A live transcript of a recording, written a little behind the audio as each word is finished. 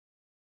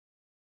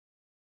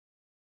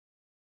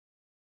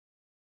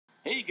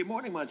Hey, good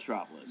morning,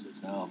 Metropolis.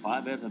 It's now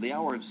 5 after the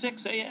hour of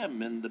 6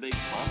 a.m. in the big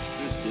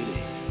monster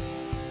city.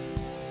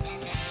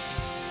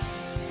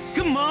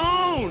 Come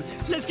on!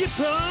 Let's get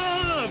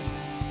pumped!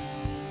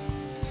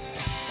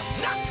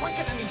 Not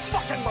drinking any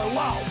fucking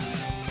Merlot!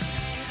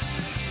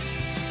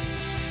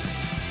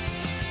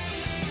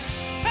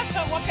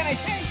 What can I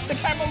say? The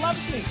camera loves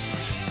me.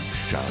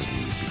 Shall we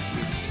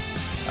begin?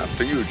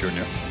 After you,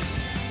 Junior.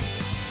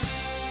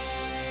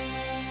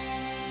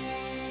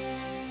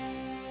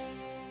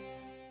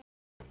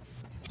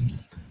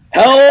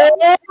 Hello,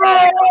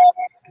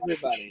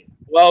 everybody.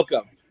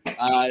 Welcome.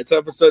 It's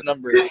episode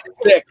number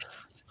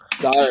 6.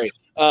 Sorry,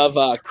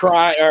 of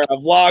crime. Or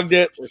I've logged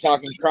it. We're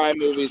talking crime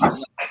movies.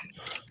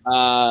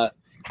 Yeah,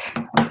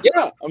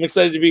 I'm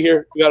excited to be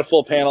here. We got a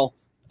full panel.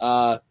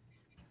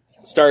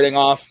 Starting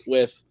off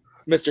with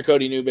Mr.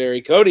 Cody Newberry.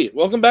 Cody,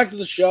 welcome back to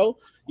the show.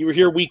 You were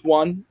here week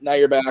 1. Now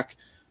you're back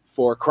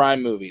for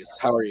crime movies.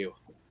 How are you?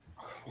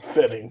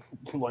 Fitting.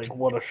 Like,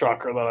 what a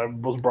shocker that I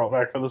was brought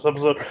back for this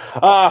episode.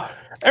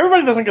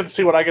 Everybody doesn't get to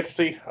see what I get to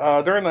see.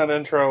 During that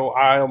intro,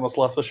 I almost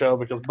left the show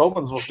because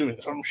Bowman's was doing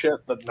some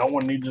shit that no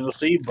one needed to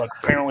see, but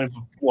apparently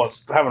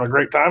was having a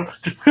great time.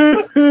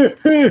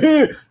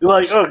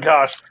 Like, oh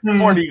gosh,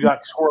 no wonder you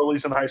got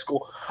squirrelies in high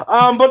school.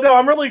 But no,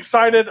 I'm really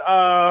excited.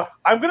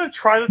 I'm going to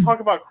try to talk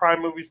about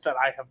crime movies that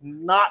I have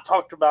not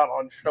talked about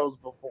on shows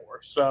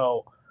before,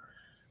 so,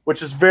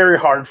 which is very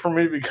hard for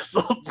me because,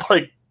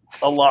 like,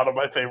 a lot of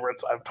my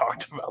favorites I've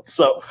talked about.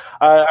 So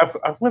I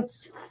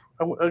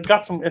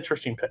got some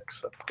interesting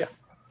picks. So, yeah.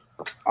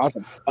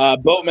 Awesome.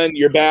 Boatman,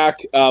 you're back.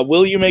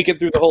 Will you make it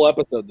through the whole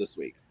episode this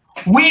week?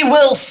 We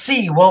will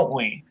see, won't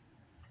we?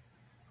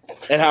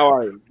 And how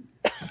are you?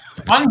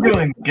 I'm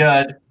doing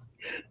good.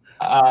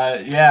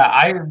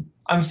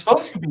 I'm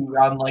supposed to be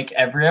on like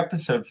every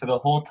episode for the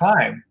whole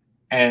time.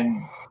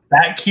 And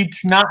that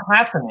keeps not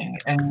happening.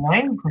 And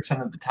 90%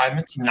 of the time,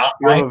 it's not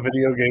We have right. a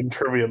video game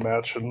trivia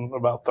match in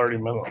about 30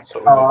 minutes. So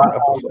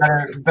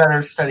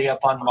Better study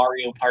up on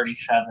Mario Party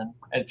 7.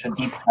 It's a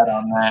deep cut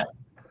on that.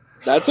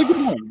 That's a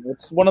good one.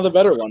 It's one of the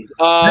better ones.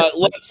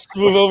 Let's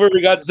move over.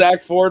 We got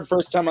Zach Ford,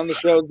 first time on the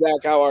show.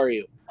 Zach, how are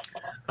you?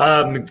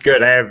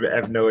 Good. I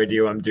have no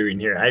idea what I'm doing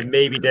here. I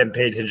maybe didn't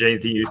pay attention to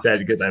anything you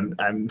said because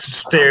I'm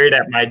staring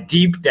at my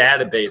deep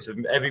database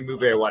of every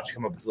movie I watch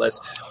come up with a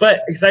list.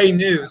 But exciting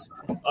news!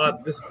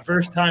 This is the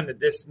first time that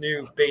this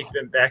new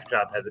basement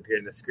backdrop has appeared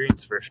in the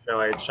screen's first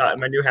show I shot in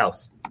my new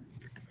house.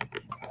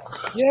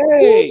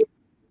 Yay!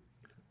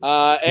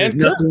 And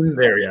There's nothing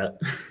there yet.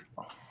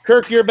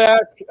 Kirk, you're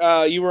back.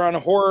 You were on a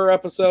horror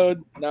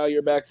episode. Now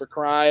you're back for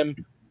crime.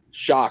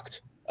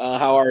 Shocked.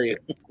 How are you?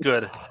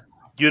 Good.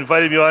 You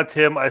invited me on,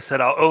 Tim. I said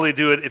I'll only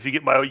do it if you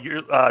get my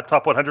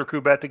top 100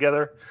 crew back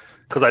together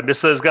because I miss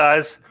those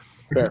guys.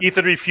 Fair.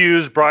 Ethan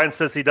refused. Brian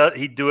says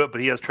he'd do it,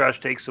 but he has trash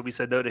takes, so we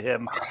said no to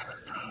him.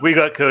 We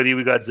got Cody.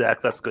 We got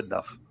Zach. That's good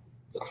enough.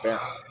 That's fair.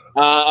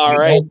 All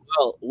right.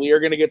 Well, we are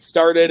going to get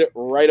started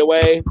right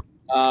away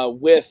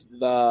with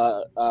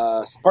the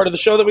part of the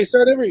show that we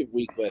start every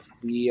week with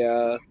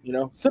the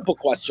simple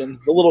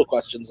questions, the little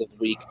questions of the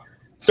week.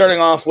 Starting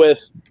off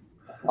with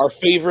our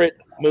favorite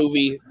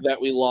movie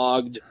that we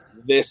logged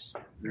this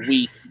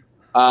week.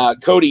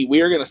 Cody, we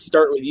are going to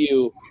start with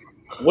you.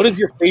 What is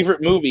your favorite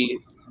movie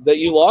that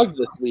you logged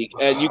this week?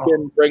 And you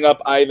can bring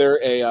up either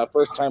a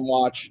first-time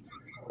watch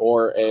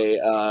or a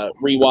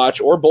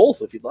rewatch or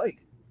both if you'd like.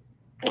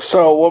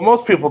 So what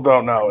most people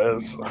don't know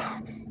is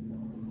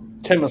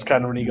Tim is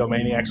kind of an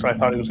egomaniac, so I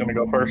thought he was going to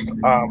go first.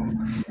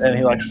 And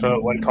he likes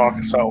to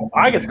talk, so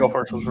I get to go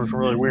first, which was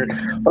really weird.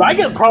 But I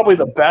get probably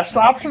the best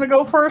option to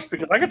go first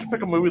because I get to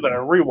pick a movie that I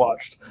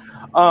rewatched.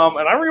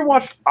 And I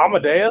rewatched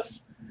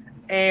Amadeus,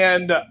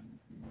 and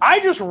I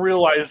just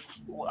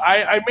realized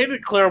I made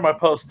it clear in my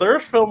post.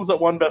 There's films that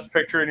won Best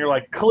Picture, and you're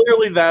like,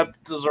 clearly that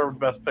deserved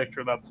Best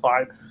Picture. That's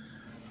fine.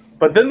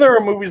 But then there are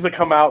movies that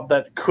come out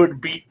that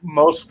could beat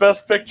most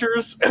Best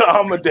Pictures, and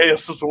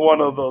Amadeus is one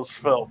of those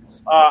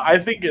films. I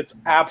think it's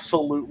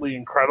absolutely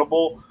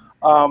incredible.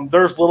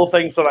 There's little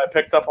things that I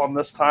picked up on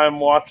this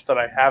time watch that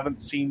I haven't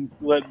seen,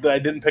 that I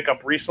didn't pick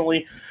up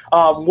recently.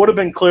 Would have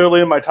been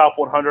clearly in my top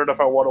 100 if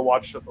I would have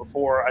watched it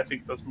before. I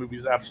think this movie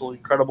is absolutely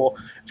incredible.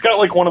 It's got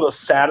like one of the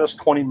saddest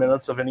 20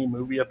 minutes of any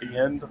movie at the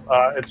end.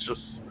 It's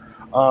just...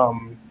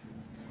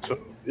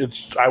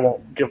 I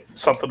won't give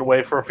something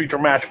away for a future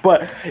match,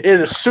 but it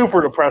is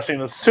super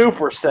depressing. It's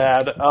super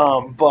sad.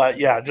 But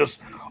yeah, just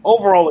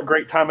overall a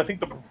great time. I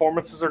think the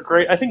performances are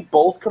great. I think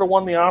both could have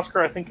won the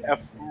Oscar. I think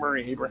F.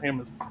 Murray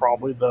Abraham is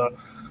probably the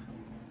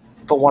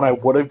one I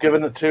would have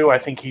given it to. I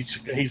think he's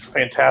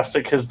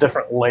fantastic. His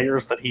different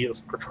layers that he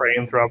is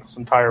portraying throughout this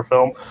entire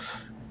film.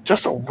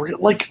 Just a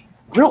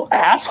real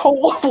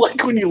asshole.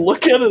 Like when you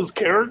look at his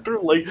character,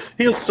 like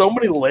he has so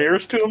many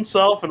layers to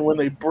himself, and when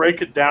they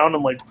break it down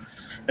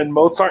and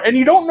Mozart, and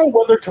you don't know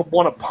whether to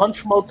want to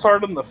punch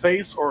Mozart in the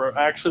face or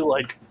actually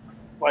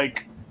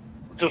like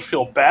just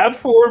feel bad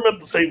for him at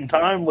the same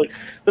time. Like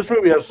this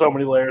movie has so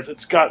many layers.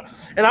 It's got,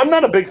 and I'm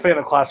not a big fan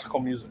of classical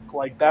music.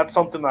 Like that's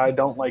something that I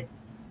don't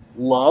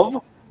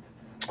love,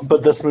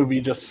 but this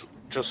movie just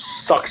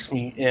just sucks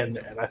me in,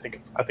 and I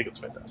think it's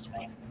fantastic.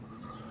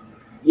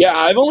 Yeah,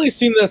 I've only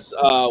seen this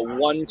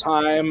one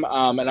time,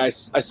 and I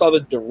saw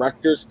the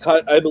director's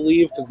cut, I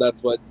believe, because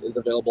that's what is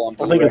available on.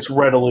 I think it's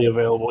readily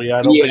available. Yeah,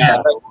 I don't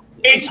think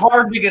it's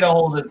hard to get a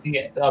hold of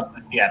the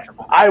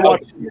theatrical. I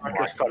watched the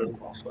director's cut as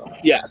well. So.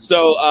 Yeah,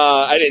 so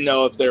I didn't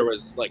know if there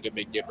was like a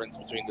big difference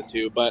between the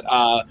two, but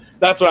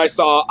that's what I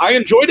saw. I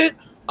enjoyed it.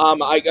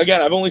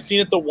 I've only seen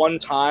it the one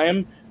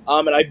time,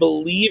 and I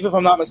believe, if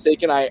I'm not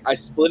mistaken, I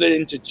split it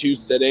into 2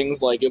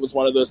 sittings. Like, it was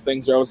one of those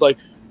things where I was like,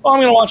 I'm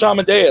going to watch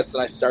Amadeus,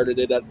 and I started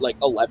it at like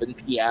 11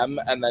 p.m.,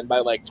 and then by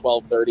like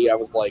 12:30, I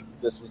was like,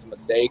 this was a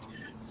mistake.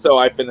 So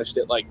I finished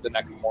it like the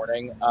next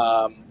morning.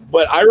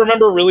 But I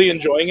remember really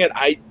enjoying it.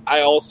 I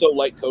also,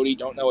 like Cody,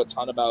 don't know a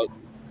ton about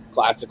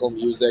classical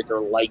music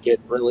or like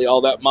it really all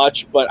that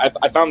much, but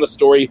I found the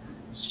story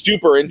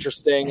super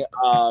interesting.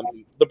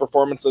 The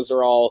performances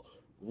are all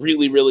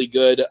really, really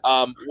good.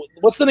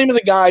 What's the name of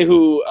the guy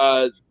who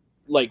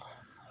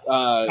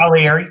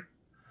Salieri?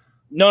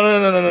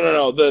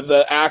 No.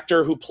 The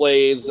actor who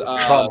plays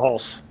Tom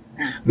Hulse.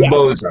 Yeah.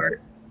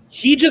 Mozart.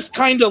 He just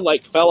kind of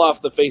like fell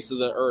off the face of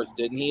the earth,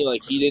 didn't he?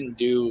 Like, he didn't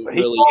do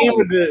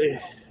really.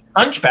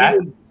 Hunchback.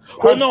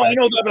 Well, no, I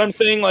know that, but I'm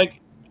saying like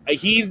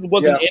he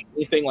wasn't in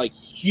anything like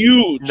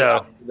huge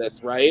after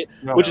this, right?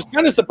 No. Which is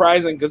kind of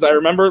surprising because I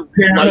remember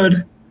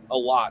Parenthood a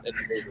lot in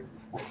the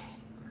movie.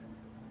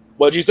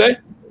 What'd you say?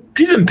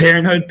 He's in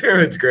Parenthood.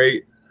 Parenthood's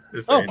great.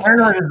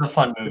 Parenthood is a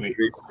fun movie.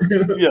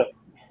 Yeah.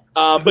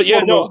 But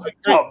yeah, no,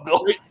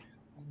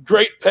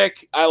 great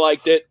pick. I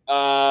liked it.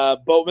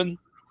 Boatman,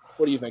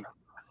 what do you think?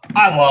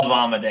 I love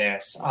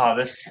Amadeus. Oh,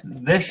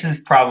 this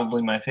is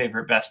probably my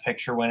favorite Best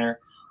Picture winner.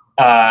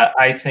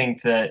 I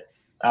think that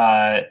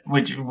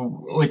which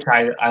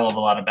I love a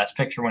lot of Best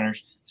Picture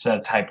winners, so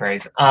that's high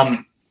praise.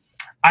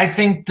 I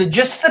think that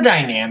just the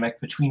dynamic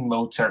between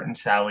Mozart and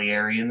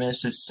Salieri in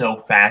this is so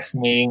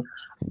fascinating.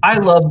 I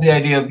love the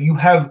idea of you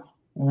have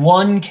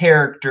one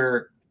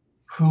character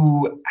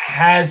who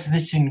has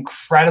this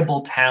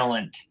incredible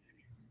talent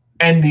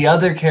and the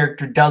other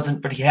character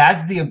doesn't, but he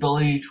has the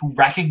ability to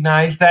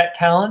recognize that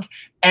talent,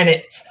 and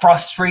it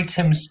frustrates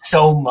him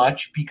so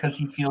much because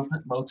he feels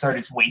that Mozart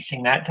is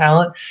wasting that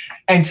talent.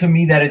 And to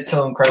me, that is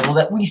so incredible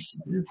that we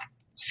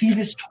see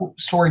this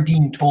story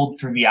being told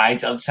through the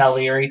eyes of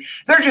Salieri.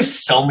 There are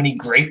just so many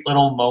great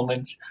little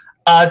moments.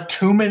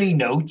 Too Many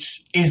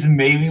Notes is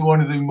maybe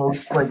one of the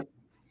most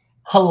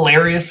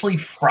hilariously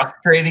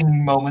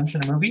frustrating moments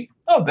in a movie.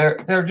 Oh,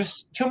 there are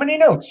just too many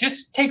notes.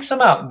 Just take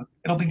some out and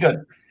it'll be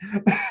good.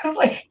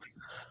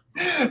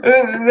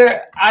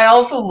 I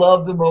also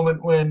love the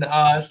moment when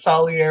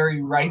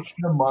Salieri writes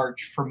the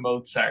march for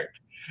Mozart,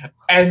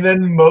 and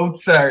then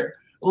Mozart,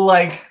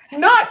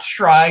 not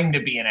trying to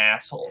be an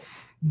asshole,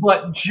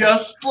 but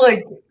just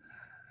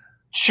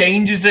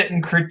changes it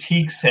and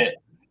critiques it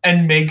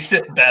and makes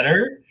it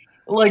better.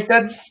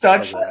 That's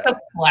such a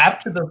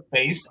slap to the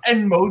face,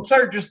 and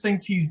Mozart just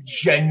thinks he's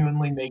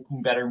genuinely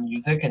making better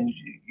music, and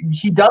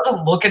he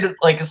doesn't look at it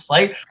like a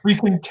slight. We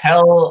can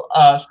tell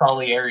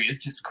Salieri is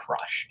just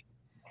crushed.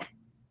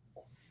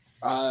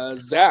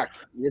 Zach,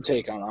 your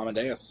take on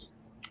Amadeus?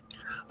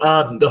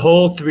 The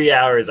whole 3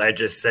 hours I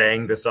just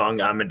sang the song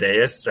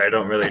Amadeus, so I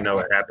don't really know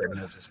what happened.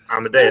 It was just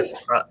Amadeus,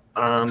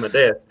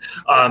 Amadeus.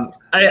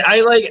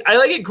 I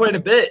like it quite a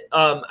bit.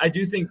 I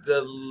do think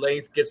the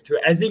length gets to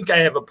it. I think I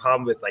have a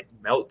problem with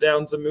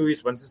meltdowns of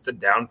movies. Once it's the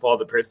downfall of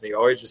the person, they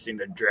always just seem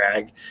to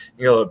drag,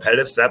 a little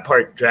repetitive. So that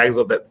part drags a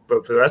little bit,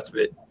 but for the rest of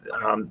it,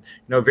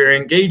 very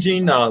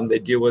engaging. They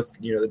deal with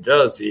the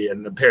jealousy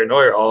and the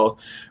paranoia all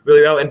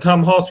really well. And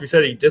Tom Hulse, we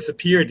said he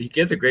disappeared. He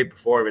gives a great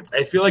performance.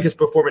 I feel like his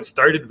performance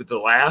started with the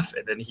laugh,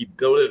 and then he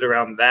built it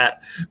around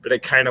that. But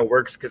it kind of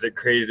works because it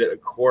created a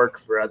quirk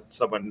for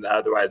someone that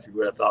otherwise we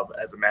would have thought of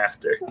as a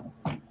master.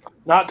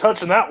 Not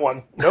touching that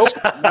one. Nope,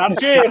 not a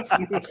chance.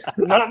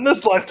 Not in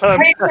this lifetime.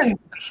 Jason,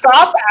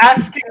 stop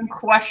asking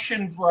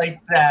questions like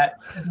that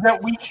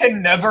we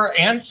can never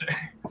answer.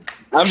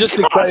 I'm just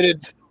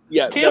excited.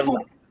 Yeah,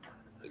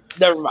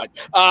 never mind.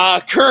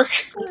 Kirk,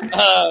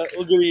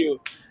 we'll give you.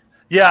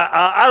 Yeah,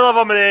 I love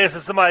Amadeus.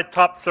 It's in my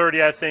top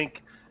 30, I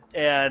think.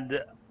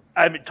 And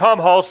I mean, Tom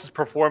Hulse's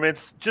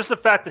performance, just the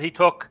fact that he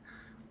took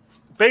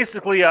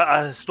basically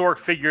a historic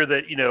figure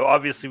that,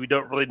 obviously we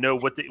don't really know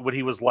what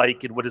he was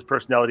like and what his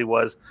personality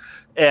was.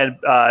 And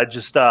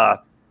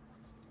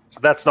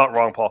that's not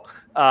wrong, Paul.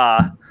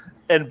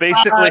 And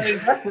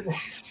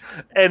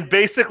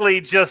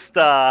basically just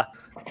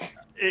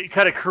it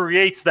kind of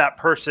creates that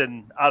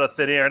person out of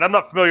thin air. And I'm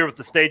not familiar with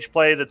the stage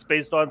play that's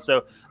based on,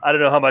 so I don't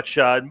know how much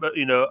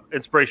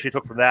inspiration he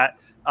took from that.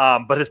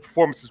 But his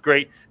performance is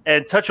great.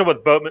 And touch on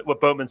what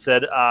Boatman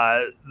said,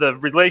 the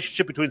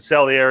relationship between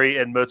Salieri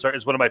and Mozart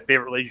is one of my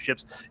favorite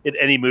relationships in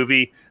any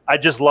movie. I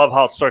just love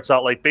how it starts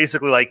out.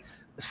 Basically,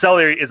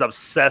 Salieri is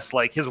obsessed.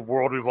 His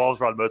world revolves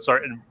around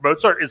Mozart, and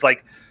Mozart is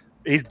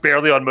he's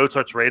barely on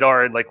Mozart's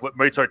radar. And what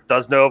Mozart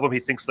does know of him,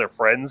 he thinks they're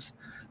friends.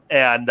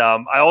 And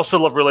I also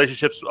love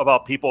relationships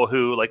about people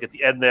who, at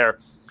the end there,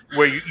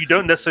 where you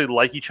don't necessarily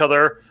like each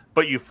other,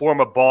 but you form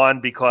a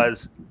bond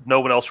because no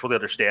one else really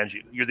understands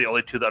you. You're the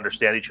only two that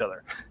understand each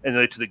other and the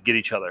only two that get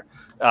each other.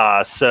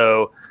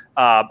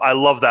 I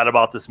love that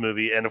about this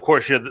movie. And of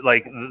course,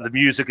 like the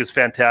music is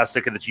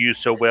fantastic and it's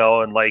used so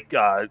well. And like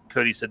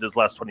Cody said, those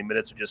last 20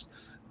 minutes are just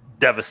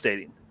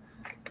devastating.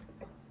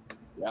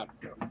 Yeah.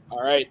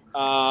 All right.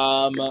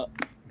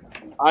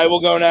 I will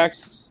go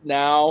next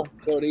now,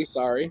 Cody.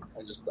 Sorry.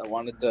 I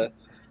wanted to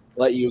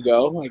let you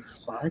go. Like,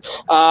 sorry.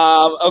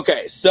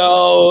 Okay.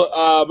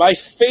 So my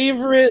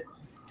favorite,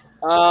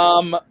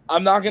 I'm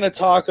not going to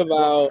talk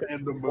about.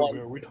 Fandom movie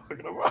are we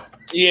talking about?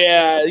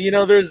 Yeah.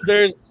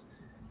 There's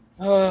a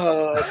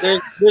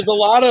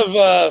lot of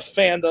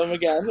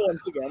fandom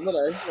once again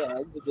that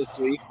I did this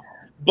week.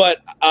 But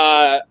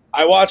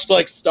I watched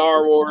like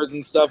Star Wars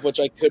and stuff, which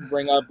I could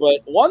bring up.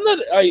 But one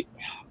that I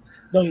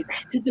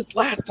did this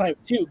last time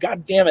too.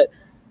 God damn it!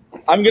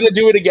 I'm gonna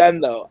do it again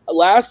though.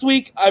 Last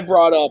week I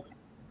brought up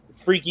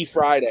Freaky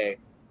Friday,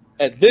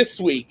 and this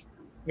week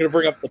I'm gonna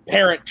bring up The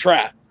Parent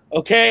Trap.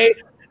 Okay,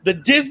 the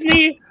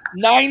Disney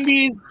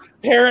 '90s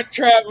Parent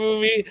Trap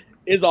movie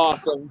is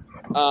awesome.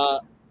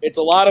 It's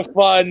a lot of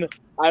fun.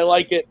 I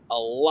like it a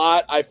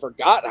lot. I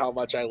forgot how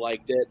much I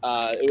liked it.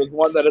 It was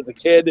one that as a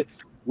kid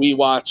we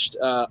watched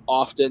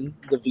often,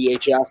 the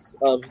VHS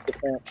of The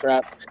Parent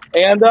Trap.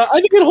 And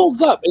I think it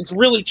holds up. It's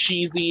really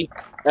cheesy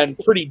and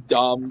pretty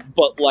dumb,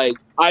 but like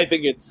I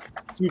think it's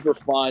super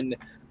fun.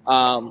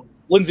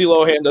 Lindsay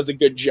Lohan does a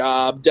good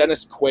job.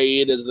 Dennis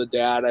Quaid is the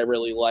dad I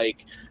really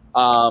like.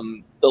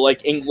 The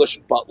like English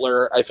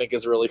butler I think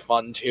is really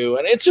fun too.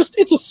 And it's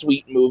a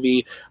sweet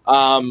movie.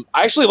 I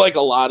actually like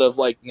a lot of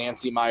like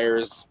Nancy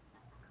Meyers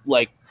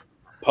like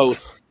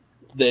post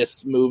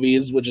this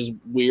movies, which is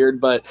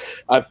weird, but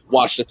I've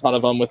watched a ton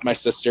of them with my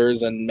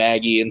sisters and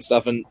Maggie and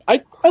stuff, and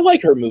I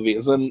like her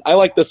movies, and I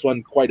like this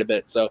one quite a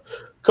bit. So,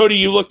 Cody,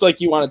 you looked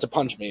like you wanted to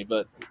punch me,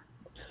 but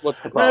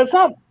what's the problem?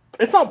 No,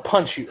 it's not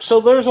punch you.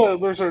 So there's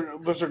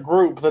a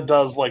group that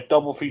does like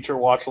double feature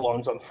watch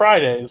alongs on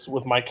Fridays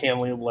with Mike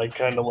Hanley, like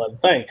kind of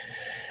led thing.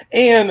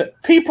 And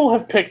people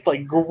have picked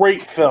like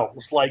great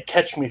films like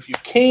Catch Me If You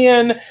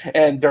Can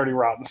and Dirty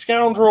Rotten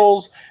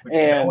Scoundrels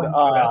and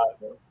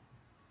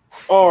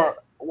or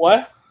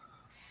what?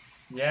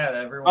 Yeah,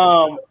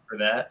 everyone for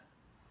that.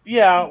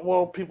 Yeah,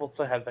 well, people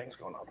had things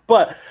going on,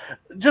 but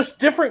just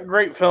different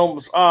great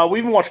films. We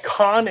even watched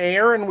Con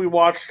Air, and we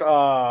watched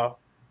The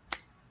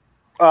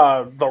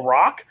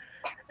Rock,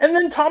 and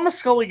then Thomas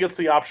Scully gets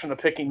the option of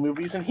picking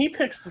movies, and he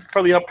picks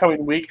for the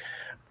upcoming week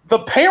The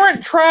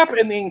Parent Trap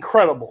and The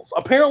Incredibles.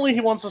 Apparently,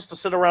 he wants us to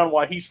sit around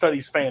while he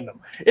studies fandom.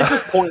 It's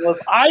just pointless.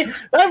 I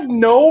have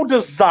no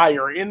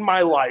desire in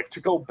my life to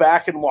go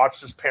back and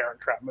watch this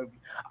Parent Trap movie.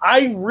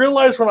 I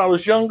realized when I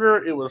was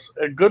younger it was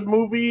a good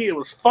movie. It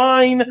was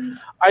fine.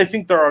 I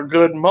think there are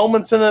good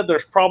moments in it.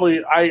 There's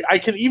probably I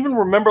can even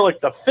remember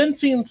like the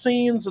fencing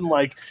scenes and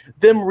like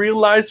them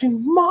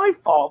realizing my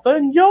father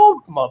and your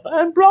mother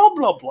and blah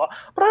blah blah.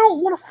 But I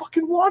don't want to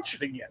fucking watch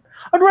it again.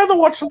 I'd rather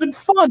watch something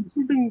fun,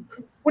 something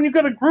when you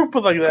got a group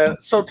like that.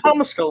 So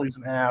Thomas Scully's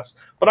an ass,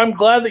 but I'm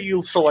glad that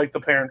you still like The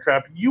Parent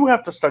Trap. You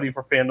have to study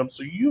for fandom,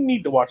 so you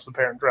need to watch The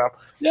Parent Trap.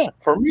 Yeah.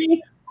 For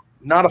me,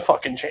 not a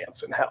fucking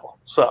chance in hell.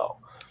 So,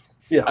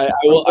 yeah. I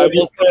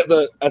will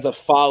say as a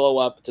follow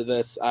up to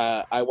this,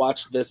 I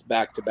watched this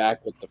back to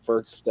back with the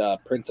first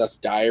Princess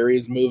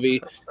Diaries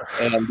movie,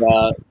 and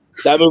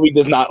that movie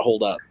does not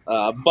hold up.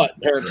 But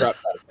Parent Trap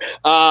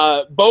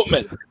does.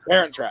 Boatman,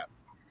 Parent Trap.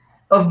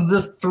 Of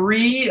the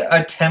 3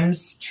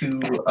 attempts to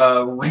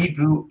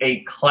reboot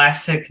a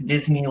classic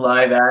Disney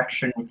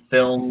live-action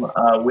film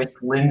with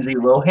Lindsay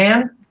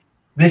Lohan,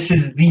 this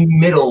is the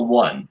middle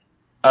one.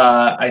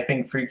 I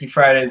think Freaky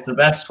Friday is the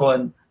best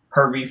one.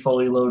 Herbie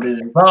Fully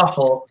Loaded is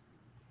awful.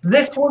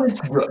 This one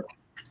is good.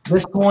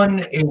 This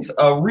one is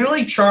a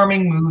really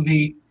charming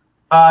movie.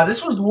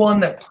 This was one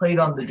that played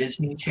on the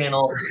Disney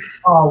Channel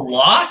a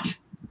lot.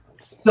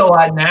 So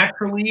I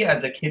naturally,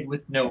 as a kid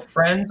with no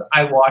friends,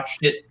 I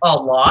watched it a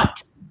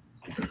lot.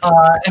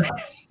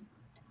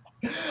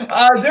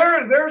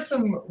 There are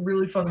some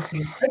really fun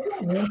scenes. I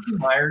think Nancy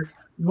Meyers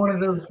is one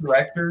of those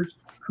directors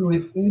who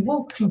is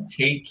able to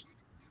take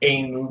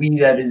a movie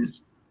that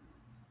is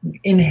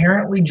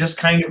inherently just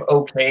kind of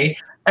okay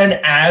and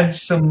add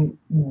some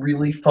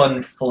really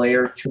fun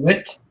flair to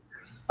it.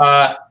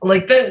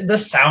 Like the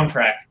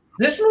soundtrack.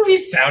 This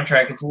movie's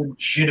soundtrack is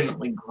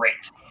legitimately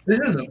great. This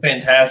is a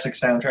fantastic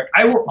soundtrack.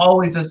 I will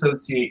always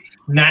associate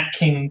Nat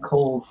King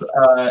Cole's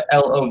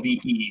Love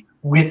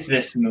with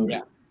this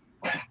movie.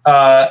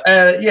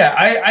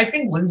 I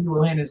think Lindsay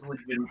Lohan is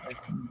legitimately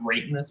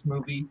great in this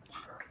movie.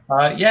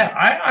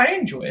 I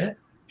enjoy it.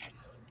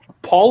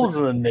 Paul is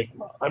an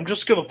enigma. I'm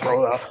just going to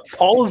throw it out.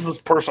 Paul is this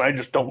person I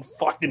just don't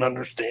fucking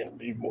understand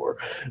anymore.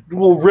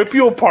 Will rip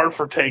you apart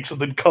for takes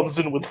and then comes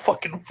in with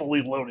fucking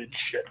fully loaded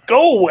shit.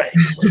 Go away.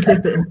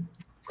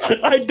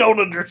 I don't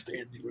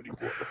understand you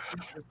anymore.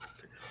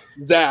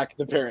 Zach,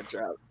 The Parent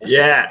Trap.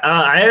 Yeah,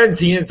 I haven't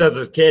seen it since I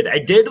was a kid. I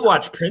did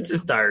watch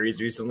Princess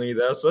Diaries recently,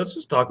 though, so let's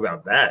just talk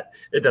about that.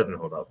 It doesn't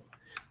hold up.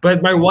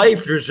 But my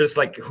wife was just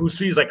like, who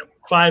sees like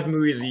 5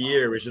 movies a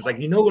year, was just like,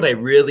 you know what I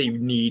really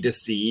need to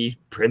see?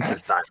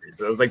 Princess Diaries.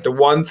 It was like the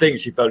one thing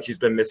she felt she's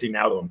been missing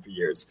out on for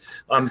years.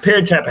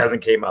 Parent Trap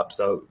hasn't came up,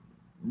 so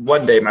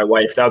one day my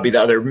wife, that'll be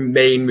the other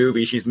main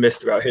movie she's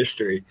missed throughout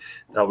history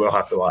that we'll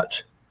have to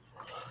watch.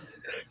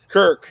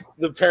 Kirk,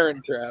 The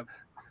Parent Trap.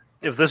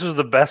 If this was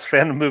the best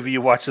fan movie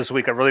you watched this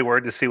week, I'm really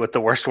worried to see what the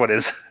worst one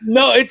is.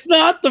 No, it's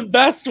not the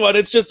best one.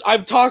 It's just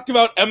I've talked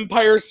about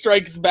Empire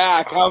Strikes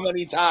Back how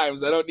many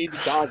times? I don't need to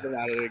talk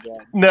about it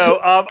again. No,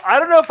 I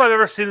don't know if I've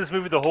ever seen this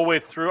movie the whole way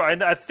through.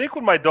 I think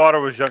when my daughter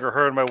was younger,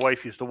 her and my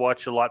wife used to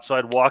watch a lot, so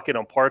I'd walk in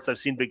on parts. I've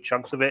seen big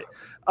chunks of it.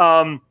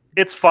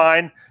 It's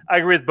fine. I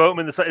agree with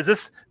Boatman.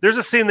 There's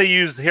a scene they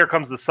use, Here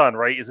Comes the Sun,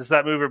 right? Is this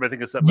that movie? I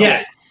think it's that movie.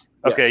 Yes.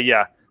 Okay,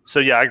 yeah. So,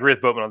 yeah, I agree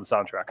with Boatman on the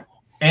soundtrack.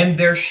 And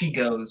There She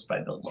Goes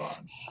by the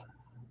Laws.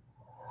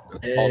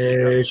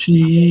 There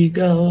she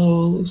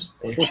goes.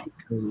 There she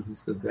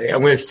goes.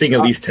 I'm going to sing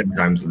at least 10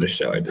 times in this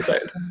show, I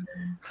decided.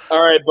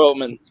 All right,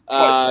 Boatman.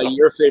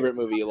 Your favorite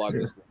movie you logged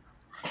this week?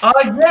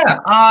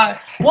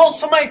 Well,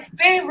 so my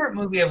favorite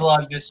movie I've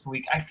logged this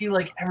week, I feel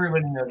like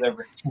everybody knows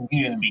everything.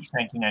 Beauty and the Beast,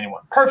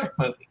 1991. Perfect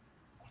movie.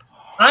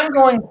 I'm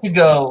going to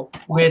go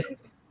with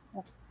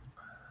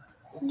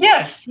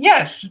yes,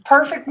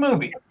 perfect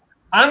movie.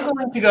 I'm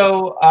going to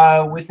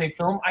go with a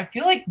film I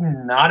feel like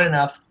not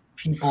enough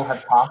people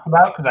have talked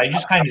about because I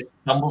just kind of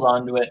stumbled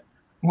onto it.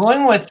 I'm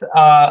going with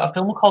a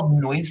film called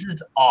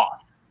Noises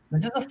Off.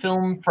 This is a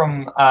film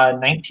from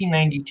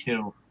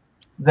 1992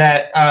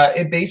 that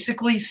it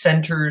basically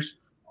centers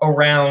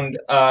around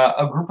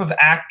a group of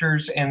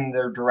actors and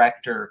their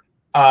director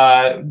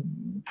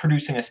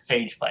producing a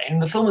stage play.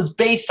 And the film is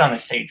based on a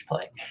stage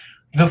play.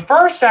 The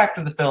first act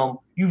of the film,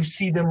 you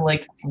see them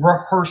like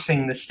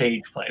rehearsing the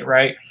stage play,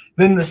 right?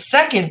 Then the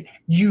second,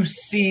 you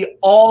see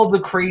all the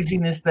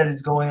craziness that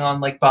is going on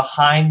like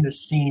behind the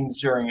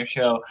scenes during a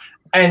show.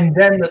 And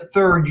then the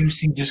third, you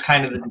see just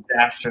kind of the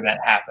disaster that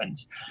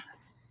happens.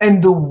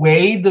 And the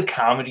way the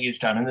comedy is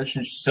done, and this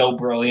is so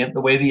brilliant,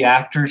 the way the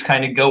actors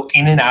kind of go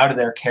in and out of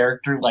their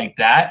character like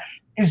that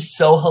is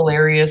so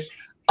hilarious.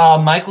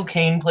 Michael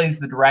Caine plays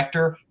the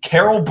director.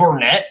 Carol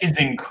Burnett is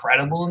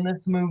incredible in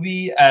this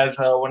movie as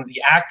one of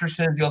the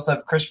actresses. You also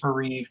have Christopher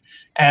Reeve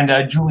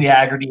and Julie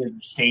Haggerty as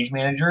the stage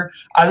manager.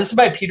 This is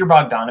by Peter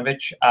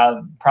Bogdanovich,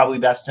 probably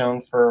best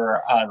known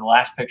for The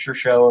Last Picture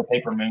Show or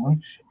Paper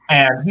Moon.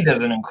 And he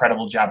does an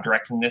incredible job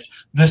directing this.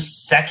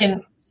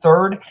 The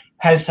third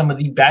has some of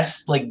the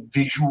best like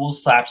visual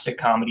slapstick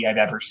comedy I've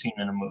ever seen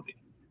in a movie.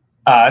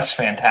 It's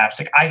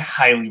fantastic. I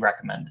highly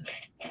recommend it.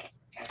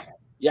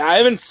 Yeah, I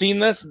haven't seen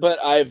this,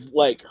 but I've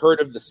like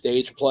heard of the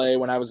stage play.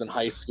 When I was in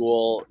high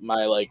school,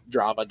 my like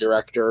drama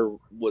director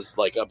was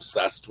like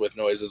obsessed with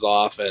Noises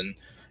Off and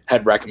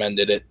had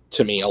recommended it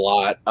to me a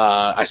lot.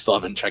 I still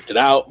haven't checked it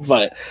out,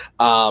 but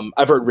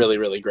I've heard really,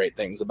 really great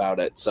things about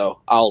it.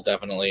 So I'll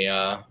definitely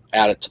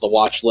add it to the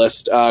watch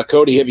list.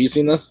 Cody, have you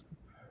seen this?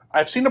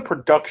 I've seen a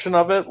production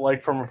of it,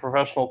 like from a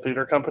professional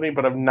theater company,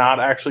 but I've not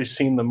actually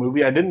seen the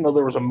movie. I didn't know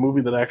there was a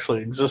movie that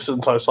actually existed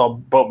until I saw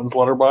Boatman's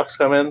Letterboxd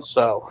come in.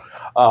 So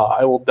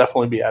I will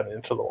definitely be adding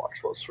it to the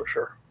watch list for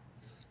sure.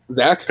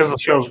 Zach? Because the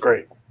show's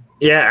great.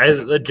 Yeah, I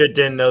legit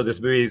didn't know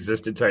this movie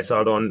existed until I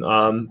saw it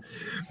on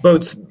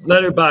Boat's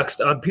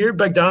Letterboxd. Peter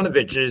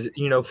Bogdanovich is,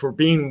 for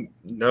being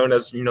known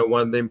as,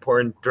 one of the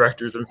important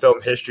directors in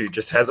film history,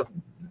 just has a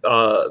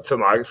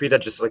filmography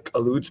that just like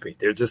eludes me.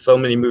 There's just so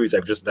many movies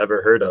I've just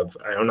never heard of.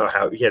 I don't know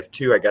how he has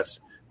 2, I guess,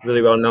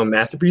 really well-known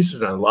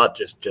masterpieces, and a lot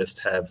just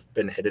have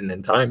been hidden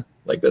in time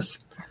like this.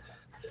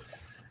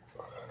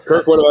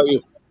 Kirk, what about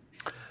you?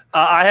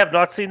 I have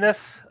not seen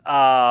this,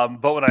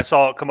 but when I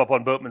saw it come up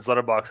on Boatman's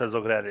Letterboxd, I was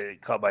looking at it,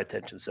 it caught my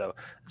attention. So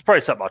it's probably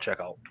something I'll check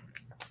out.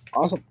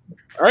 Awesome.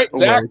 All right,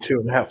 Zach.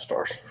 2.5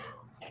 stars.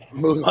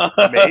 Move on.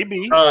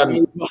 Maybe.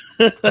 Move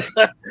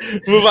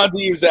on to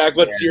you, Zach.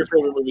 What's your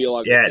favorite movie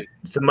along this week?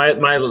 So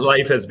my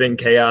life has been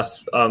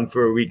chaos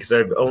for a week because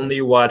I've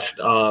only watched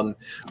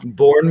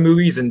Bourne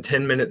movies in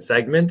 10-minute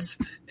segments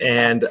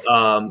and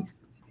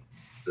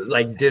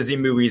like Disney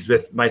movies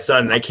with my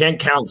son. And I can't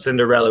count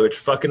Cinderella, which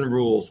fucking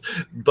rules.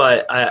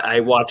 But I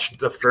watched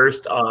the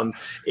first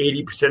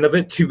 80% of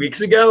it 2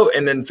 weeks ago,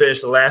 and then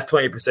finished the last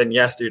 20%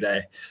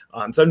 yesterday.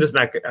 So I'm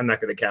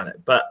not going to count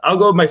it. But I'll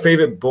go with my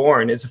favorite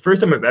Bourne. It's the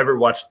first time I've ever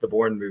watched the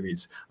Bourne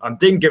movies.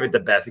 Didn't give it the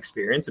best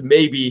experience. And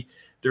maybe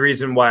the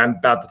reason why I'm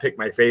about to pick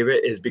my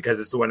favorite is because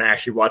it's the one I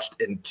actually watched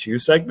in 2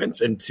 segments,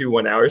 in 2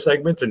 1-hour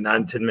segments, and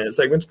non 10-minute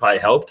segments. Probably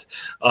helped,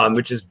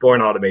 which is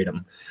Bourne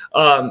Ultimatum.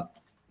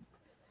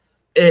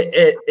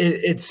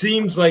 It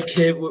seems like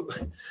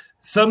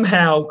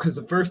somehow, because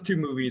the first 2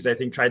 movies I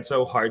think tried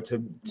so hard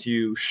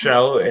to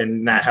show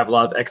and not have a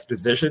lot of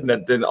exposition,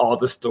 that then all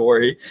the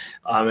story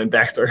and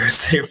backstory was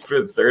saved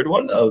for the third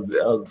one of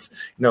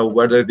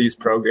what are these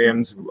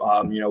programs,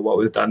 what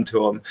was done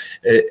to them.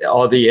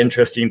 All the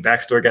interesting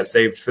backstory got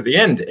saved for the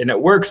end, and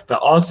it works.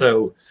 But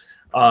also,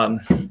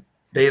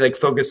 they like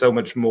focus so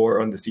much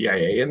more on the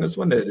CIA in this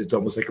one that it's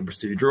almost like a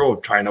procedural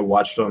of trying to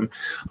watch them,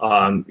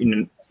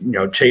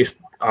 chase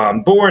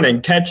Bourne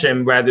and catch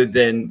him, rather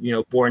than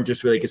Bourne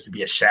just really gets to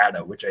be a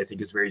shadow, which I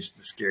think is very just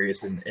the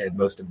scariest and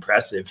most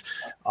impressive,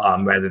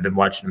 rather than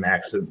watching him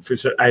act. So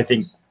I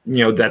think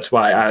that's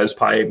why I was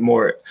probably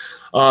more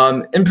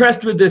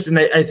impressed with this, and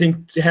I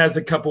think it has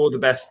a couple of the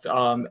best.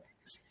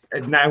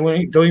 And I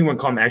don't even want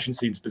to call them action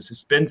scenes, but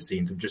suspense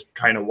scenes of just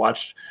trying to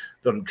watch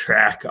them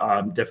track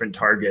different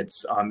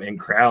targets and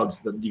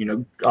crowds.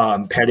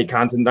 Patty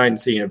Considine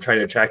scene of trying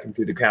to track him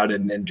through the crowd,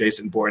 and then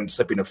Jason Bourne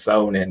slipping a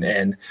phone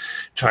and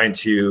trying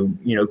to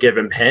give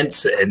him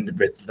hints, and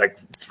with like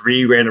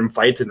 3 random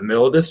fights in the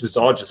middle of this was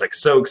all just like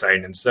so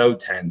exciting and so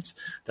tense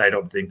that I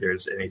don't think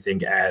there's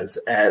anything as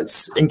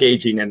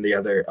engaging in the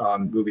other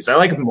movies. I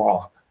like them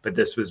all, but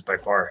this was by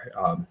far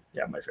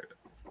my favorite.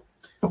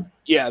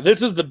 Yeah,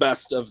 this is the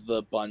best of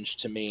the bunch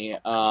to me.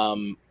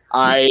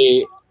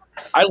 I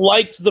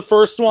liked the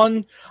first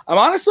one. I'm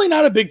honestly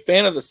not a big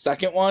fan of the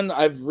second one.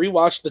 I've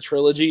rewatched the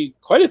trilogy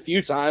quite a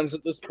few times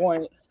at this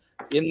point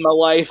in my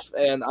life,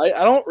 and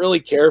I don't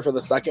really care for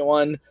the second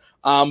one.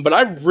 But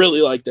I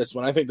really like this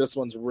one. I think this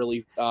one's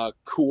really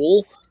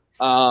cool.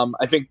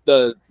 I think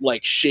the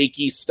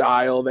shaky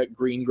style that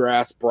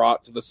Greengrass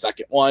brought to the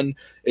second one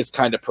is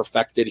kind of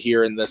perfected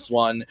here in this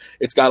one.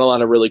 It's got a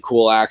lot of really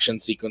cool action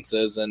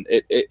sequences, and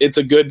it's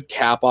a good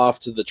cap off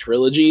to the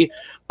trilogy.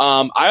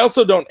 I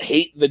also don't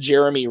hate the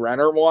Jeremy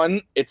Renner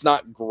one. It's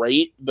not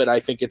great, but I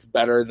think it's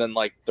better than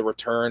the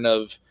return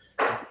of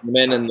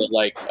men in the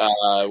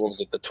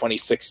the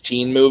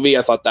 2016 movie.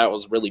 I thought that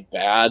was really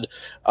bad.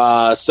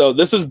 So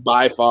this is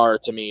by far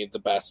to me the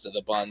best of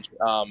the bunch.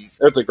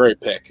 It's a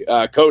great pick.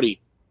 Cody,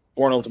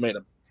 Bourne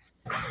Ultimatum.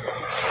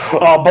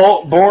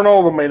 Bourne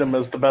Ultimatum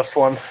is the best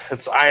one.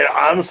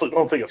 I honestly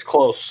don't think it's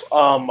close.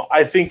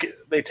 I think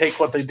they take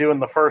what they do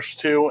in the first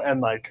two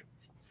and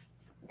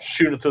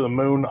shoot it to the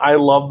moon. I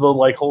love the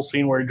whole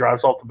scene where he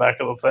drives off the back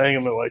of the thing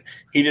and they're like,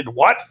 he did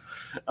what?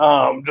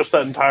 Just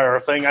that entire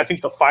thing. I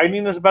think the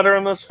fighting is better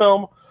in this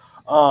film.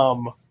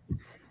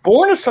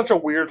 Bourne is such a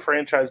weird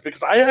franchise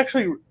because I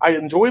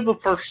enjoyed the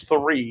first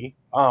 3,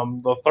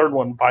 the third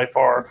one by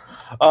far,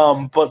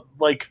 but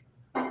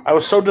I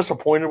was so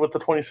disappointed with the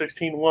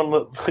 2016 one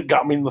that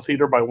got me in the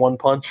theater by one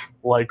punch.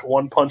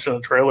 One punch in a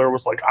trailer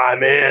was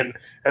I'm in,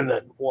 and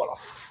then what a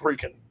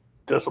freaking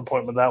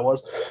disappointment that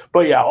was.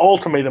 But yeah,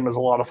 Ultimatum is a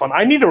lot of fun.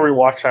 I need to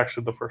rewatch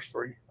actually the first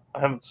 3. I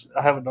haven't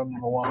done it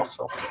in a while,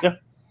 so yeah.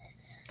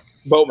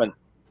 Bowman.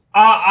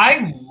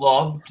 I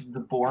loved the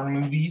Bourne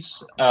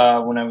movies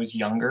when I was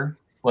younger,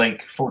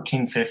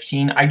 14,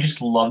 15. I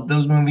just loved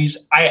those movies.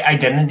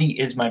 Identity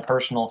is my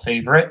personal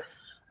favorite.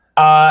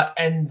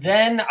 And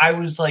then I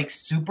was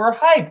super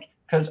hyped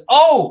because,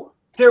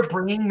 they're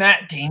bringing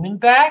Matt Damon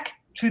back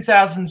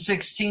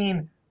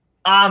 2016.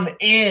 I'm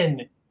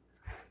in.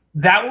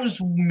 That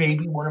was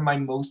maybe one of my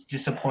most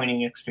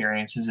disappointing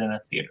experiences in a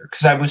theater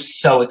because I was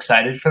so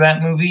excited for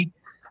that movie.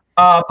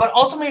 But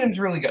Ultimatum's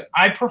really good.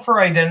 I prefer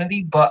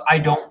Identity, but I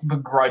don't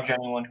begrudge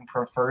anyone who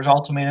prefers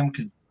Ultimatum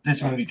because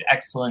this movie's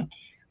excellent.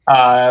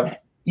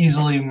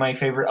 Easily my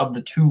favorite of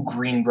the 2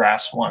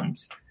 Greengrass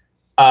ones.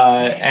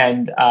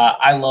 And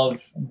I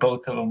love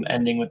both of them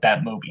ending with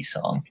that Moby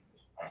song.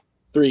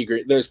 3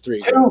 great. There's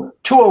 3.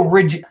 Two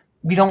original.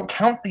 We don't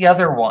count the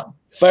other one.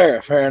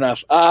 Fair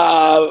enough.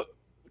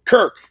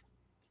 Kirk.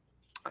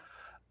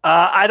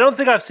 I don't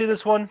think I've seen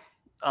this one.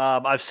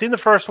 I've seen the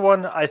first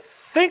one. I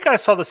think I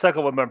saw the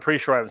second one, but I'm pretty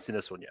sure I haven't seen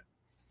this one yet.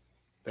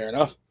 Fair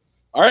enough.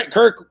 All right,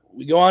 Kirk,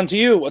 we go on to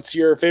you. What's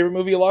your favorite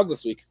movie you logged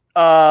this week?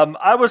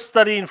 I was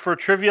studying for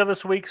trivia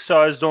this week, so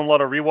I was doing a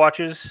lot of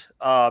rewatches,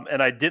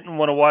 and I didn't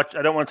want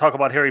to talk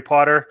about Harry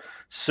Potter,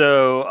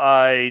 so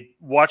I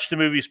watched the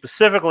movie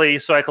specifically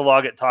so I could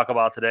log it and talk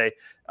about today.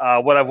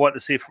 What I've wanted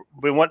to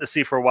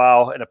see for a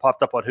while, and it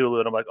popped up on Hulu,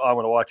 and I'm like, I'm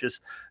going to watch this,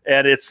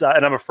 and it's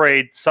and I'm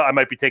afraid I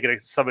might be taking a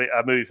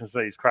movie from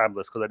somebody's crime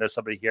list because I know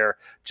somebody here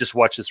just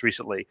watched this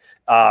recently,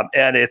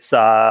 and it's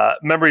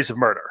Memories of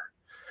Murder.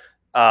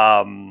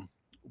 Bong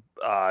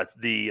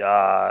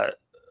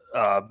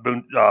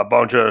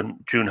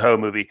Joon-ho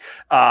movie.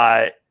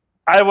 I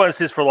wanted to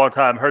see this for a long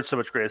time. Heard so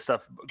much great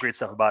stuff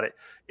about it.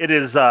 It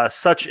is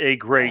such a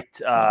great,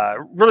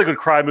 really good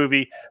crime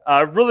movie.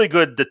 Really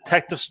good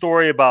detective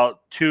story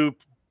about 2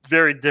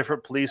 very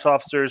different police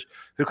officers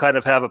who kind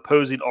of have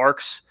opposing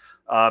arcs.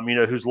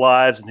 Whose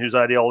lives and whose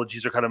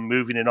ideologies are kind of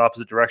moving in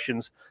opposite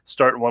directions,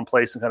 start in one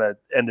place and kind of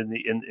end in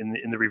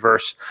the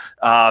reverse.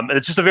 And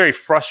it's just a very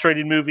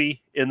frustrating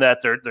movie in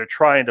that they're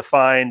trying to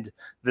find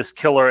this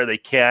killer, they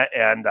can't,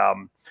 and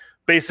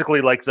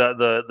basically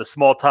the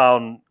small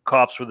town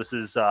cops where this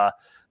is, they're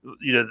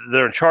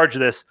in charge of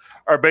this,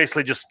 are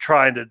basically just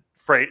trying to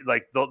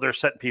they're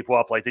setting people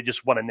up they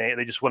just want to name,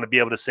 they just want to be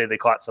able to say they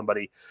caught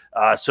somebody,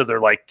 so they're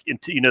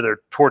they're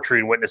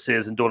torturing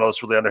witnesses and doing all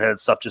this really underhanded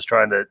stuff, just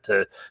trying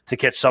to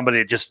catch somebody.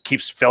 It just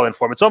keeps failing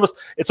for them.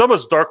 It's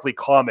almost darkly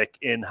comic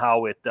in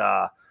how it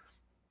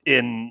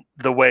in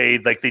the way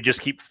they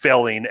just keep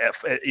failing at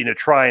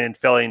trying and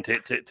failing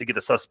to get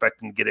a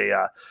suspect and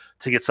to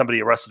get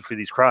somebody arrested for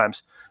these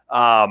crimes.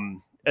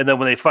 And then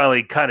when they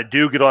finally kind of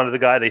do get onto the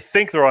guy, they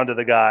think they're onto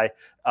the guy,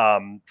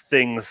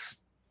 things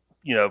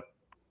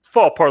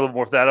fall apart a little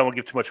more for that. I don't want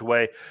to give too much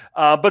away.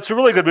 But it's a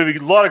really good movie.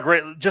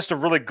 Just a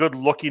really good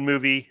looking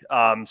movie.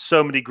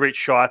 So many great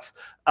shots.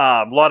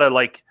 A lot of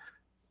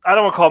I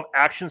don't want to call them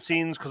action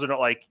scenes because they're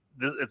not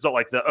it's not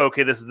like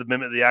this is the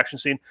minute of the action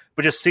scene,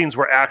 but just scenes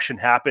where action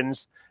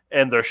happens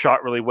and they're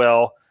shot really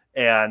well.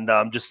 And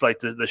just like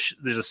there's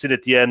a scene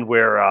at the end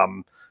where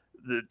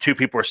the two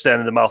people are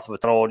standing in the mouth of a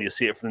tunnel and you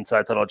see it from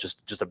inside the tunnel.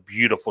 Just a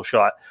beautiful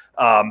shot.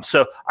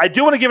 So I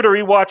do want to give it a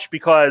rewatch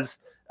because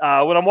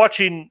when I'm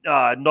watching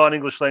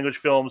non-English language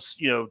films,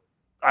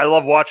 I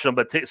love watching them,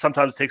 but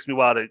sometimes it takes me a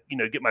while to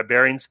get my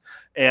bearings.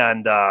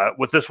 And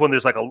with this one,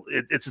 there's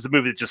it's just a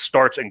movie that just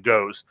starts and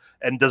goes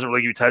and doesn't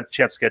really give you a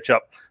chance to catch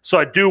up. So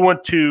I do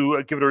want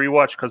to give it a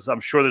rewatch because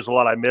I'm sure there's a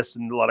lot I missed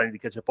and a lot I need to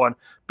catch up on.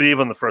 But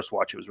even the first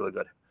watch, it was really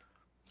good.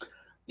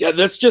 Yeah,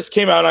 this just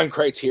came out on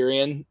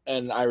Criterion,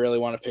 and I really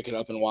want to pick it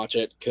up and watch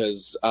it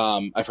because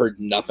I've heard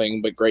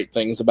nothing but great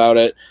things about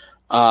it.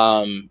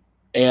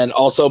 And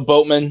also,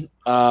 Boatman,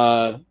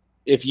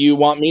 if you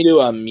want me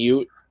to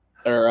mute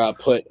or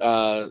put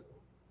a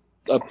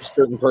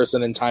certain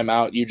person in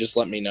timeout, you just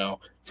let me know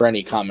for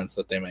any comments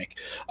that they make.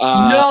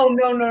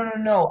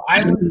 No.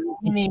 I was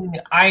meaning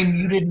I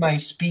muted my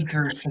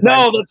speakers.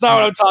 No, that's not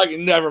what I'm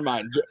talking. Never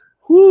mind.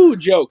 Whoo,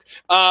 joke.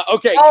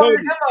 Okay. Oh,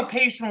 Cody. you're talking about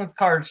pacing with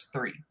Cars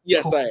 3.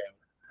 Yes, Cool.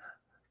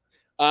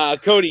 I am.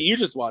 Cody, you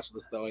just watched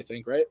this though, I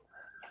think, right?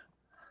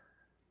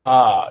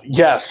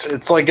 Yes,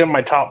 it's in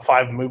my top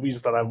 5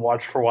 movies that I've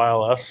watched for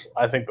YLS.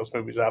 I think this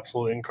movie is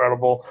absolutely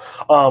incredible.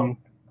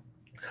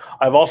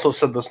 I've also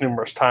said this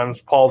numerous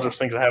times. Paul just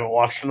thinks I haven't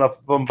watched enough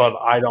of them, but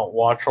I don't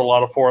watch a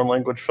lot of foreign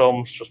language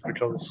films just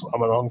because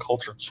I'm an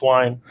uncultured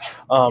swine,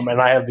 and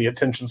I have the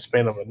attention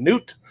span of a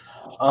newt.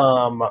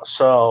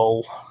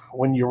 So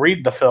when you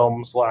read the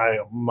films,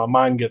 my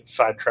mind gets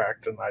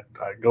sidetracked and I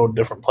go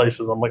different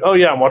places. I'm like, oh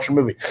yeah, I'm watching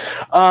a movie.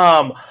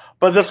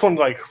 But this one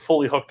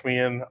fully hooked me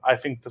in. I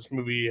think this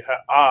movie,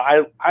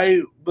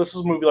 this is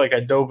a movie I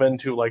dove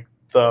into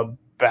the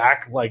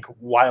back,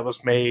 why it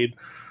was made,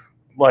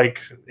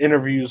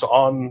 interviews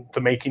on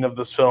the making of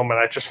this film, and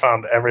I just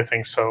found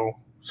everything so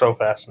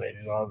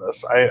fascinating on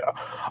this.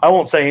 I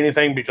won't say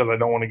anything because I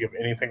don't want to give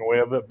anything away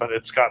of it, but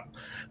it's got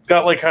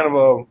kind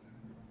of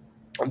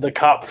the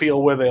cop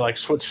feel where they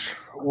switch,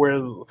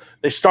 where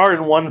they start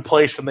in one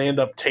place and they end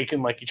up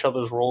taking each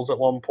other's roles at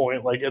one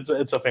point.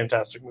 It's a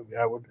fantastic movie.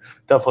 I would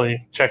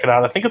definitely check it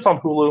out. I think it's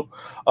on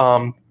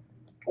Hulu,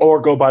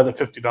 or go buy the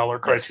 $50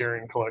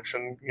 Criterion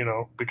collection.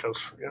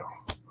 Because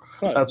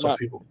that's what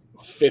people.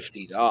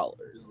 $50.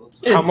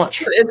 How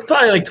much? It's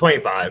probably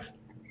 $25.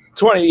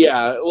 20.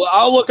 Yeah. Well,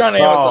 I'll look on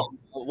Amazon.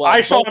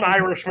 I saw an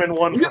Irishman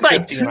one for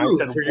 50, and I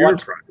said,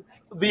 "What?"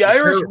 The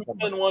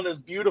Irishman one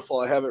is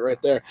beautiful. I have it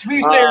right there. To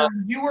be fair,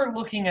 you were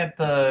looking at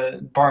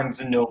the Barnes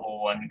and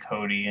Noble one,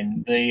 Cody,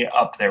 and they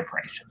up their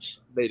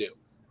prices. They do.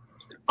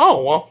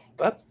 Oh well,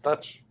 that's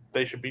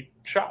they should be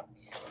shot.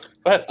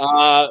 But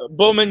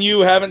Bowman,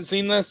 you haven't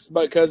seen this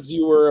because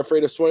you were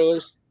afraid of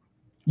spoilers.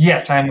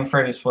 Yes, I'm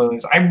afraid of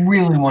spoilers. I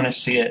really want to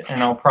see it,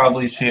 and I'll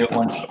probably see it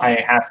once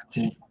I have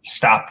to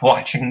stop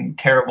watching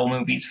terrible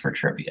movies for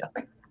trivia.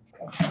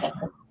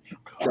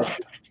 That's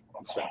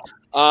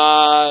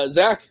fine.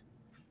 Zach?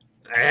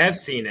 I have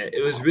seen it.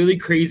 It was really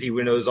crazy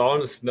when it was all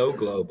in a snow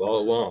globe all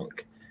along.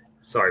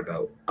 Sorry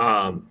about.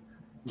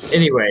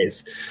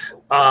 Anyways,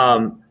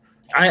 I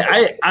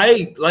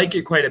like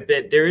it quite a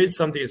bit. There is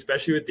something,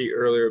 especially with the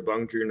earlier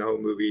Bong Joon-ho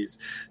movies,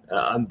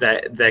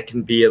 that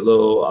can be a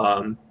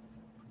little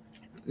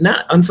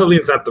not unsettling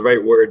is not the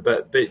right word,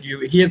 but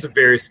he has a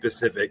very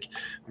specific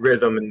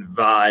rhythm and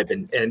vibe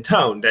and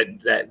tone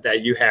that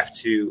you have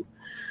to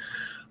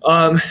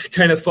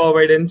kind of fall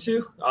right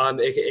into.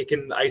 It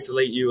can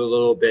isolate you a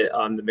little bit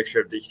on the mixture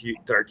of the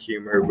dark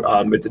humor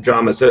with the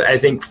drama. So I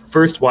think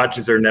first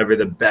watches are never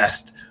the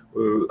best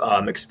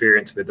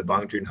experience with the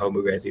Bong Joon-ho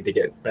movie. I think they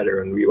get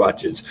better on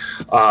rewatches.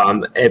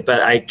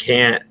 But I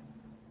can't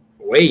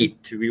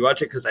wait to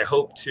rewatch it because I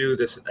hope to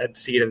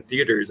see it in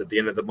theaters at the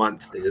end of the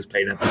month. They just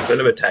playing at the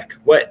Cinematheque.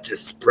 What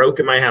just broke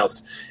in my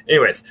house?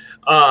 Anyways,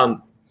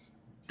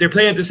 they're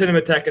playing at the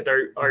Cinematheque at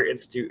the Art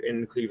Institute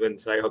in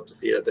Cleveland, so I hope to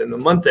see it at the end of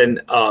the month.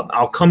 And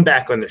I'll come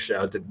back on the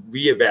show to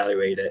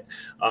reevaluate it.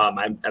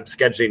 I'm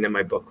scheduling in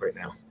my book right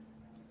now.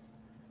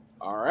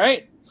 All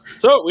right.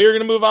 So we are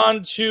going to move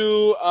on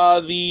to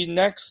the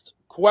next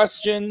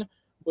question,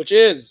 which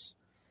is,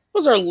 what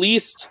was our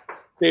least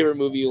favorite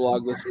movie you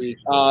logged this week?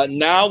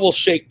 Now we'll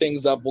shake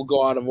things up. We'll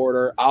go out of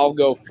order. I'll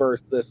go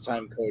first this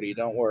time, Cody.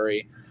 Don't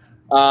worry.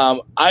 I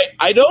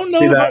don't know.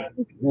 See that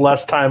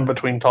less time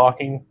between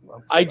talking.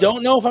 I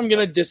don't know if I'm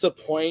going to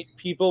disappoint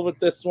people with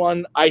this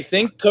one. I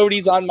think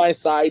Cody's on my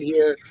side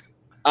here.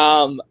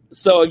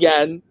 So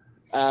again,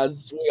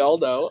 as we all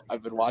know,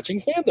 I've been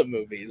watching fandom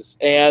movies,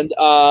 and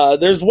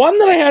there's one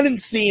that I hadn't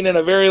seen in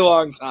a very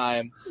long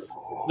time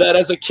that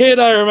as a kid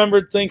I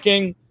remembered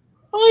thinking,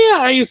 oh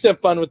yeah, I used to have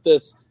fun with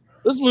this.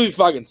 This movie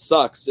fucking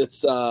sucks.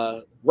 It's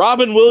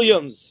Robin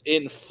Williams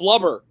in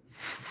Flubber.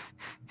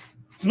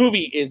 This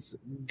movie is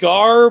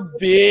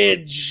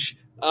garbage.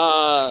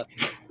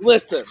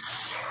 Listen,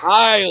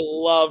 I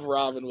love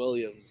Robin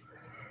Williams.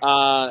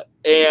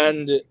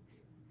 And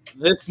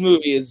this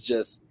movie is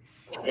just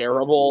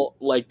terrible.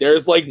 Like,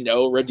 there's like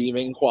no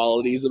redeeming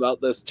qualities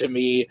about this to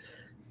me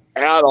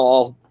at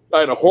all.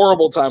 I had a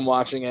horrible time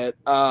watching it.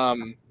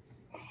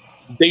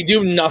 They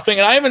do nothing,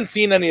 and I haven't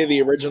seen any of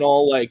the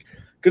original, like,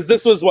 because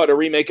this was what, a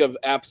remake of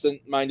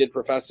Absent-Minded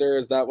Professor?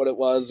 Is that what it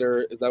was,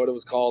 or is that what it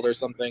was called, or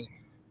something?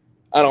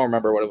 I don't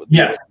remember what it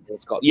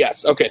was called.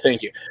 Yes, okay,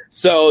 thank you.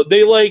 So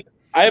they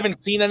I haven't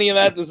seen any of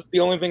that. This is the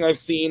only thing I've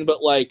seen,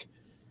 but like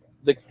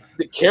the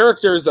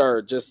characters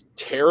are just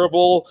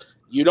terrible.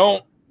 You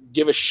don't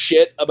give a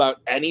shit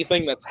about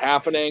anything that's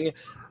happening.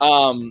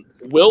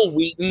 Will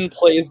Wheaton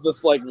plays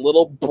this like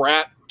little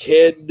brat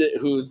kid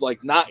who's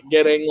like not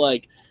getting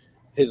like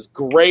his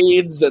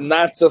grades, and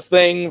that's a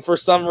thing for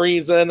some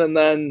reason, and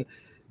then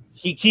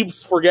he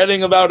keeps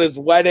forgetting about his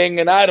wedding,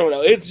 and I don't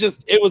know.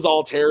 It was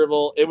all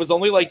terrible. It was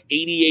only like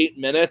 88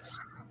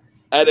 minutes,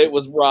 and it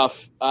was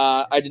rough.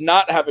 I did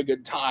not have a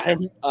good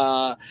time.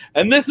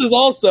 And this is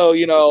also,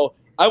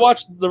 I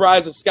watched The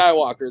Rise of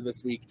Skywalker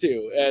this week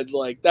too, and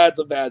like that's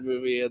a bad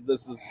movie, and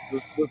this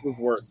is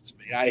worse to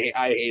me.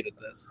 I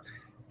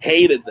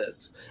hated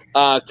this.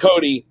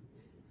 Cody,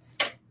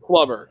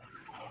 Flubber.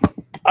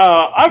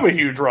 I'm a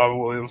huge Robin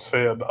Williams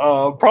fan.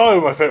 Probably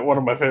one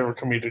of my favorite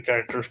comedic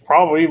actors.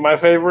 Probably my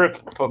favorite.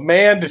 But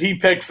man, did he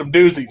pick some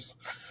doozies.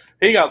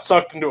 He got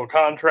sucked into a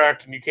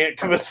contract, and you can't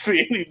convince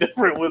me any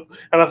different.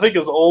 And I think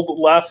his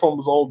last one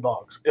was Old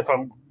Dogs. If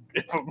I'm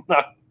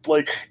not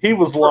he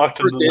was locked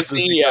into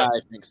Disney. Yeah, I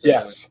think so.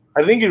 Yes,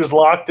 I think he was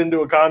locked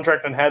into a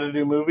contract and had to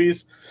do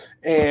movies.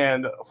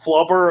 And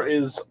Flubber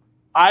is.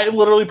 I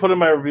literally put in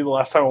my review the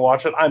last time I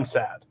watched it. I'm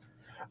sad.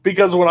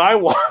 Because when I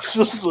watched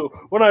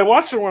it when I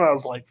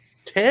was like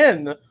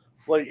 10,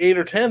 like 8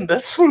 or 10,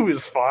 this movie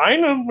is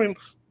fine. I mean,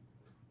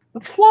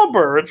 it's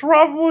Flubber. It's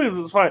Robin Williams.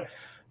 It's fine.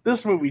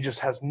 This movie just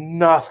has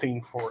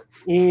nothing for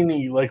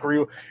any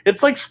real.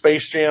 It's like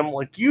Space Jam.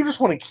 Like, you just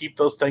want to keep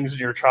those things in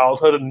your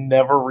childhood and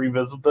never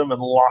revisit them and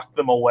lock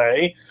them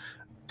away.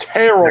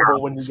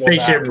 Terrible when you go back.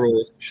 Space Jam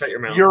rules. Shut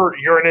your mouth.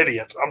 You're an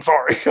idiot. I'm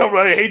sorry.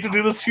 I hate to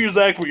do this to you,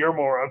 Zach, but you're a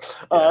moron.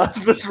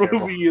 This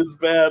movie is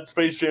bad.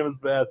 Space Jam is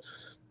bad.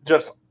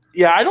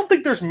 I don't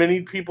think there's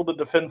many people that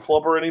defend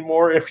Flubber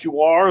anymore. If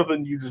you are,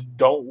 then you just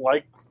don't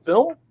like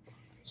film.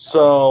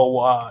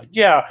 So,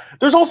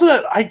 there's also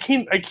that I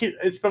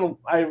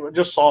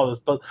just saw this,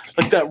 but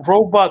like that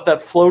robot,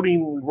 that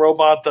floating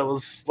robot that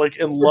was like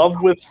in love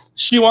with.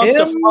 She wants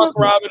to fuck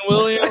Robin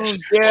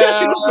Williams. She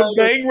wants to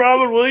bang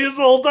Robin Williams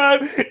the whole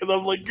time. And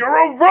I'm like,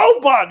 you're a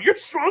robot. You're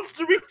supposed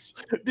to be.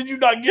 Did you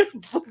not get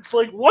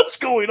what's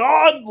going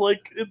on?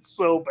 Like, it's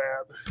so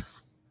bad.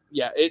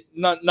 Yeah,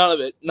 none of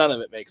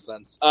it makes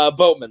sense.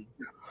 Boatman.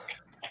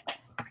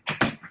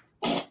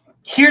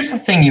 Here's the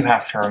thing you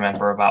have to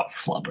remember about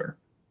Flubber.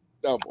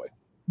 Oh boy.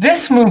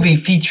 This movie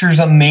features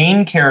a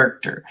main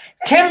character.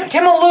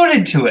 Tim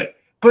alluded to it,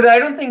 but I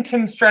don't think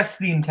Tim stressed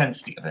the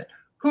intensity of it.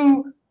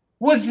 Who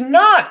was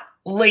not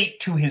late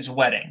to his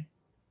wedding.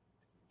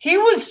 He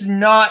did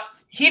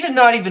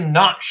not even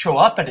not show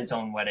up at his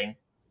own wedding.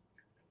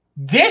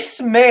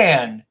 This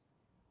man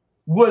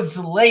was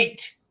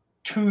late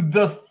to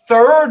the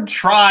third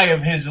try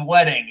of his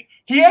wedding.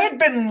 He had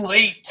been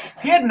late.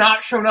 He had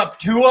not shown up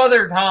 2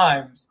 other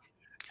times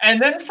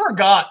and then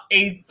forgot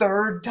a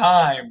third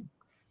time.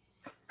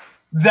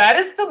 That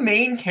is the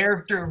main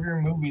character of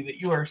your movie that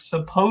you are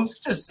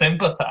supposed to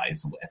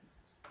sympathize with.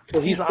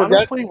 Well, he's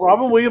honestly,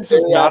 Robin Williams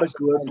is not a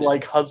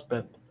good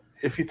husband.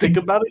 If you think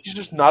about it, he's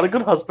just not a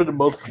good husband in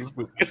most of his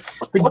movies.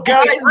 The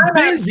guy's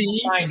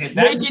busy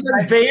making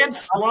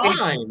advanced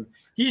slime.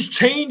 He's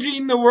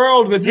changing the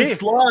world with his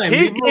slime.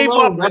 He gave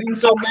up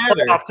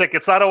playoff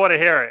tickets. I don't want to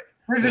hear it.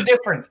 There's a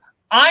difference.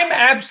 I'm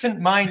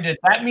absent-minded.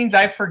 That means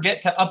I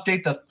forget to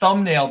update the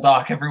thumbnail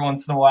doc every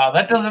once in a while.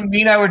 That doesn't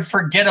mean I would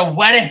forget a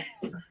wedding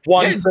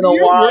once in a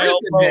while.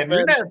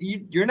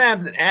 You're not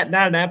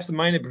an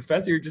absent-minded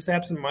professor. You're just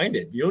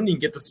absent-minded. You don't even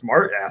get the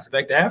smart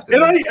aspect after.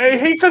 And I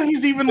hate that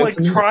he's even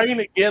trying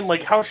again.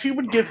 Like how she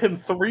would give him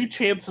 3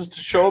 chances to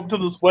show up to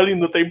this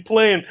wedding that they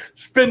plan,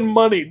 spend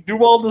money,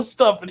 do all this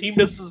stuff, and he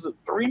misses it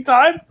 3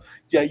 times.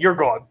 Yeah, you're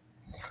gone.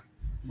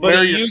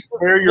 Where your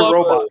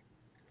robot?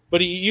 But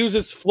he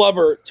uses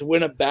Flubber to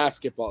win a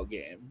basketball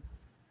game.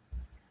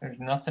 There's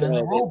nothing in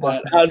the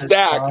robot.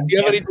 Zach, do you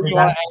have anything you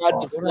want to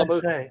add to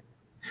Flubber?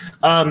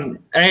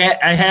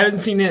 I haven't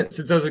seen it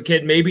since I was a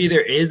kid. Maybe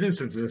there is a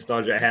sense of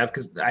nostalgia I have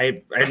because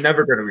I'm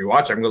never going to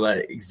rewatch it. I'm going to let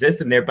it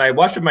exist in there. But I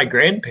watched with my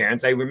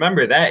grandparents. I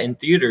remember that in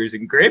theaters,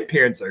 and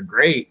grandparents are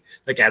great,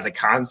 like as a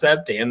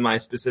concept, and my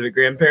specific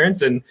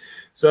grandparents. And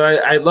so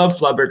I love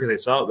Flubber because I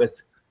saw it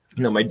with,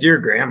 my dear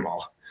grandma.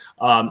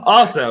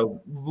 Also,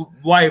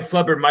 why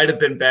Flubber might have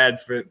been bad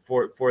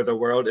for the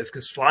world is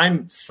because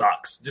slime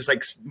sucks. Just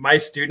like my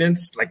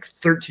students, like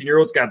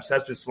 13-year-olds got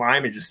obsessed with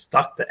slime and just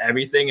stuck to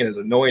everything and is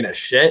annoying as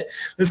shit.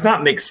 Let's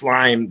not make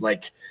slime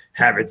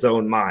have its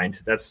own mind.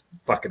 That's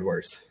fucking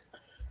worse.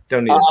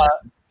 Don't need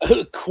it.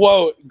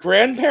 Quote,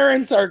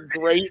 grandparents are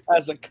great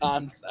as a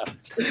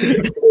concept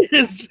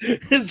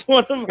is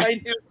one of my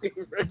new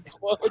favorite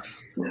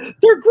quotes.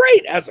 They're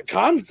great as a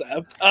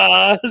concept.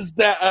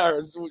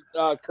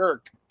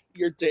 Kirk,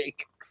 your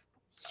take.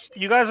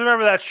 You guys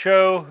remember that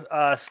show,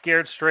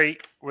 Scared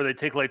Straight, where they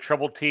take like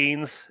troubled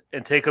teens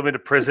and take them into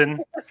prison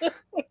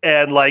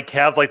and like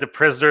have like the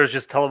prisoners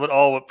just tell them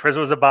all what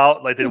prison was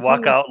about? Like they'd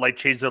walk out and like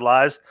change their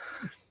lives.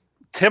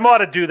 Tim ought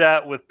to do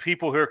that with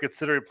people who are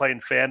considering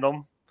playing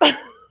fandom.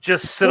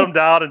 Just sit them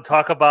down and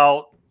talk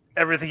about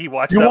everything he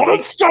watched. You want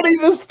to study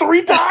this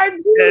 3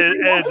 times?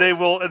 And they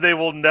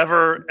will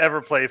never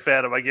ever play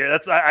Phantom. I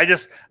guess I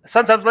just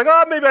sometimes like,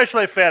 oh, maybe I should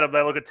play Phantom.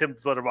 I look at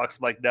Tim's letterbox.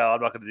 I'm like, no, I'm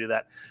not going to do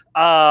that.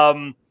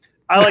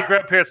 I like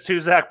Grandparents too,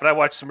 Zach, but I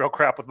watched some real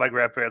crap with my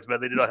grandparents.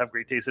 Man, they do not have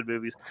great taste in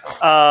movies.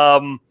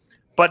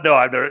 But no,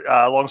 I've never.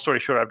 Long story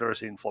short, I've never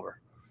seen Flubber.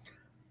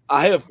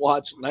 I have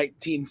watched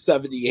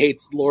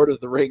 1978's Lord of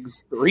the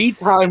Rings 3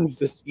 times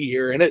this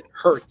year, and it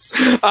hurts.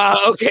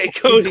 Okay,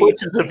 Cody.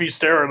 If you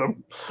stare at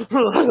him.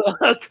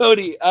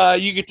 Cody,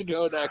 you get to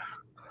go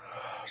next.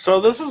 So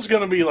this is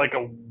going to be like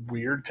a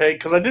weird take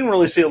because I didn't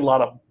really see a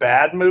lot of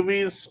bad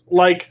movies.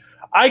 Like,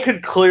 I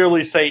could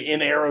clearly say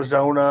In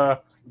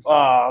Arizona,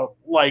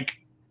 like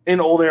In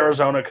Old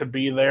Arizona could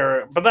be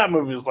there, but that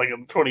movie is like a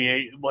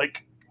 28,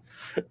 like,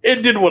 it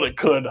did what it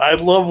could. I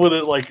love when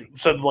it like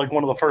said like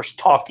one of the first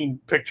talking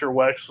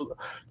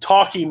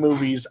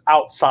movies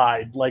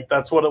outside. Like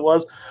that's what it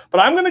was. But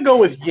I'm gonna go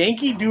with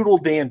Yankee Doodle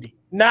Dandy.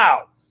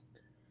 Now,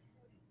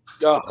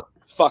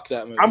 fuck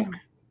that movie.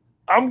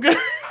 I'm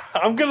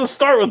gonna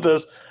start with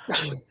this.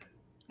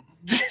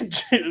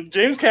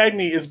 James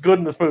Cagney is good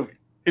in this movie.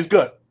 He's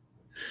good.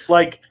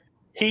 Like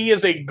he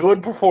is a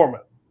good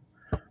performer.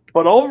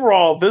 But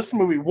overall, this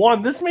movie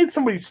this made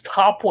somebody's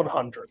top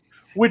 100.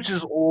 Which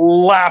is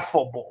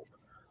laughable.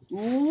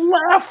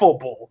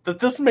 Laughable that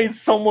this made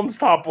someone's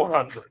top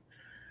 100.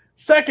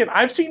 Second,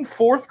 I've seen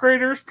 4th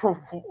graders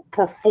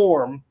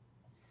perform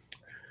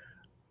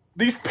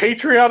these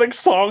patriotic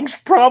songs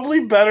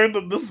probably better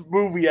than this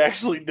movie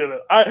actually did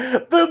it.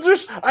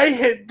 I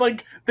hit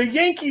like the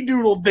Yankee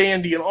Doodle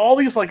Dandy and all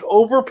these like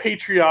over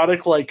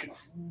patriotic like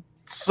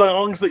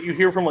songs that you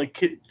hear from like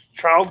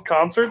child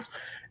concerts.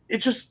 It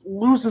just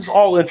loses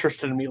all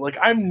interest in me. Like,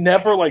 I'm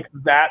never, like,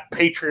 that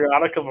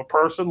patriotic of a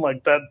person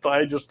like that.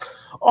 I just,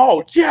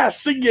 oh, yeah,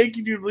 sing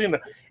Yankee Doodle Dandy.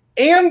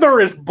 And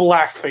there is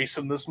blackface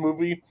in this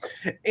movie.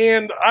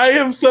 And I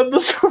have said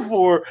this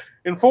before.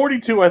 In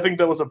 42, I think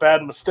that was a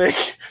bad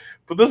mistake.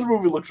 But this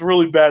movie looks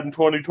really bad in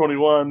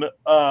 2021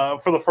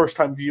 for the first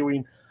time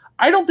viewing.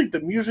 I don't think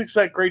the music's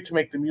that great to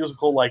make the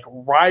musical, like,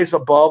 rise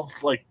above,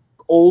 like,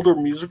 older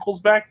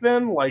musicals back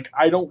then. Like,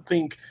 I don't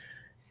think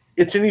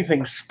it's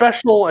anything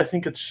special. I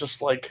think it's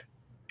just like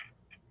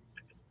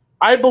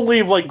I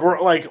believe my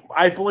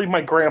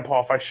grandpa,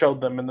 if I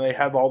showed them and they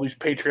had all these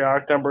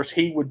patriotic numbers,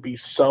 he would be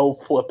so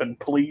flippin'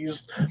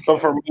 pleased.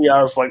 But for me,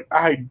 I was like,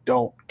 I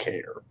don't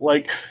care.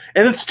 Like,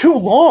 and it's too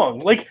long.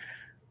 Like,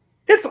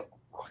 it's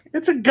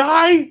a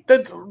guy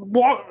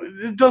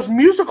that does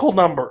musical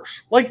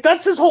numbers. Like,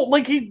 that's his whole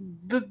like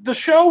the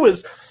show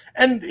is.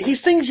 And he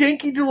sings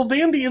Yankee Doodle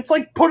Dandy. It's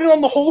like putting on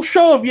the whole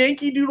show of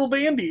Yankee Doodle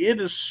Dandy. It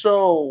is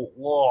so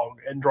long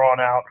and drawn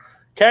out.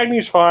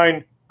 Cagney's fine.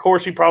 Of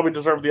course, he probably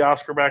deserved the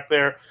Oscar back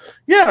there.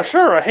 Yeah,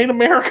 sure. I hate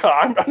America.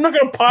 I'm not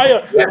going to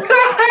buy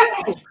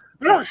I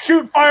don't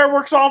shoot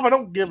fireworks off. I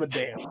don't give a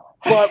damn.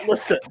 But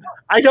listen,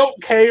 I don't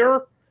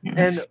care.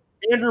 And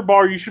Andrew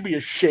Barr, you should be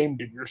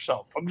ashamed of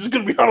yourself. I'm just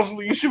going to be honest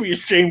with you. You should be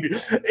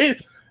ashamed.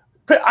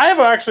 I have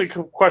actually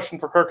a question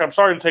for Kirk. I'm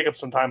sorry to take up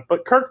some time.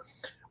 But Kirk,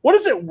 what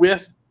is it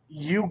with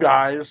you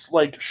guys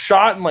like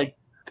shot in like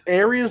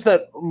areas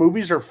that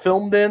movies are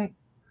filmed in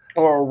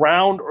or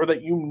around or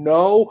that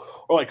or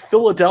like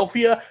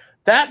Philadelphia?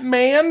 That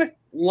man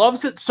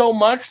loves it so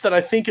much that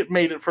I think it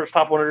made it first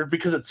top 100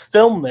 because it's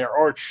filmed there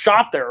or it's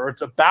shot there or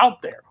it's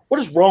about there. What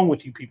is wrong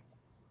with you people?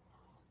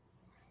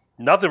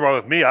 Nothing wrong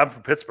with me. I'm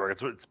from Pittsburgh.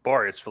 It's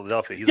Barry. It's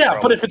Philadelphia.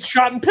 But if it's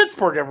shot in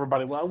Pittsburgh,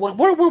 everybody, what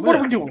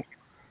are we doing?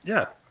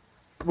 Yeah.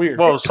 Weird.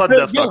 Well, sudden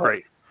death's not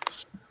great.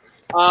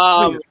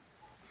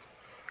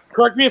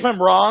 Correct me if I'm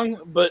wrong,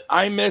 but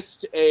I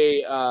missed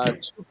a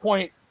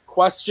 2-point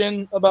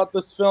question about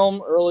this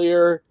film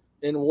earlier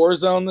in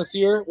Warzone this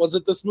year. Was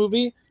it this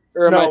movie?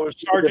 Or no, it was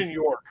Sergeant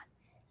York.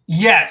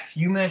 Yes,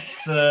 you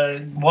missed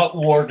what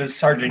war does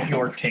Sergeant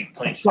York take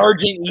place in?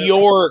 Sergeant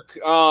York.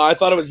 I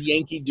thought it was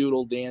Yankee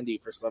Doodle Dandy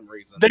for some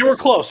reason. They were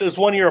close. It was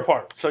 1 year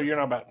apart, so you're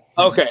not bad.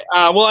 Okay.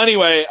 Well,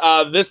 anyway,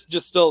 this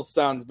just still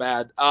sounds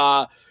bad.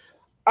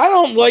 I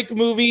don't like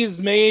movies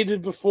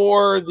made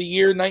before the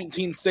year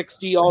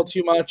 1960 all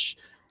too much.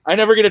 I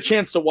never get a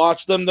chance to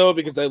watch them, though,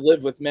 because I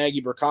live with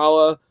Maggie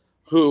Berkala,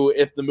 who,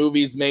 if the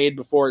movie's made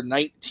before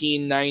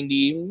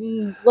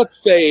 1990,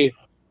 let's say,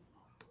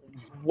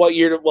 what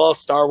year? Well,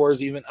 Star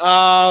Wars even.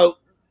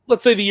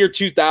 Let's say the year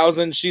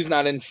 2000, she's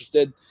not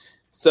interested.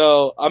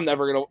 So I'm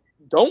never going to.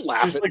 Don't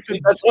laugh at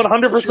me. That's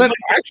 100%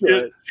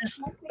 accurate.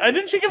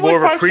 Didn't she give more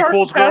like of a 5 stars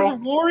prequels to Paths girl?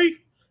 of Glory?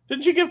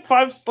 Didn't she give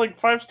 5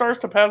 stars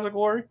to Paths of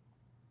Glory?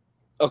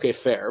 Okay,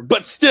 fair.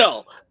 But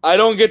still, I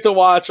don't get to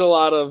watch a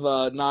lot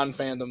of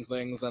non-fandom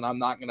things, and I'm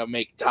not going to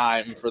make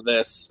time for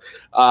this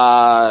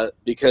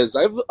because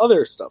I have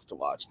other stuff to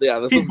watch.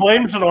 Yeah, he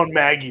blames it on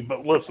Maggie,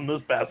 but listen,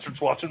 this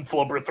bastard's watching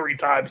Flubber 3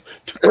 times.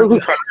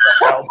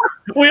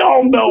 We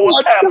all know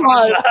what's happening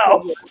in the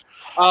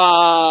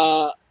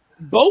house.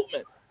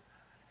 Boatman.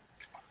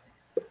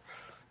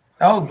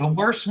 Oh, the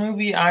worst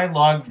movie I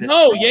logged.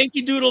 No,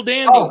 Yankee Doodle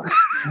Dandy. Oh,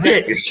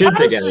 get your shit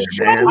together,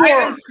 man. I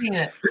haven't seen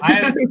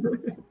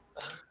it.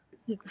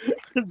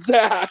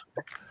 Zach.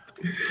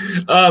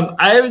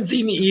 I haven't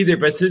seen it either,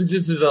 but since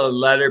this is a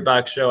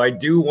letterbox show, I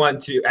do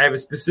want to. I have a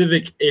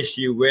specific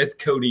issue with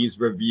Cody's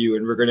review,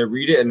 and we're going to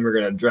read it and we're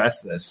going to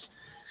address this.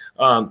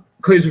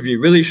 Cody's review,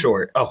 really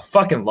short. Oh,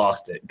 fucking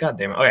lost it. God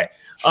damn it. Okay.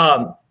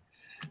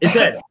 It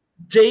says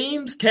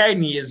James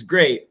Cagney is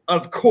great,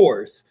 of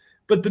course,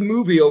 but the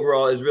movie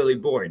overall is really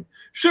boring.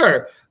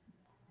 Sure.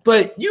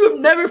 But you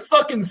have never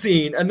fucking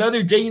seen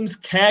another James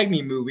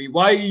Cagney movie.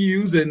 Why are you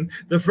using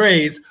the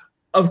phrase,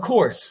 of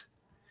course?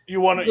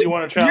 You want to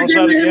challenge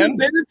that again?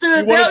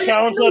 You want to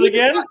challenge that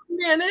again?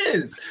 Man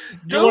is.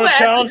 You want to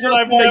challenge that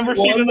I've never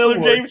seen another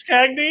James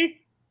Cagney?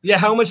 Yeah,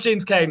 how much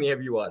James Cagney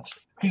have you watched?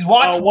 He's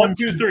watched 1,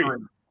 2, 3.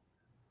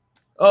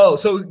 Oh,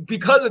 so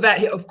because of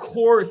that, of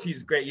course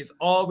he's great. He's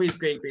always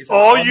great.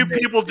 All you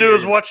people do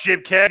is watch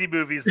James Cagney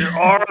movies. There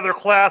are other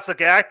classic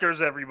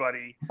actors,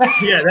 everybody.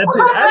 Yeah, that's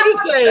it. I'm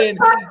just saying,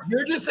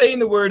 you're just saying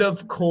the word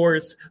 "of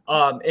course"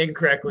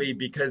 incorrectly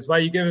because why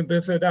are you giving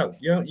benefit of doubt?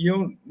 You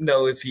don't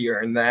know if he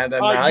earned that or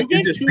not.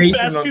 You gave Too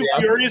Fast, Too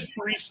Furious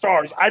 3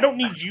 stars. I don't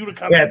need you to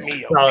come at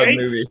me. Solid okay?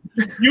 movie.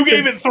 You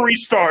gave it 3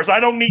 stars. I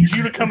don't need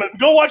you to come at.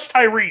 Go watch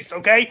Tyrese.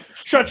 Okay,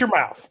 shut your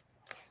mouth.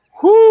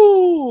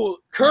 Whoo,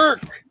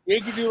 Kirk,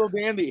 Yankee Doodle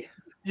Dandy.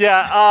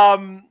 Yeah,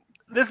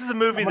 this is a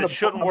movie that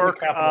shouldn't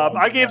work.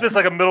 I gave this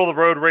like a middle of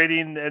the road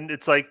rating, and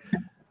it's like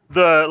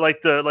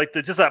the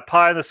just that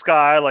pie in the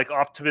sky, like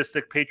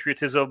optimistic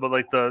patriotism, but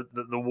like the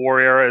war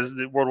era,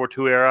 the World War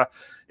II era,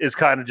 is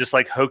kind of just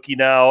like hokey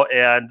now,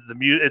 and the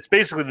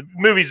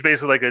movie's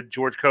basically like a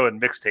George Cohen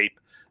mixtape,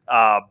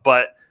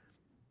 but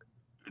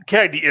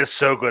Cagney is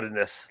so good in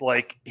this.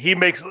 Like he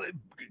makes.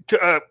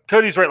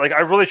 Cody's right. Like I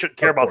really shouldn't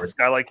care about this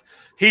guy. Like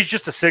he's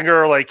just a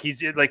singer. Like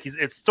he's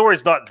its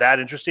story's not that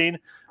interesting.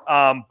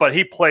 But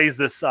he plays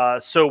this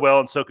so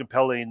well and so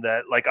compelling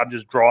that like I'm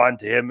just drawn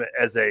to him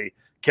as a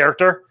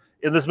character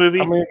in this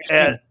movie,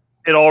 and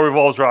it all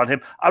revolves around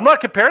him. I'm not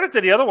comparing it to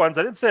the other ones.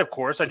 I didn't say, of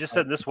course. I just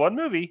said this one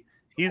movie.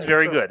 He's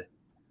very good.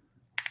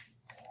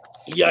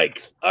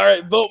 Yikes! All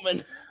right,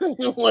 Boatman.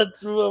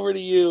 Let's move over to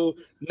you.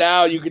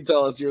 Now you can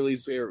tell us your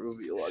least favorite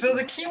movie. So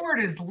the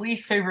keyword is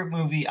least favorite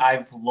movie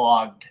I've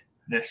logged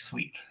this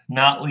week,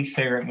 not least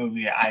favorite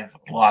movie I've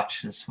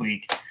watched this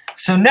week.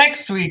 So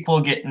next week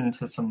we'll get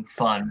into some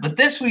fun. But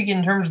this week,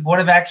 in terms of what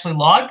I've actually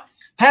logged,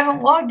 I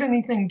haven't logged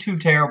anything too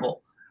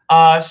terrible.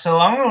 So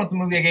I'm going with the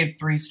movie I gave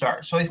 3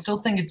 stars. So I still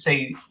think it's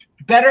a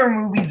better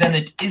movie than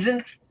it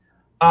isn't.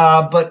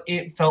 But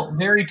it felt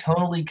very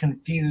tonally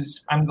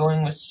confused. I'm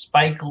going with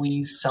Spike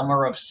Lee's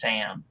Summer of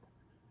Sam.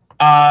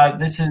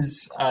 This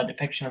is a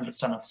depiction of the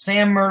Son of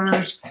Sam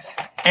murders.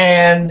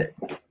 And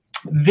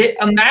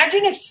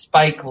imagine if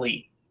Spike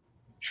Lee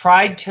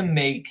tried to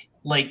make,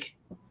 like,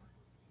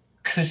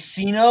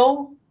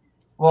 Casino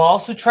while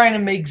also trying to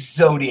make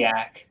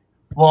Zodiac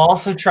while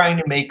also trying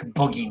to make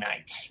Boogie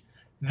Nights.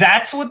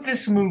 That's what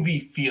this movie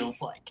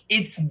feels like.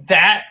 It's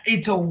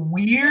a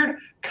weird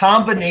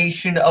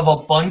combination of a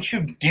bunch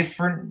of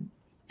different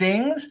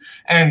things,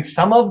 and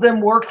some of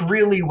them work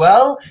really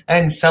well,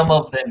 and some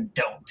of them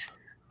don't.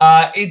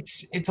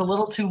 It's a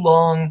little too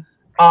long,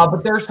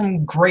 but there are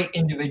some great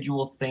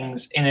individual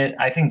things in it.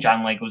 I think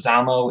John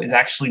Leguizamo is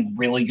actually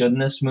really good in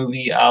this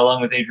movie,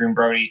 along with Adrian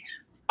Brody.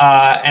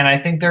 And I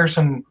think there's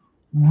some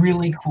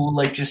really cool,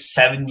 like, just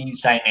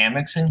 70s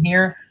dynamics in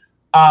here.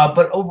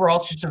 But overall,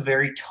 it's just a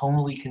very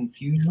tonally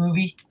confused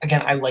movie.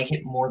 Again, I like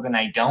it more than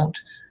I don't,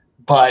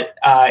 but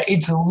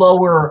it's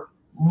lower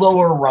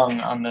rung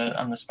on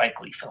the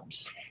Spike Lee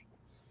films.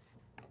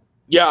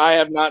 Yeah, I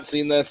have not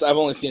seen this. I've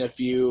only seen a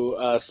few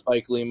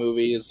Spike Lee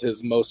movies,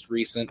 his most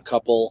recent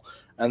couple,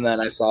 and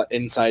then I saw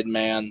Inside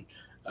Man.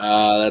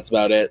 That's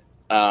about it.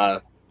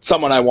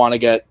 Someone I want to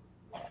get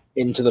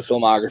into the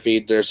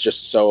filmography. There's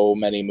just so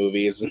many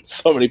movies and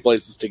so many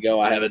places to go.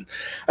 I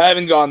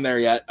haven't gone there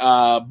yet,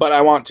 but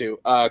I want to.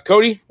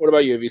 Cody, what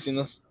about you? Have you seen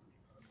this?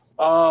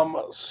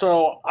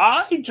 So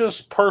I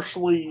just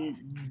personally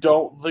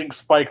don't think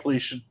Spike Lee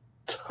should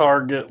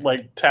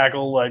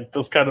tackle like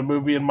this kind of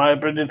movie, in my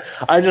opinion.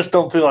 I just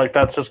don't feel like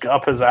that's just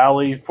up his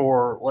alley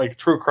for like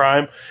true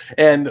crime.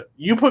 And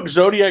you put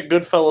Zodiac,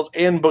 Goodfellas,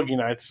 and Boogie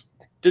Nights.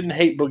 Didn't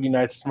hate Boogie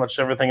Nights as much as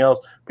everything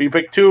else, but you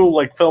picked 2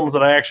 like films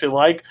that I actually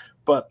like,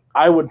 but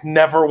I would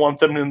never want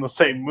them in the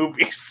same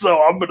movie.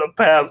 So I'm gonna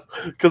pass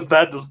because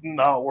that does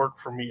not work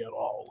for me at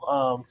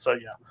all. So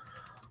yeah.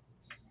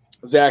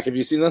 Zach, have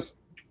you seen this?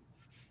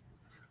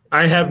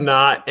 I have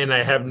not, and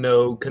I have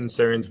no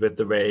concerns with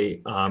the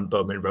way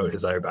Bowman wrote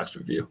his Letterboxd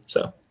review.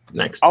 So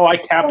next. Oh, I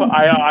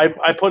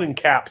put in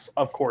caps,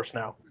 of course,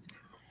 now.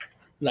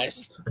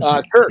 Nice.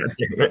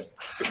 Kurt.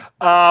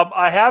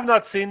 I have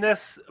not seen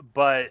this,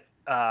 but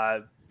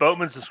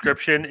Boatman's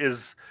description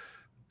is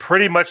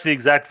pretty much the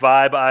exact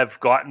vibe I've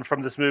gotten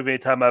from this movie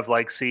anytime I've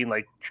seen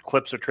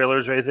clips or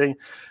trailers or anything,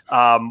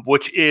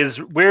 which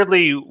is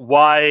weirdly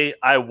why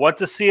I want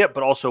to see it,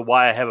 but also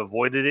why I have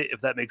avoided it,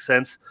 if that makes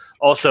sense.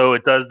 Also,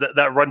 it does that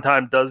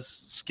runtime does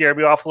scare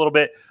me off a little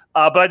bit,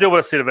 but I do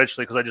want to see it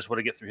eventually because I just want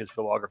to get through his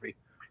filmography.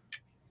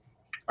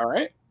 All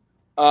right.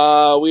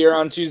 We are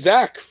on to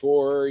Zach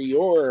for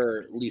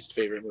your least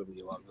favorite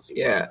movie along this week.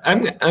 Yeah,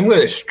 I'm going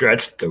to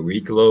stretch the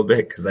week a little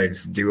bit because I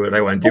just do what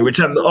I want to do,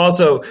 which I'm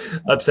also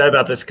upset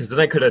about this because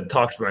then I could have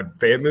talked about my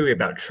favorite movie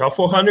about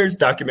truffle hunters,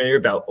 documentary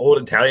about old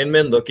Italian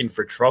men looking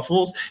for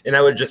truffles, and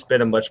that would have just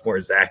been a much more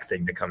Zach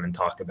thing to come and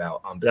talk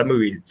about. But that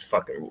movie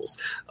fucking rules.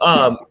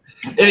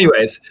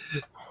 Anyways,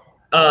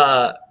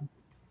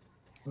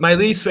 my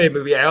least favorite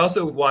movie, I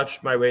also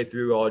watched my way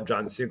through all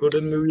John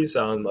Singleton movies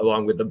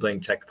along with the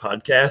Blank Check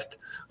podcast.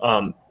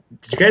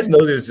 Did you guys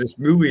know there's this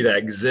movie that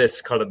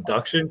exists called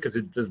Abduction? Because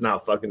it does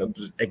not fucking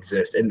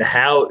exist. And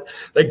how,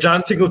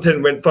 John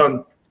Singleton went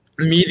from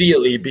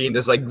immediately being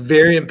this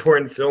very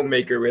important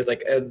filmmaker with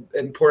an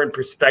important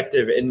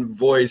perspective and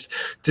voice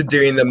to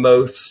doing the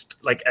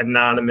most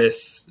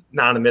anonymous,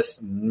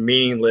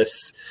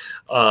 meaningless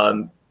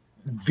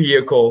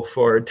vehicle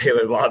for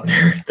Taylor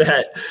Lautner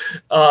that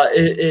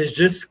it is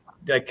just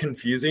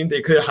confusing.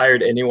 They could have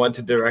hired anyone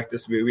to direct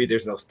this movie.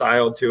 There's no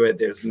style to it.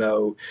 There's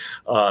no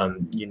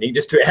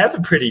uniqueness to it. It has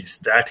a pretty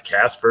stacked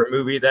cast for a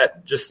movie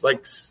that just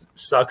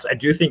sucks. I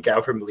do think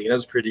Alfred Molina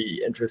is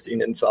pretty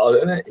interesting and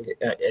solid in it.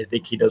 I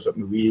think he knows what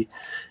movie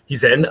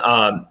he's in.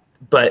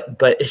 But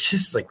it's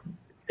just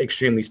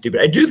extremely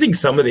stupid. I do think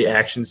some of the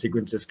action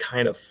sequences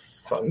kind of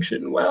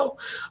function well,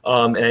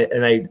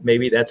 and I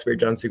maybe that's where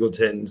John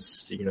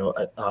Singleton's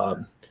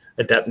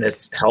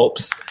adeptness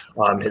helps.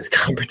 His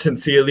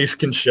competency at least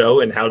can show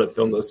in how to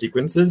film those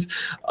sequences,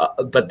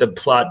 but the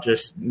plot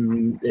just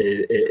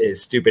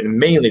is stupid. And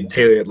mainly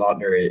Taylor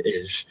Lautner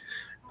is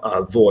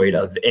void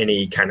of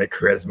any kind of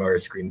charisma or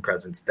screen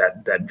presence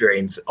that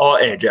drains all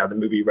energy out of the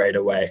movie right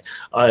away.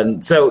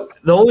 So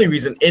the only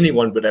reason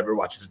anyone would ever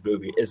watch this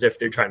movie is if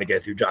they're trying to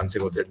get through John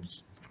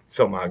Singleton's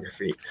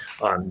filmography,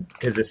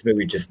 because this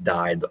movie just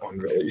died on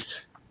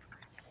release.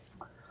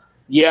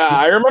 Yeah,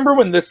 I remember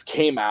when this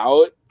came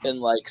out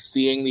and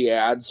seeing the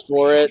ads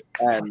for it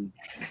and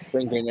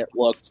thinking it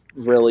looked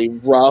really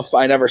rough.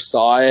 I never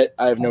saw it.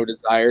 I have no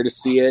desire to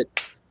see it.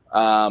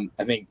 I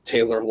think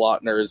Taylor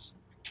Lautner's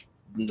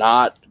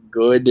not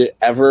good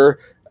ever.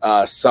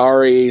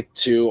 Sorry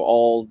to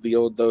all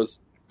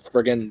those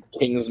friggin'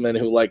 Kingsmen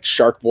who like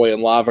Shark Boy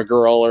and Lava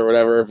Girl or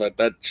whatever, but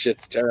that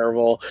shit's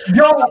terrible.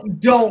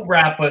 Don't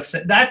wrap us.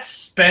 That's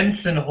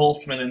Spence and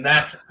Holtzman, and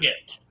that's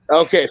it.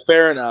 Okay,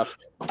 fair enough.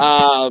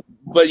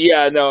 But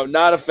yeah, no,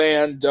 not a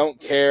fan. Don't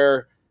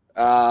care.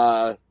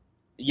 No.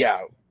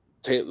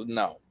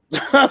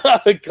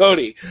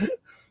 Cody.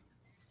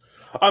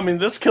 I mean,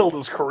 this killed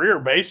his career,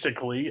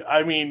 basically.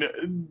 I mean,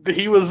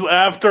 he was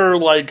after,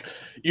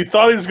 you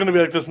thought he was going to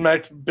be this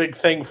next big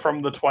thing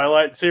from the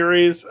Twilight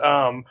series,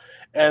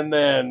 and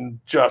then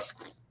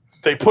just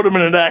they put him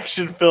in an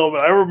action film.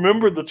 And I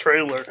remember the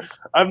trailer.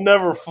 I've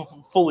never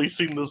fully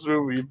seen this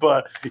movie,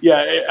 but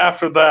yeah,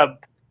 after that,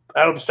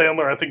 Adam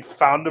Sandler, I think,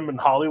 found him in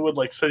Hollywood,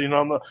 sitting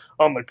on the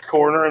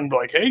corner and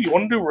hey, you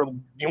want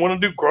to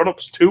do Grown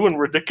Ups 2 and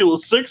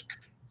Ridiculous 6,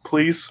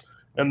 please?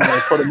 And then I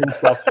put him in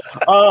stuff.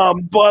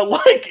 But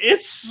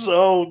it's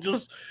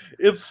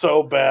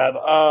so bad.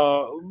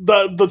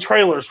 The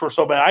trailers were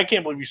so bad. I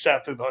can't believe you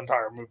sat through the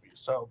entire movie.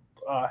 So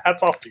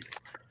hats off to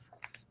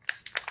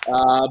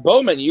you.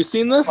 Bowman, you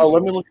seen this? Oh,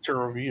 let me look at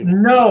your review.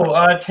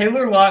 No,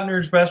 Taylor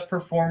Lautner's best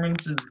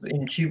performance is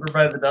in Cheaper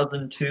by the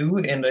Dozen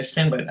 2, and I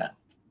stand by that.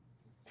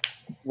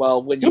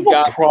 Well, when you've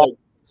got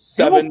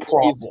 7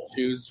 movies to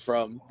choose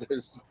from,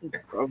 there's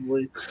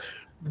probably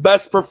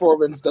best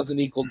performance doesn't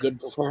equal good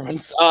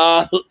performance.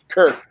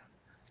 Kirk.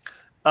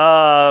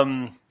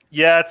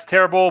 Yeah, it's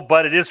terrible,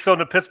 but it is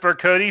filmed in Pittsburgh,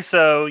 Cody,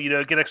 so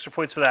get extra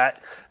points for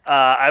that.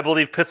 I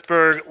believe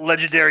Pittsburgh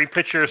legendary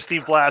pitcher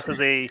Steve Blass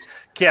has a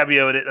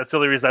cameo in it. That's the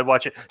only reason I'd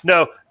watch it.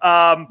 No,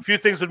 few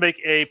things would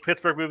make a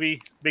Pittsburgh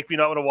movie make me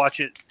not want to watch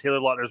it. Taylor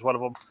Lautner is one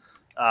of them.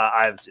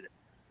 I haven't seen it.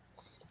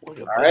 All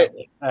right.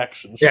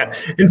 Action. Yeah.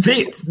 And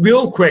see,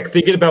 real quick,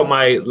 thinking about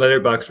my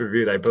Letterboxd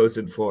review that I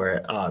posted for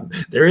it,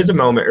 there is a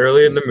moment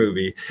early in the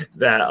movie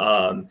that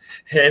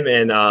him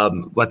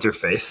and what's her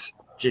face?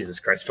 Jesus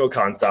Christ, Phil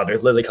Collins' daughter,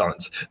 Lily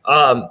Collins.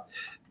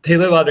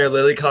 Taylor Lautner and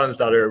Lily Collins'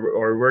 daughter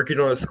are working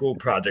on a school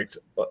project,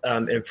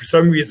 and for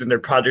some reason their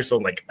project's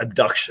on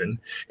abduction,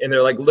 and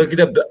they're looking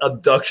up the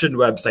abduction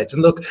websites.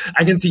 And look,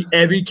 I can see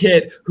every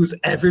kid who's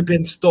ever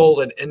been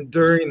stolen, and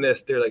during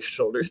this their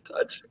shoulders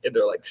touch, and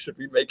they're should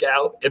we make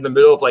out? In the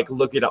middle of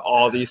looking at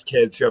all these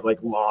kids who have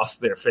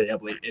lost their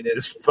family, and it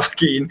is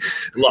fucking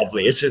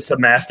lovely. It's just a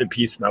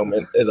masterpiece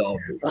moment in all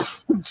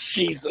movies.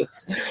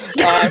 Jesus,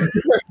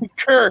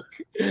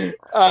 Kirk,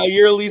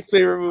 your least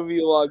favorite movie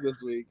along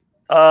this week.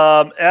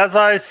 As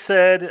I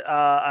said,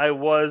 I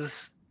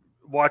was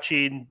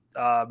watching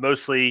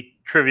mostly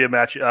trivia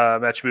match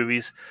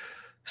movies.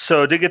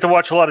 So did get to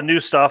watch a lot of new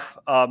stuff.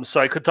 So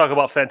I could talk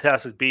about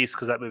Fantastic Beasts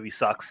because that movie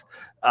sucks.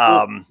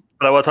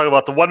 But I want to talk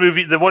about the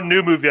one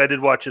new movie I did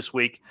watch this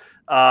week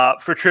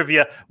for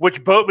trivia,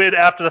 which Boatman,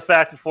 after the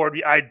fact, informed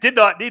me I did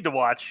not need to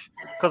watch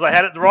because I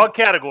had it in the wrong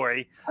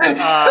category.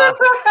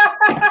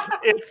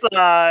 It's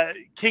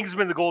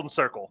Kingsman: The Golden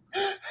Circle.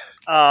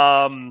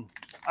 You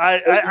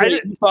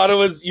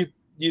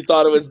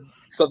thought it was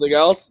something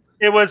else?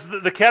 It was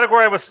the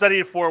category I was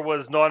studying for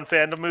was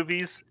non-fandom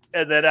movies,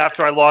 and then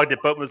after I logged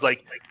it, Boatman was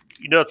like,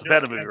 "You know, it's a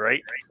fandom movie,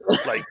 right?"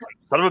 Like,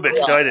 son of a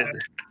bitch, no, I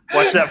didn't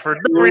watch that for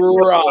no reason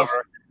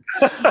whatsoever.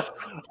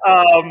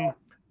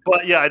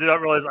 But yeah, I did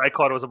not realize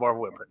Icon was a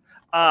Marvel imprint.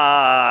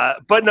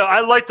 But no, I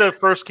liked the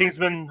first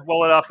Kingsman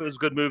well enough. It was a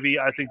good movie.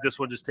 I think this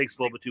one just takes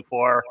a little bit too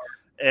far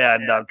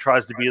and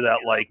tries to be that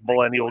like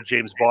millennial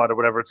James Bond or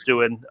whatever it's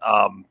doing.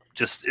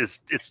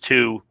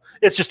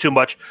 It's just too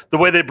much. The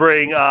way they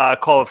bring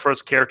Colin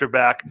Firth's character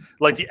back,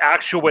 like the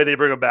actual way they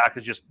bring him back,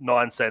 is just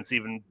nonsense,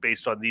 even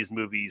based on these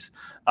movies,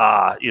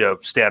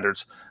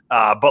 standards.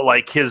 But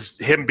like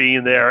him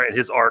being there and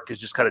his arc is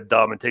just kind of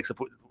dumb and takes up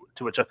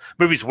too much.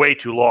 Movie's way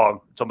too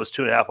long. It's almost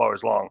 2.5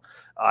 hours long.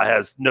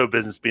 Has no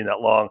business being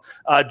that long.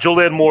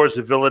 Julianne Moore as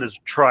the villain is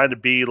trying to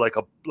be like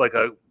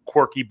a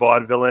quirky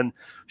Bond villain.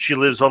 She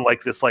lives on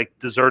like this like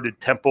deserted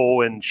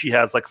temple, and she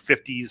has like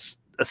 50s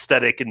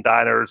aesthetic and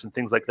diners and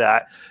things like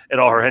that. And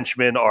all her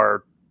henchmen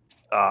are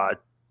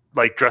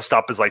like dressed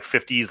up as like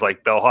 50s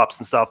like bellhops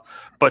and stuff.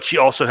 But she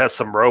also has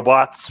some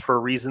robots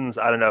for reasons.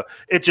 I don't know.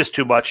 It's just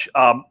too much.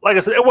 Like I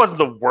said, it wasn't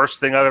the worst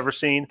thing I've ever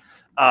seen.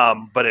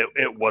 But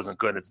it wasn't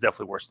good. It's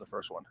definitely worse than the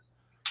first one.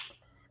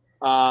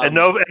 And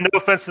no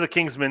offense to the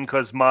Kingsmen,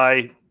 because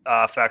my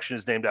faction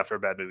is named after a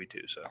bad movie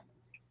too. So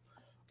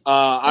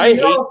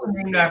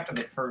named after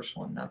the first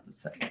one, not the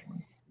second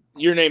one.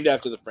 You're named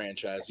after the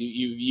franchise.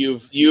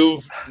 You've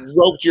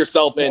roped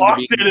yourself in.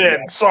 Locked it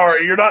in.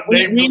 Sorry, you're not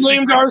named. We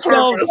named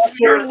ourselves.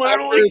 You're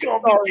literally Star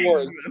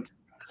Wars.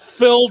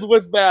 Filled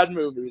with bad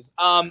movies.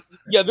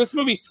 Yeah, this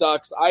movie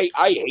sucks. I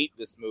hate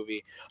this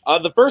movie.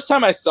 The first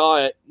time I saw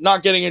it,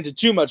 not getting into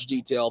too much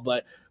detail,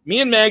 but me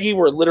and Maggie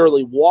were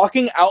literally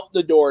walking out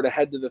the door to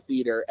head to the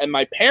theater, and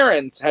my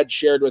parents had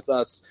shared with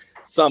us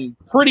some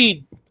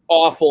pretty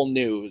awful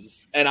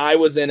news, and I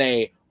was in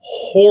a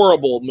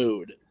horrible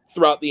mood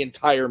throughout the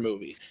entire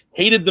movie.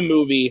 Hated the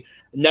movie.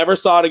 Never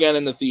saw it again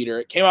in the theater.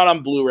 It came out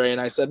on Blu-ray,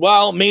 and I said,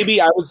 well, maybe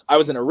I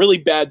was in a really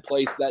bad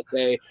place that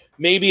day.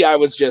 Maybe I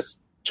was just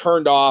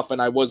turned off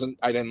and I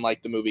didn't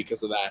like the movie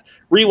because of that.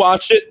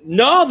 Rewatched it.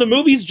 No, the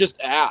movie's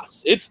just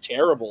ass. It's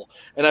terrible.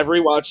 And I've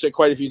rewatched it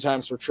quite a few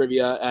times for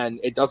trivia, and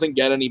it doesn't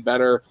get any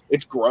better.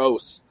 It's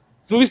gross.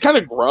 This movie's kind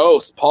of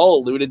gross. Paul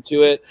alluded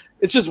to it.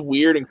 It's just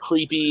weird and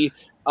creepy.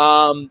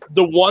 The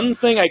one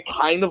thing I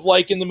kind of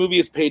like in the movie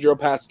is Pedro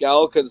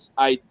Pascal, because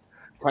I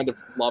kind of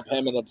love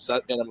him and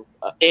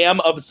am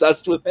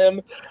obsessed with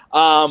him.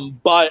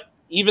 But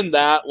even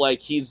that,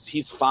 like,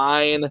 he's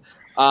fine.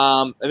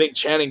 I think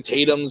Channing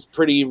Tatum's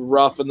pretty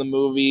rough in the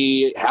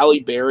movie. Halle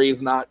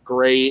Berry's not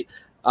great.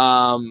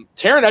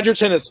 Taron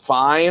Egerton is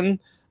fine,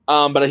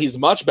 but he's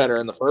much better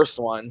in the first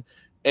one.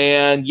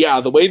 And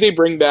yeah, the way they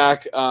bring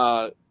back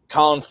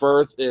Colin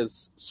Firth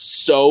is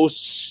so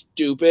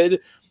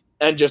stupid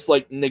and just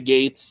like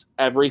negates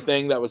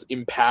everything that was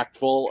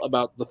impactful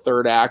about the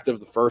third act of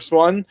the first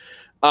one.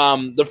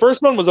 The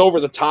first one was over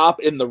the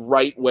top in the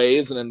right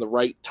ways and in the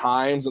right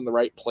times and the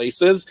right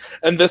places.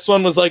 And this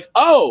one was like,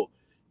 oh,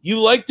 you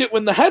liked it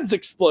when the heads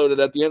exploded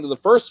at the end of the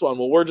first one.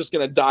 Well, we're just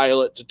going to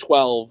dial it to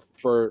 12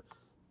 for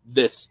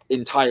this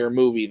entire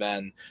movie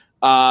then.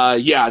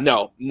 Yeah,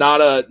 no,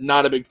 not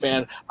a big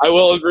fan. I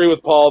will agree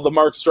with Paul. The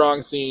Mark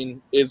Strong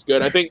scene is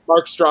good. I think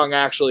Mark Strong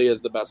actually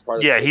is the best part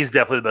of the movie. Yeah, he's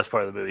definitely the best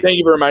part of the movie. Thank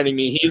you for reminding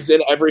me. He's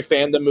in every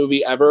fandom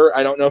movie ever.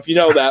 I don't know if you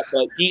know that,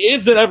 but he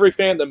is in every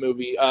fandom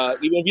movie.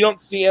 Even if you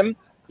don't see him,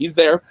 he's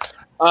there.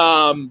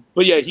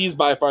 But yeah, he's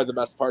by far the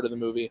best part of the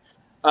movie.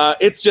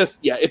 It's just,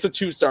 yeah, it's a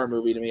 2-star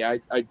movie to me. I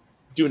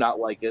do not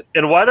like it.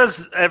 And why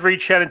does every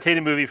Channing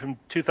Tatum movie from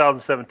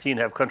 2017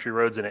 have country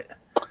roads in it?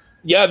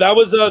 Yeah, that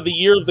was the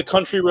year of the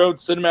Country Road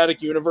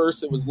Cinematic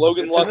Universe. It was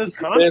Logan Lucky,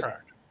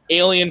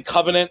 Alien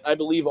Covenant, I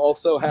believe,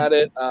 also had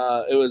it.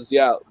 It was,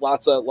 yeah,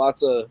 lots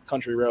of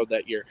Country Road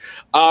that year.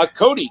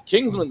 Cody,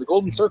 Kingsman, The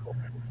Golden Circle.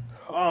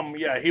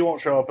 Yeah, he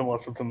won't show up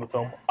unless it's in the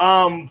film.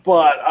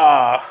 But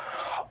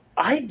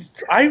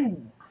I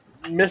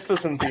missed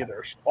this in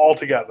theaters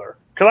altogether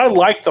because I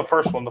liked the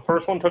first one. The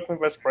first one took me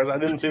by surprise. I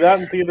didn't see that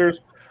in theaters.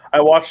 I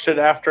watched it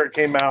after it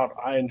came out.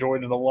 I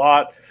enjoyed it a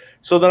lot.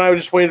 So then I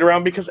just waited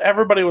around because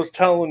everybody was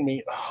telling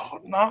me, oh,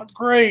 not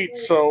great.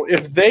 So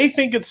if they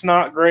think it's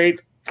not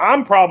great,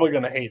 I'm probably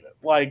going to hate it.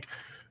 Like,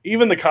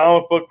 even the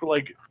comic book,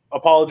 like,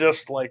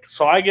 apologist, like,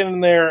 so I get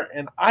in there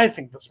and I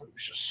think this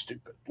movie's just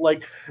stupid.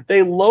 Like,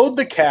 they load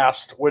the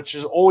cast, which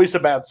is always a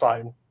bad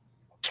sign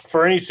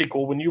for any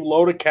sequel. When you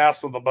load a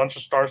cast with a bunch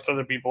of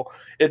star-studded people,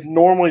 it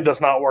normally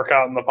does not work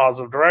out in the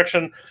positive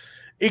direction.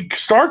 It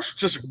starts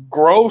just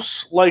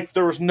gross. Like,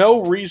 there was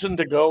no reason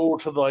to go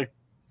to, like,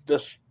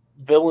 this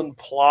villain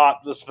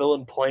plot, this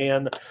villain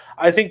plan.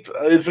 I think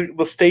is it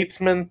the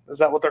Statesman? Is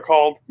that what they're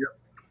called? Yep.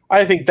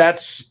 I think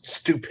that's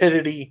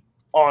stupidity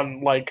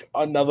on like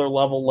another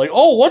level. Like,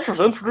 oh, let's just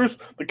introduce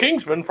the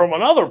Kingsman from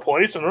another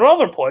place and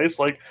another place.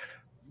 Like,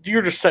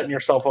 you're just setting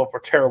yourself up for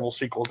terrible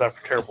sequels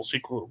after terrible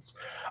sequels.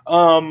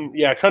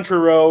 Yeah, Country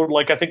Road.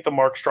 Like, I think the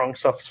Mark Strong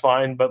stuff is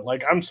fine, but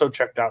like, I'm so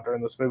checked out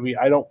during this movie.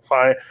 I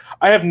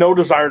have no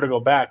desire to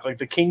go back. Like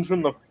the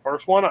Kingsman, the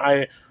first one,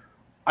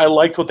 I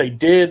liked what they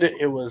did.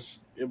 It was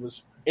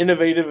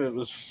innovative. It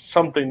was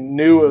something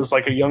new. It was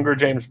like a younger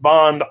James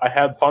Bond. I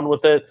had fun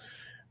with it,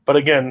 but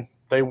again,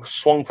 they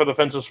swung for the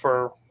fences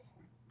for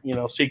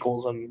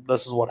sequels, and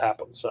this is what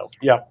happened. So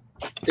yeah.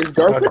 Is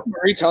Garfield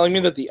Murray telling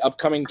me that the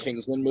upcoming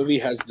Kingsman movie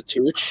has the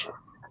Tooch?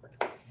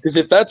 Because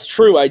if that's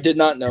true, I did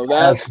not know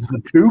that. Has the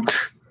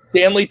Tooch?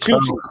 Stanley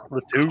Tooch.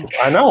 The Tooch.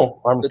 I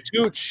know. The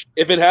Tooch.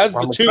 If it has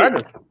the excited.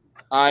 Tooch,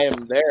 I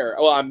am there.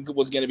 Well, I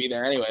was going to be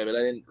there anyway, but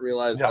I didn't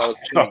realize that was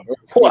cheating.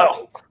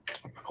 Well,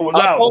 was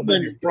out.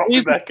 Coleman,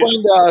 please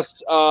explain to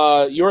us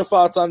your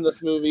thoughts on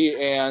this movie,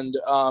 and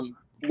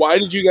why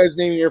did you guys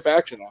name your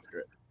faction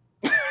after it?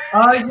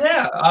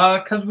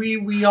 Because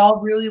we all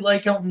really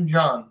like Elton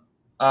John.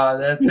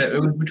 That's it. It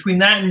was between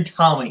that and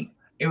Tommy.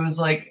 It was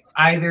like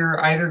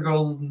either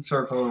Golden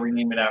Circle or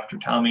rename it after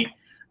Tommy.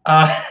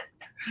 But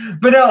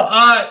no,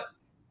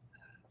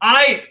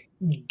 I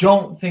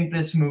don't think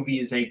this movie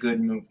is a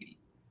good movie.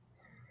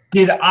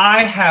 Did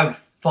I have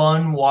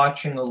fun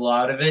watching a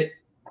lot of it?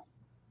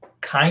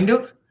 Kind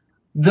of.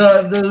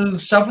 The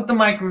stuff with the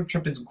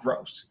microchip is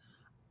gross.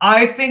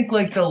 I think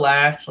like the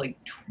last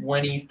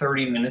 20,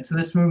 30 minutes of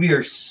this movie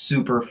are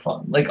super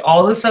fun. Like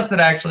all the stuff that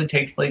actually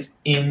takes place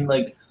in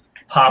like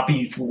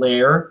Poppy's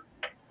lair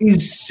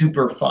is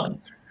super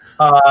fun.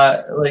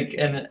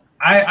 And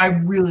I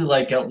really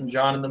like Elton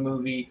John in the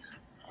movie.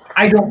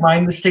 I don't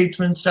mind the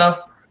Statesman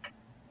stuff.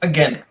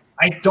 Again,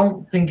 I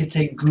don't think it's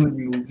a good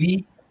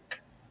movie,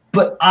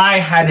 but I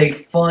had a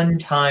fun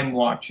time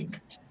watching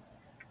it.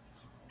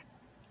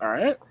 All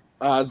right.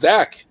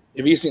 Zach,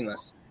 have you seen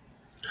this?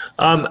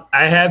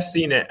 I have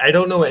seen it. I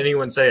don't know what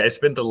anyone say. I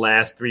spent the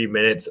last 3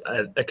 minutes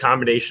a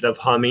combination of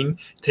humming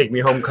 "Take Me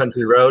Home,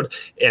 Country Road,"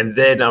 and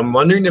then I'm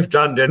wondering if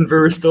John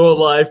Denver is still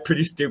alive.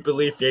 Pretty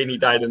stupidly, Fanny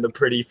died in a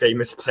pretty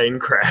famous plane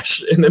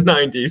crash in the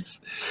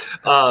 90s.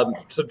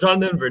 So John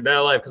Denver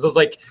not alive, because I was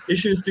like, they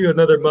should just do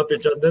another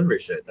Muppet John Denver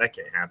shit. That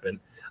can't happen.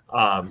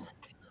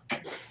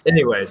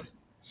 Anyways,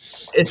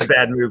 it's a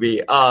bad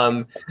movie.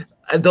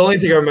 The only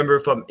thing I remember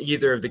from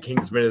either of the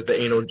Kingsmen is the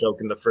anal joke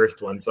in the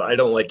first one, so I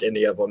don't like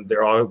any of them.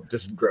 They're all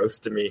just gross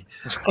to me.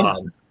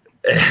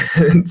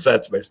 And so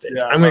that's my stance.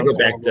 Yeah, I'm going to go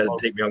back to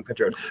Take Me Home,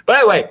 Country Road. By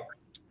the way,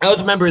 I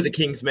was a member of the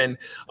Kingsmen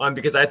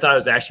because I thought it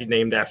was actually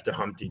named after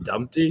Humpty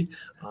Dumpty.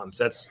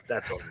 So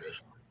that's on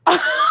me.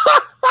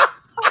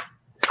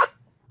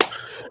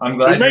 I'm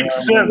glad it makes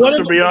sense,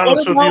 to be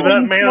honest with you.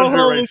 That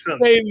manager makes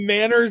sense. Say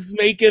manners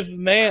maketh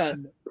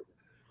man.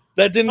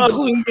 That didn't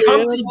include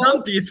Humpty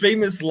Dumpty's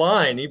famous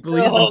line. He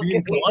believes in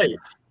being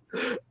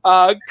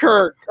polite.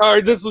 Kirk, all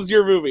right, this was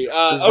your movie.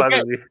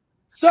 Okay.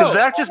 So Can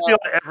Zach just be on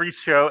every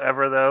show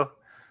ever, though?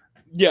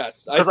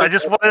 Yes. Because I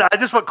just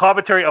want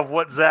commentary of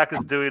what Zach is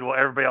doing while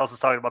everybody else is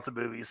talking about the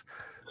movies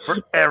for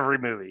every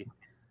movie.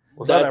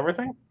 Was that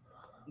everything?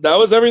 That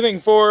was everything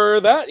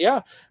for that,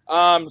 yeah.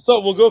 So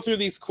we'll go through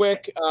these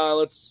quick.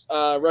 Let's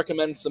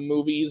recommend some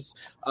movies.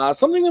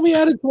 Something that we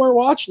added to our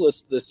watch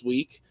list this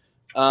week.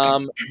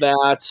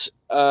 That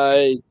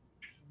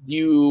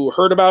you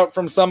heard about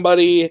from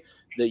somebody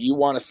that you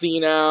want to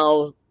see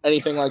now,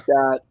 anything like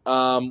that.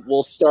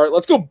 We'll start.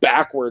 Let's go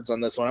backwards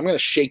on this one. I'm going to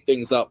shake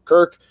things up.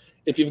 Kirk,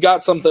 if you've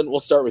got something, we'll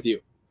start with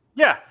you.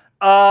 Yeah.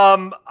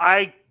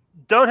 I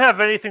don't have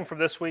anything from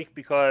this week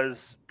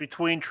because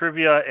between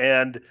trivia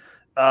and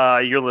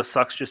Your List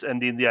Sucks just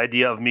ending, the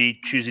idea of me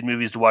choosing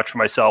movies to watch for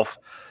myself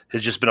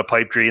has just been a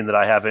pipe dream that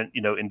I haven't,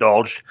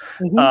 indulged.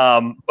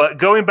 Mm-hmm. But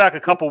going back a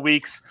couple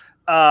weeks,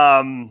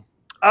 I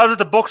was at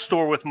the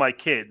bookstore with my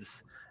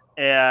kids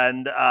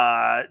and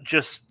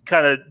just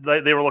kind of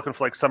they were looking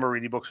for summer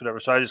reading books or whatever.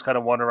 So I just kind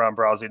of wandered around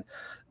browsing,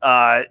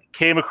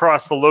 came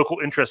across the local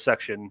interest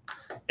section,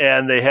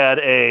 and they had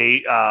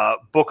a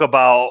book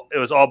it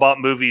was all about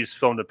movies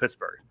filmed in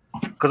Pittsburgh.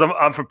 Because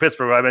I'm from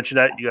Pittsburgh. I mentioned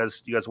that. You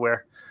guys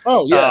aware?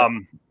 Oh yeah.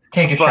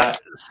 Take a shot.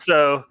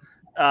 So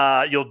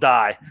you'll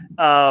die.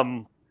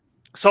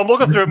 So I'm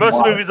looking through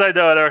most movies I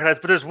know and I recognize,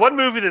 but there's one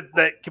movie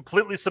that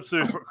completely slips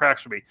through the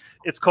cracks for me.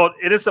 It's called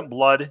Innocent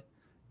Blood.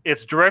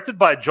 It's directed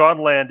by John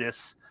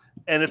Landis,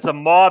 and it's a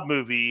mob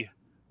movie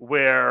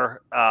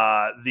where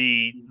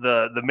the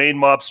main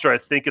mobster, I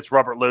think it's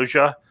Robert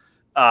Loggia,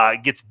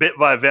 gets bit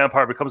by a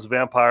vampire, becomes a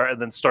vampire,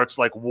 and then starts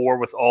war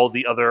with all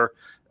the other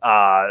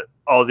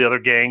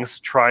gangs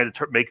trying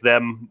to make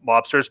them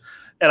mobsters.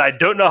 And I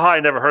don't know how I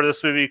never heard of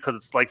this movie because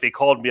it's they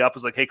called me up.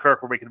 It's hey,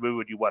 Kirk, we're making a movie.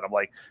 What do you want? I'm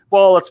like,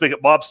 well, let's make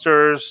it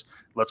mobsters.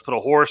 Let's put a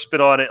horror spin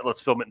on it.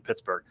 Let's film it in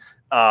Pittsburgh.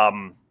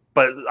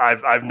 But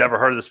I've never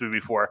heard of this movie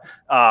before.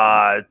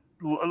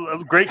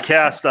 Great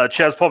cast.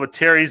 Chaz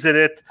Palminteri's in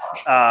it.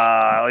 Like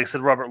I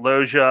said, Robert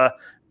Loggia.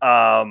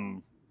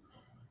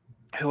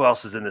 who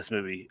else is in this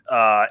movie?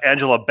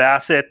 Angela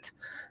Bassett.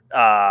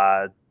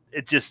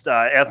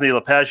 Anthony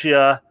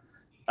LaPaglia.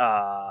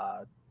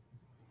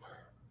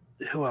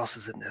 Who else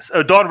is in this?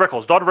 Oh, Don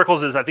Rickles. Don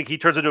Rickles is, I think he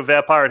turns into a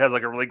vampire and has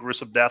like a really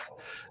gruesome death.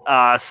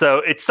 So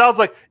it sounds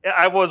like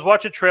I was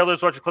watching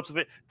trailers, watching clips of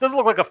it. It doesn't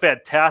look like a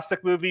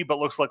fantastic movie, but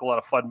looks like a lot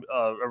of fun,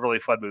 a really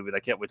fun movie. And I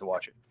can't wait to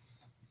watch it.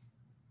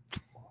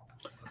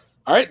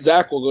 All right,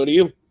 Zach, we'll go to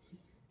you.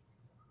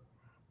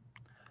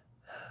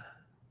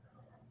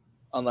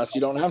 Unless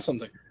you don't have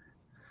something.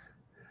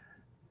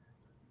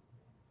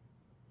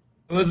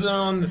 It wasn't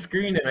on the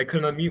screen and I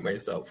couldn't unmute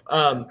myself.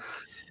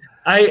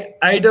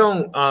 I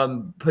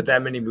don't put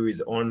that many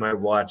movies on my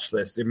watch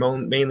list. They're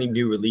mainly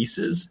new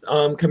releases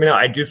coming out.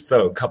 I do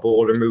throw a couple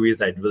older movies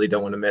I really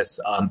don't want to miss.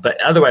 But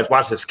otherwise,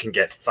 watch lists can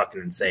get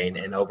fucking insane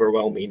and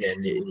overwhelming,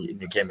 and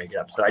you can't make it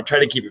up. So I try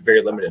to keep it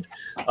very limited.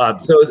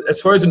 So as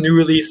far as a new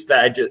release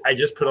that I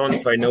just put on,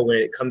 so I know when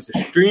it comes to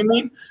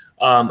streaming,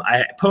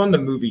 I put on the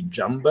movie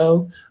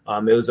Jumbo.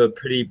 It was a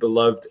pretty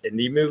beloved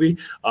indie movie.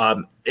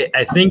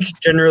 I think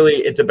generally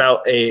it's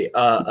about a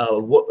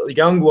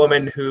young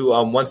woman who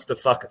wants to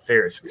fuck a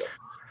Ferris wheel.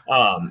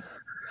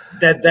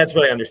 That's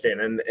what I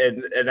understand, and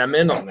I'm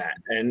in on that.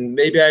 And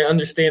maybe I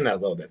understand that a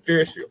little bit.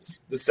 Ferris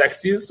wheels, the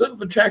sexiest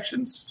of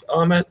attractions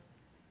at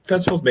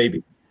festivals,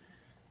 maybe.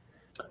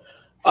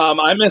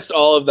 I missed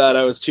all of that.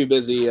 I was too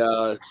busy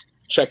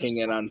checking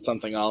in on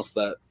something else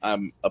that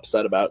I'm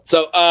upset about.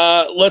 So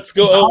let's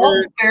go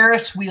over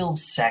Ferris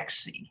wheels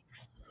sexy.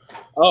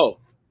 Oh,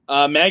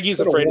 Maggie's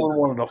afraid of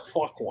wanted to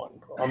fuck one.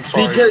 I'm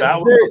sorry. Because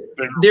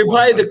they're one.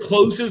 probably the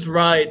closest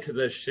ride to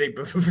the shape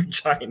of a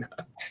vagina.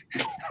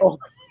 Oh,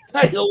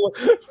 Maggie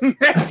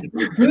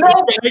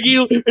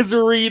is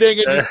reading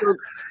and just goes,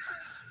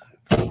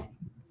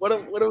 what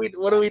are we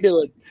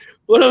doing?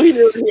 What are we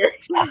doing here?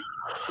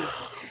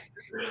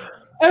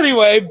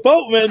 Anyway,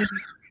 Boatman,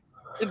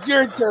 it's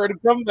your turn to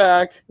come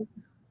back.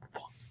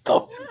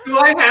 Do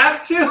I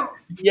have to?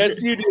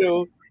 Yes, you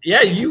do.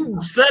 Yeah, you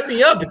set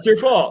me up. It's your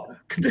fault.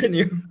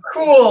 Continue.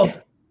 Cool.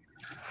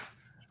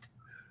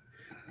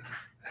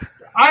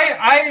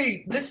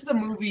 This is a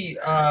movie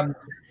I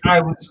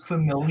was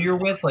familiar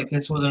with. Like,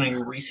 this wasn't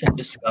a recent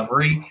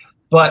discovery,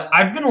 but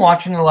I've been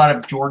watching a lot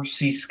of George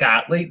C.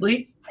 Scott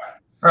lately,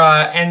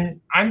 and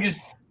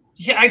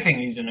I think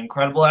he's an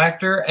incredible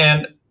actor.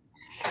 And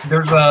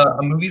there's a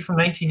movie from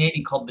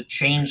 1980 called The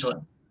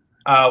Changeling,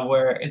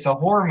 where it's a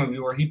horror movie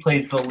where he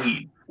plays the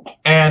lead.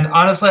 And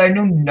honestly, I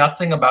know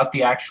nothing about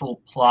the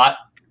actual plot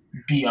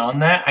beyond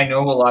that. I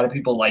know a lot of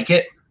people like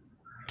it.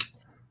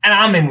 And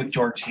I'm in with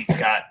George C.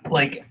 Scott.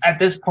 Like, at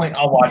this point,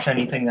 I'll watch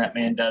anything that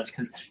man does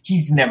because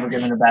he's never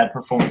given a bad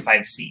performance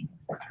I've seen.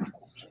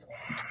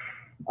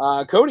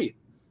 Cody.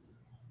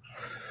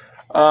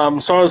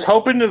 So I was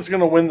hoping it's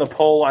going to win the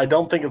poll. I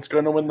don't think it's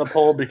going to win the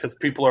poll because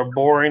people are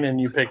boring, and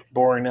you picked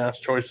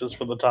boring-ass choices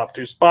for the top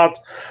two spots.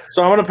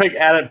 So I'm going to pick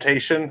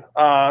Adaptation.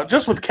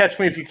 Just with Catch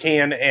Me If You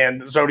Can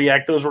and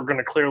Zodiac, those were going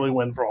to clearly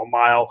win for a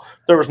mile.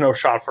 There was no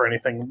shot for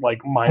anything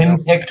like mine.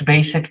 Tim picked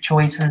basic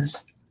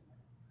choices.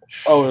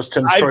 Oh, it was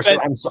Tim's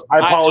choices. I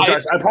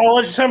apologize. I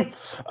apologize, Tim.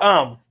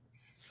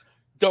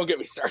 Don't get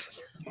me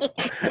started.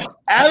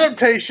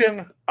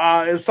 Adaptation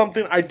is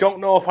something I don't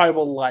know if I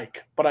will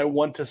like, but I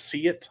want to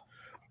see it.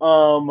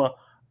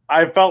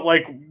 I felt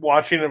like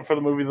watching it for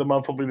the movie of the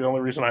month will be the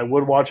only reason I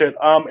would watch it.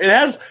 It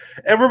has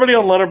everybody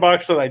on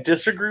Letterboxd that I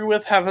disagree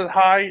with have it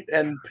high,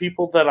 and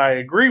people that I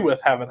agree with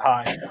have it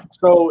high.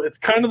 So it's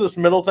kind of this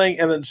middle thing.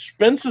 And then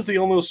Spence is the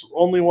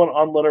only one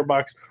on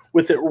Letterboxd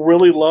with it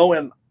really low,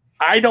 and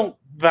I don't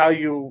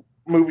value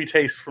movie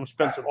taste from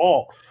Spence at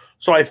all.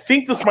 So I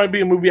think this might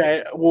be a movie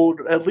I will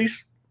at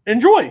least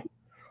enjoy.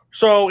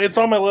 So it's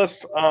on my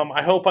list.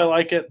 I hope I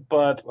like it,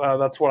 but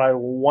that's what I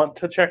want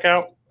to check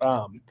out.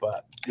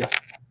 But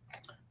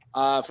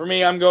yeah. For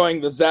me, I'm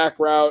going the Zach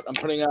route. I'm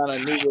putting on a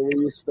new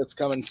release that's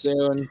coming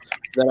soon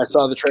that I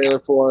saw the trailer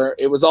for.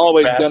 It was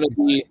always going to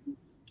be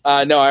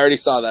no, I already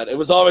saw that. It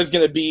was always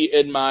going to be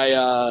in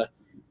my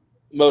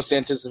most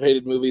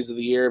anticipated movies of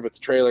the year, but the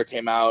trailer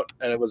came out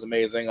and it was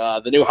amazing.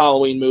 The new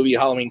Halloween movie,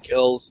 Halloween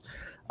Kills,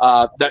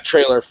 that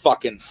trailer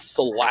fucking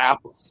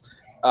slaps.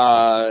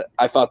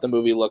 I thought the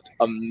movie looked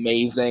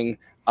amazing.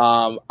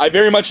 I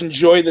very much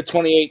enjoyed the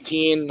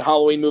 2018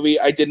 Halloween movie.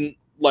 I didn't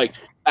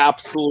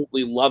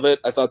absolutely love it.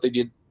 I thought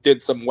they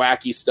did some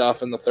wacky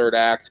stuff in the third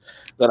act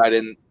that I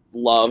didn't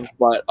love,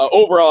 but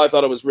overall I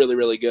thought it was really,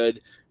 really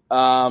good.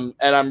 And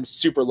I'm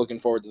super looking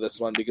forward to this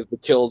one because the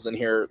kills in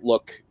here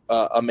look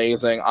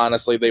amazing.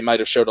 Honestly, they might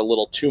have showed a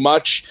little too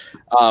much.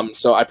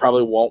 So I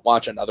probably won't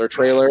watch another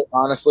trailer,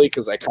 honestly,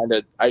 because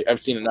I've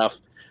seen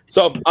enough.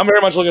 So I'm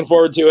very much looking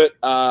forward to it.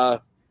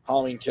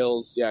 Halloween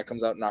Kills, it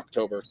comes out in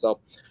October. So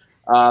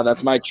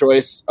that's my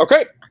choice.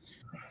 Okay.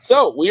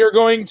 So we are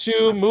going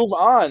to move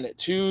on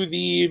to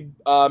the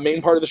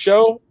main part of the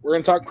show. We're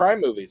going to talk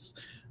crime movies.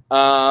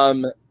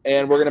 And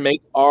we're going to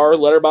make our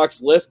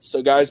Letterboxd list.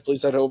 So, guys,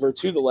 please head over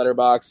to the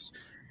Letterboxd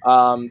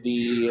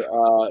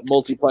the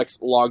Multiplex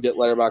Logged It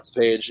Letterbox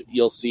page,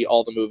 you'll see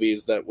all the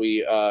movies that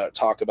we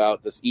talk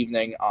about this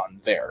evening on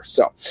there.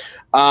 So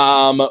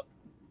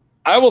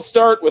I will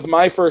start with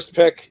my first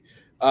pick.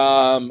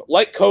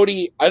 Like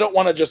Cody, I don't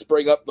want to just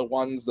bring up the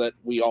ones that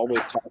we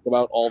always talk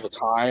about all the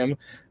time.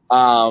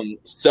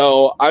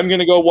 So I'm going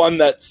to go one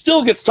that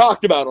still gets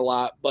talked about a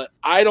lot, but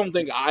I don't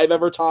think I've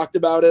ever talked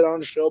about it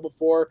on a show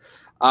before.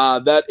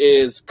 That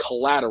is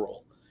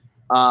Collateral.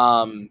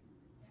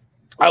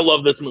 I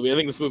love this movie. I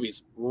think this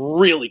movie's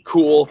really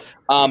cool.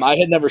 I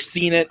had never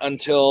seen it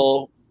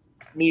until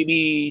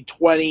maybe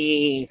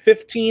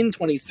 2015,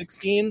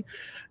 2016,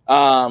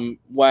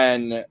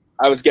 when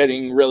I was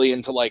getting really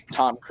into like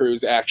Tom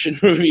Cruise action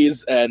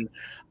movies. And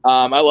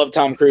I love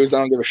Tom Cruise. I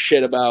don't give a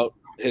shit about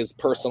his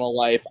personal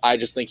life. I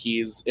just think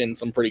he's in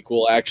some pretty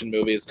cool action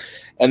movies.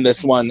 And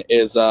this one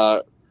is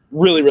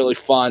really, really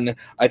fun.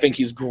 I think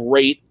he's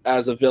great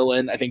as a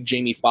villain. I think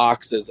Jamie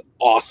Foxx is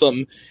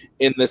awesome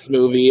in this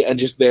movie, and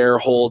just their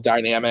whole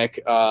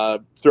dynamic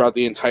throughout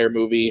the entire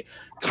movie,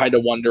 kind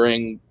of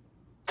wondering,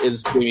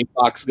 is Jamie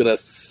Foxx gonna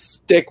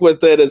stick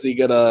with it? Is he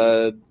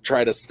gonna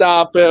try to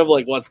stop him?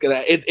 Like, what's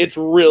gonna? It's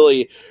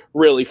really,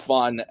 really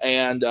fun.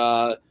 And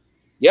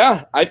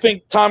yeah, I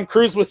think Tom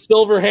Cruise with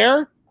silver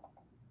hair,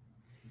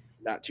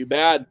 not too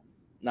bad.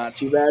 Not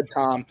too bad,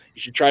 Tom.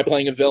 You should try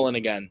playing a villain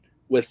again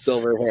with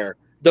silver hair.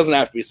 Doesn't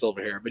have to be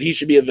silver hair, but he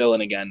should be a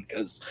villain again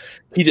because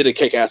he did a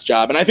kick-ass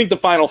job. And I think the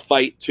final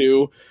fight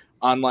too,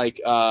 on like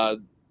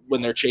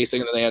when they're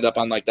chasing and then they end up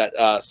on like that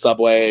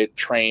subway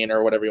train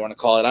or whatever you want to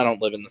call it. I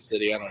don't live in the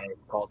city. I don't know what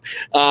it's called.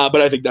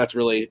 But I think that's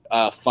really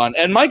fun.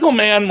 And Michael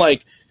Mann,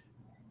 like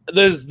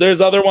there's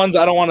other ones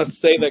I don't want to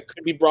say that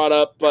could be brought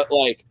up, but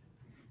like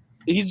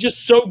he's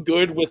just so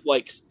good with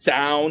like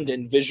sound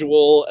and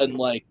visual, and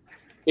like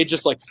it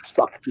just like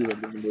sucks you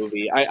into the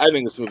movie. I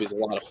think this movie is a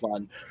lot of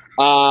fun.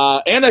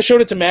 And I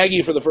showed it to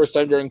Maggie for the first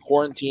time during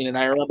quarantine, and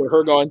I remember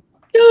her going,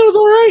 yeah, that was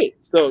all right.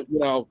 So, you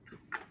know,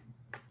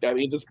 that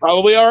means it's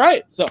probably all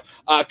right. So,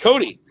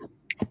 Cody,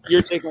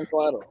 your take on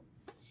Collateral.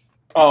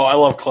 Oh, I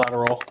love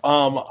Collateral.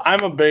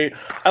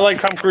 I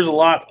like Tom Cruise a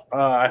lot.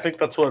 I think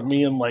that's what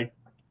me and like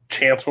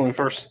Chance, when we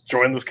first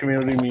joined this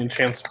community, me and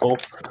Chance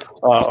both.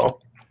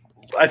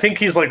 I think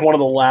he's like one of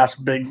the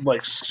last big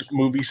like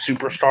movie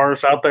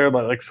superstars out there that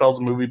like sells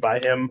a movie by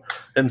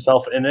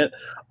himself in it.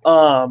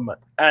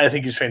 I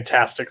think he's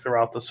fantastic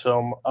throughout this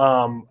film.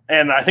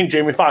 And I think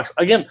Jamie Foxx,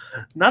 again,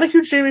 not a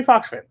huge Jamie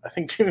Foxx fan. I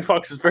think Jamie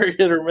Foxx is very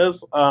hit or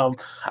miss. I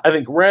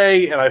think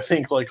Ray and I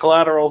think like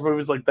Collateral,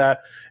 movies like that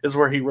is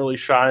where he really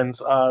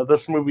shines.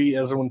 This movie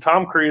is when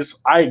Tom Cruise,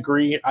 I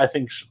agree, I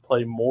think should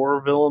play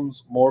more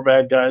villains, more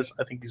bad guys.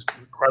 I think he's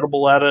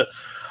incredible at it.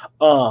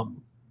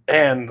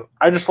 And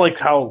I just like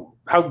how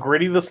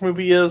gritty this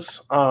movie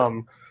is.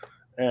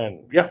 And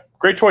yeah,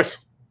 great choice.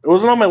 It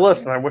wasn't on my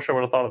list, and I wish I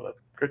would have thought of it.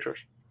 Great choice.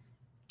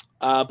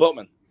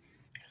 Boatman.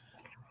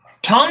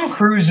 Tom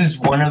Cruise is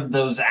one of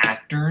those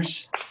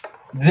actors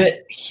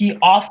that he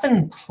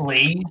often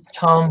plays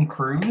Tom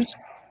Cruise,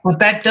 but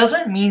that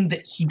doesn't mean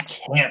that he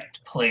can't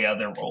play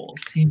other roles.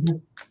 He just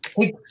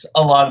takes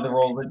a lot of the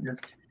roles that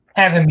just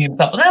have him be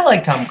himself. And I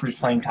like Tom Cruise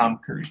playing Tom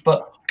Cruise,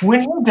 but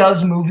when he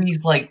does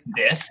movies like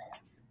this,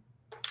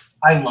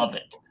 I love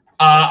it.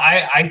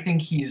 I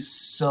think he is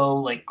so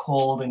like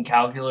cold and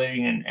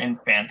calculating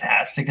and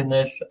fantastic in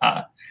this.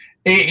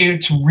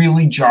 It's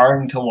really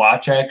jarring to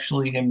watch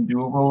actually him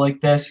do a role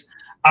like this.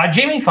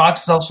 Jamie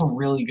Foxx is also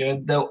really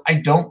good, though. I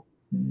don't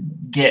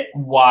get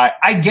why.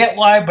 I get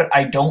why, but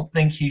I don't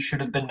think he should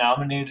have been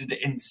nominated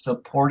in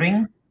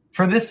supporting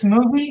for this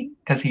movie,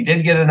 because he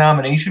did get a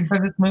nomination for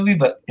this movie,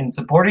 but in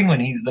supporting when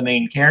he's the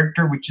main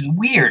character, which is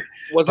weird.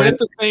 Wasn't it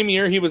the same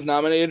year he was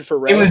nominated for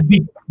Ray?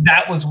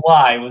 That was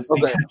why. It was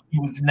because he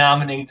was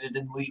nominated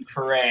in lead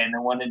for Ray, and I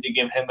wanted to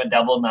give him a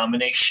double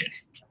nomination.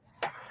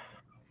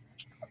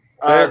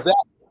 Zach.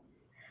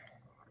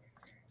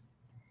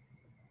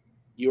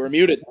 You are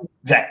muted.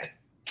 Zach.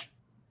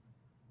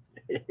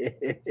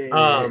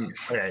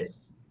 Okay.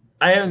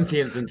 I haven't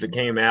seen it since it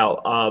came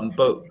out,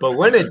 but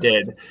when it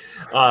did,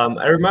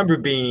 I remember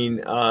being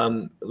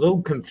a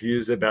little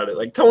confused about it,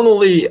 like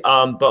tonally,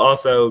 but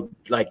also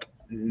like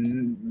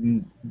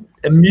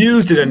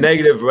amused in a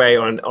negative way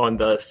on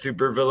the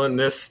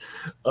supervillainness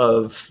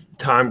of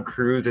Tom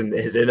Cruise and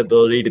his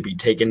inability to be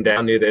taken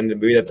down near the end of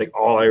the movie. That's like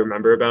all I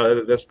remember about it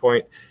at this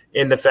point.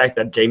 And the fact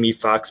that Jamie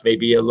Foxx may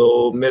be a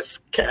little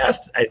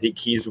miscast. I think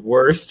he's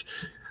worst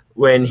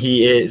when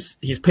he's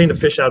playing a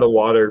fish out of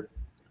water,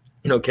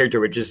 character,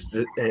 which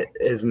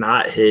is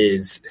not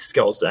his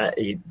skill set.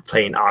 He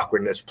playing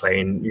awkwardness,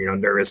 playing,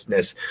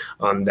 nervousness.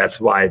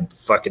 That's why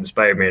fucking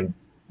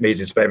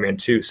Amazing Spider-Man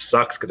 2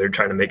 sucks, because they're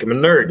trying to make him a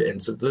nerd.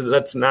 And so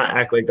let's not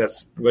act like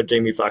that's what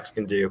Jamie Foxx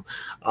can do.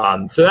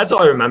 So that's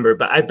all I remember.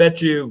 But I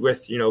bet you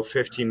with,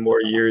 15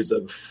 more years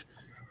of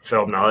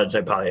film knowledge,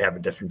 I probably have a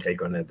different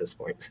take on it at this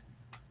point.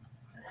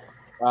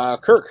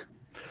 Kirk.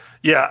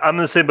 Yeah, I'm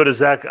in the same boat as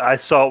Zach. I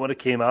saw it when it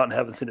came out and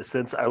haven't seen it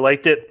since. I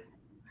liked it.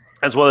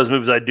 As well as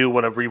movies I do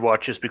want to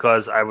rewatch just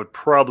because I would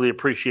probably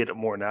appreciate it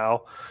more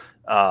now.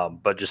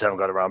 but just haven't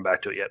got around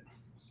back to it yet.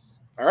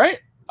 All right.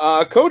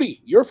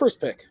 Cody, your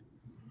first pick.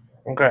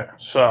 Okay,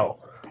 so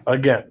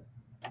again,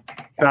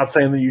 not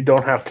saying that you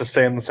don't have to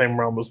stay in the same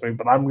realm as me,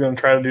 but I'm going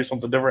to try to do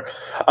something different.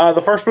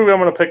 The first movie I'm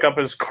going to pick up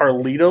is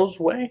Carlito's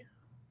Way.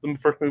 The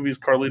first movie is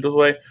Carlito's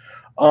Way.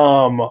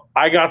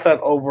 I got that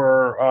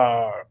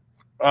over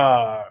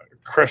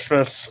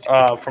Christmas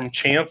from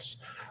Chance.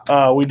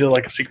 We did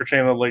like a Secret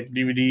Santa like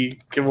DVD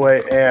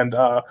giveaway, and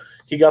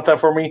he got that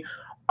for me.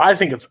 I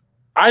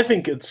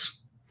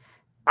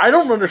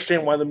don't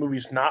understand why the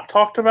movie's not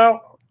talked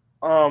about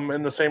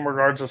in the same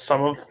regards as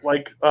some of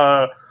like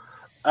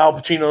Al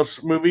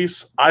Pacino's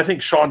movies. I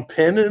think Sean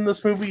Penn in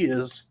this movie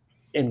is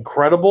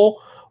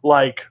incredible.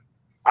 Like,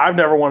 I've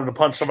never wanted to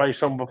punch somebody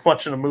so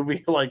much in a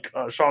movie like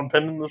Sean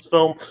Penn in this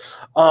film.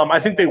 I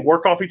think they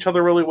work off each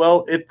other really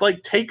well. It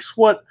like takes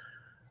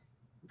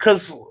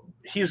because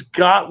he's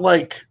got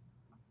like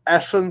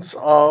essence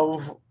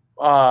of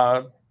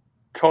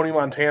Tony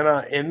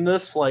Montana in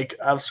this, like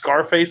of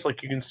Scarface.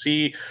 Like you can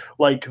see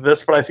like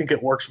this, but I think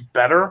it works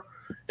better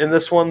in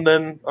this one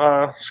than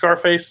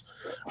Scarface.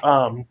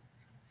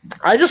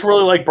 I just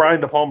really like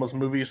Brian De Palma's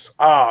movies.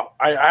 I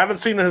haven't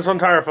seen his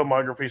entire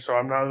filmography, so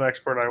I'm not an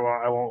expert.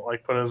 I won't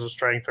like put it as a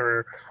strength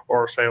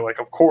or say like,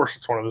 of course,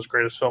 it's one of his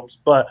greatest films.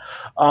 But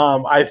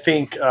I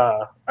think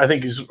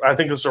this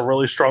is a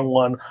really strong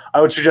one.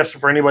 I would suggest it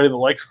for anybody that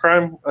likes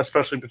crime,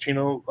 especially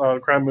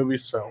Pacino crime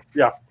movies. So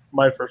yeah,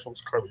 my first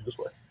one's Carlito's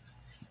Way.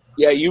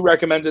 Yeah, you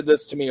recommended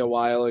this to me a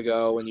while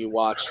ago when you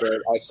watched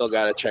it. I still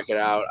got to check it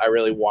out. I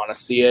really want to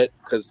see it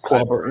because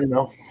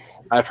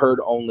I've heard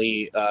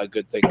only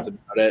good things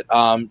about it.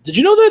 Did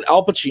you know that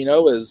Al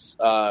Pacino is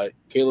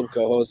Caleb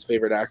Coho's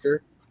favorite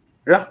actor?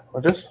 Yeah,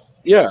 it is.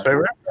 Yeah, his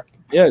favorite actor.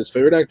 Yeah, his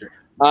favorite actor.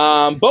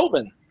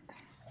 Boatman,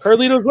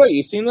 Carlito's Way.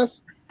 You seen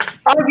this?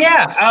 Oh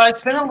yeah,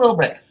 it's been a little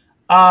bit,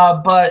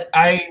 but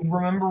I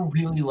remember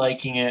really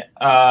liking it.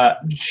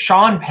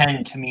 Sean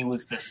Penn to me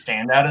was the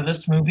standout of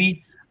this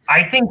movie.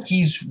 I think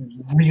he's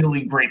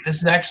really great. This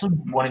is actually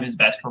one of his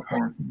best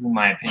performances, in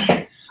my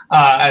opinion,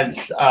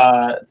 as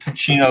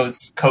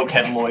Pacino's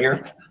cokehead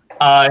lawyer.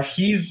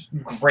 He's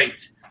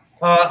great.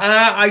 And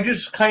I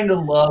just kind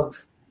of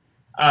love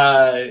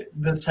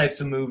those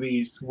types of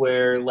movies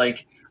where,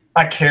 like,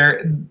 a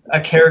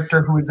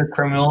character who is a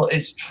criminal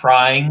is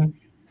trying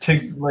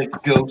to, like,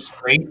 go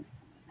straight,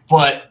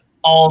 but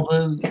all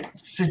the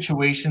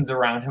situations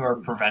around him are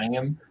preventing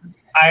him.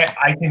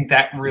 I think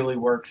that really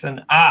works,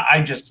 and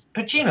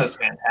Pacino's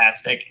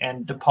fantastic,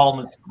 and De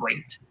Palma's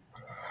great.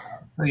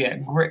 So yeah,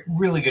 great,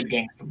 really good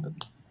gangster movie.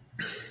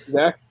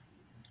 Yeah.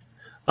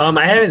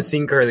 I haven't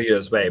seen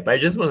Carlito's Way, but I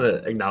just want to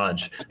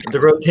acknowledge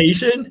the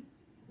rotation.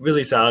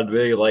 Really solid,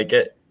 really like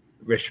it.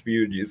 Wish we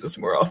would use this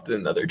more often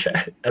in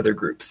other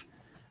groups.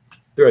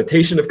 The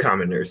rotation of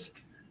commoners.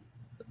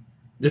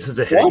 This is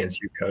a hit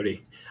against you,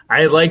 Cody.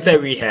 I like that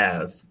we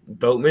have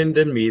Boatman,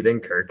 then me, then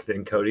Kirk,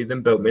 then Cody,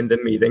 then Boatman,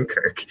 then me, then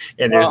Kirk,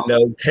 and there's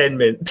no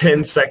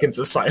 10 seconds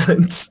of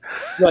silence.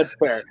 That's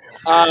fair.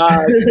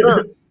 I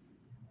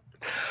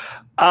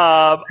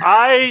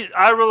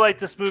really like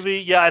this movie.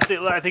 Yeah,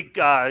 I think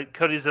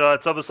Cody's.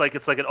 It's almost like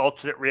it's like an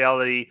alternate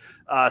reality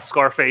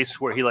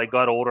Scarface, where he like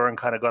got older and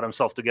kind of got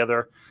himself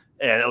together,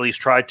 and at least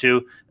tried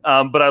to.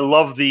 But I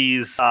love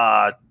these.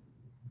 I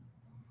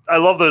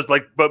love those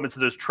like Boatman's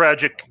those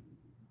tragic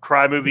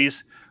crime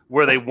movies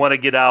where they want to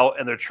get out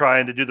and they're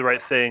trying to do the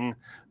right thing,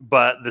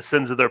 but the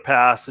sins of their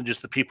past and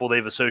just the people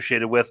they've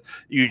associated with,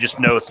 you just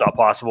know it's not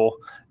possible.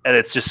 And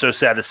it's just so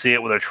sad to see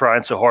it when they're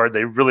trying so hard.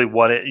 They really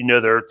want it. You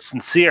know, they're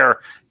sincere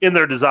in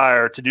their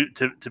desire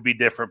to be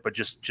different, but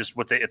just it's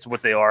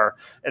what they are.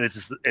 And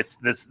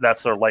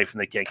that's their life and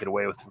they can't get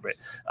away with it.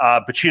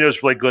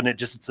 Pacino's really good in it.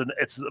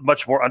 It's a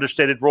much more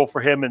understated role for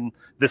him in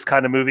this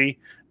kind of movie.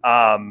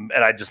 And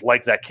I just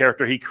like that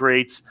character he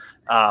creates.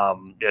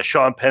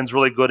 Sean Penn's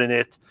really good in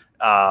it.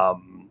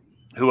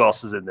 Who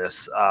else is in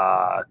this?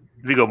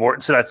 Viggo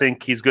Mortensen, I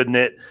think he's good in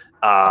it.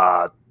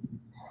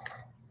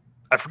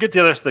 I forget the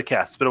others of the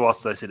cast. It's been a while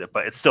since I've seen it,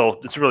 but it's a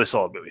really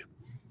solid movie.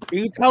 Are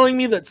you telling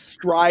me that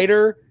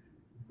Strider,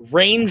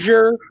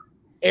 Ranger,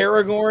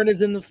 Aragorn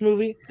is in this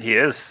movie? He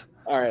is.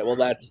 All right.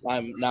 Well,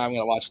 I'm going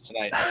to watch it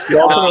tonight. You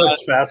also know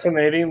it's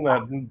fascinating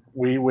that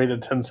we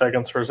waited 10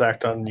 seconds for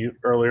Zach to unmute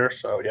earlier.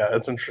 So yeah,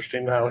 it's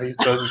interesting how he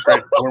does his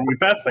great when we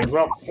pass things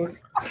off.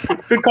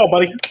 Good call,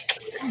 buddy.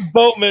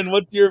 Boatman,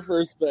 what's your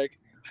first pick?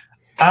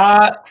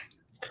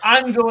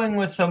 I'm going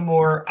with a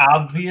more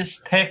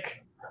obvious pick.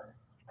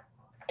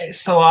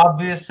 It's so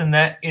obvious in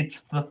that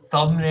it's the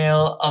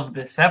thumbnail of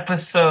this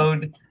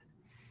episode.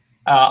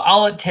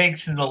 All it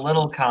takes is a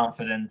little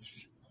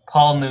confidence.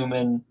 Paul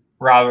Newman,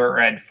 Robert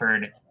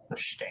Redford, The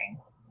Sting.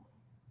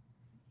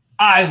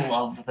 I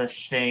love The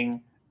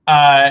Sting.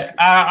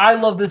 I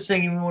love The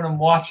Sting even when I'm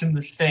watching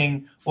The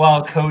Sting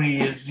while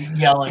Cody is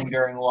yelling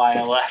during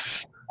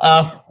YLS.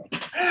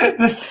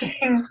 The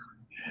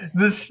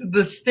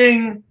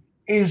Sting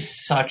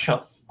is such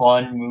a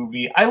fun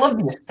movie. I love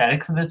the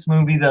aesthetics of this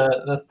movie,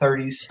 the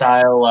 30s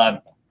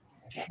style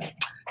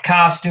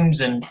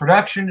costumes and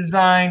production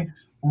design,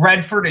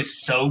 Redford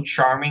is so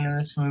charming in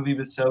this movie,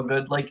 but so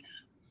good. Like,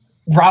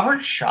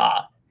 Robert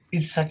Shaw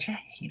is such a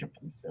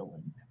hateable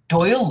villain.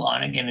 Doyle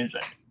Lonnegan is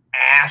an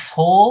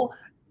asshole,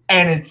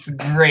 and it's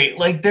great.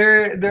 Like,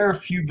 there are a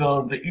few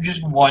villains that you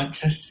just want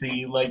to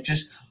see, like,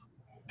 just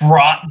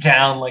brought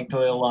down like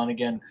Doyle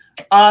Lonnegan.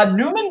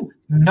 Newman,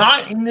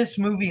 not in this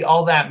movie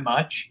all that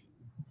much,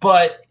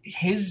 but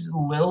his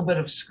little bit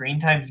of screen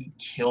time, he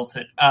kills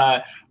it.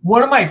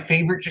 One of my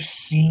favorite just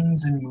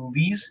scenes in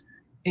movies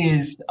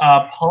is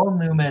Paul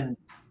Newman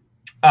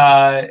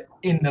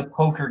in the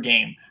poker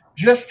game,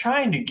 just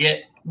trying to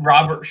get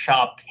Robert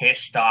Shaw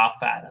pissed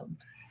off at him.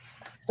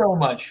 So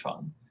much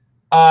fun.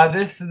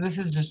 This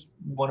is just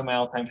one of my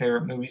all-time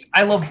favorite movies.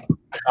 I love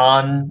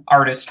con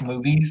artist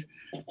movies,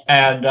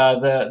 and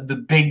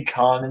the big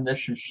con in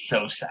this is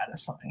so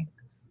satisfying.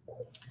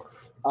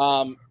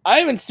 I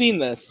haven't seen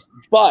this,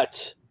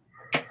 but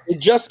it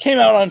just came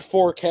out on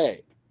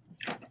 4K.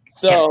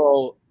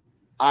 So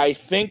I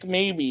think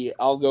maybe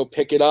I'll go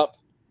pick it up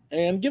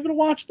and give it a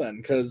watch then,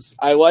 because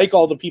I like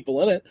all the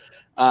people in it.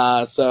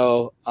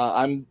 So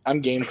I'm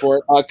game for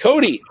it.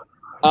 Cody,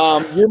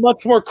 you're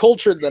much more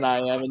cultured than I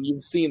am, and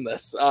you've seen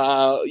this.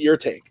 Your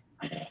take.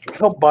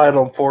 He'll buy it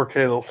on 4K.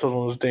 They'll sit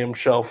on his damn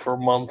shelf for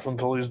months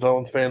until he's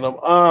done with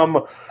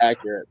fandom.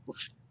 Accurate.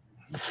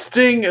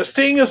 Sting,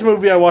 this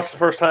movie I watched the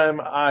first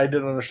time. I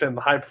didn't understand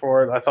the hype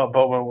for it. I thought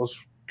Boatman was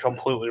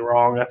completely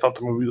wrong. I thought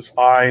the movie was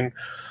fine.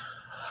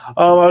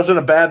 I was in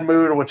a bad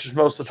mood, which is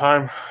most of the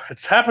time.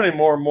 It's happening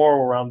more and more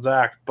around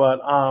Zach. But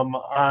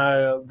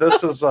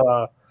this is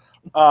a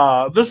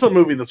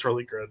movie that's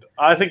really good.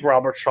 I think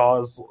Robert Shaw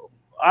is.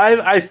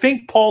 I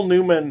think Paul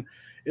Newman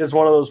is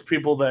one of those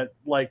people that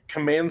like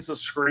commands the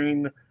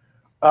screen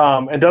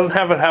and doesn't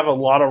have a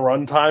lot of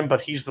runtime, but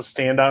he's the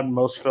standout in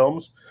most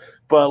films.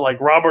 But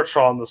like Robert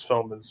Shaw in this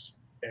film is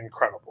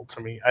incredible to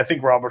me. I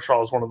think Robert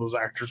Shaw is one of those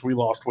actors we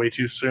lost way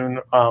too soon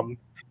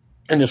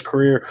in his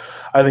career.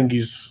 I think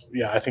he's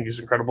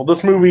incredible.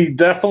 This movie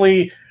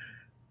definitely.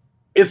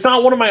 It's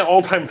not one of my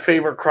all-time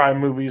favorite crime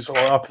movies or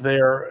up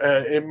there.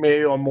 It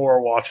may on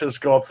more watches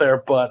go up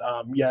there, but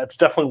it's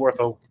definitely worth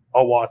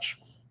a watch,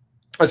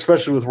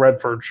 especially with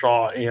Redford,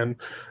 Shaw, and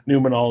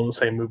Newman all in the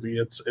same movie.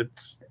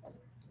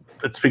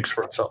 It speaks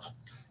for itself.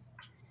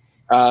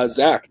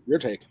 Zach, your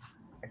take.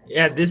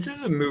 Yeah, this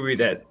is a movie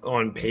that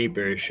on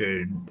paper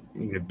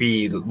should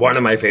be one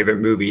of my favorite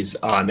movies.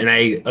 And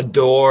I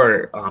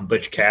adore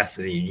Butch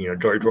Cassidy,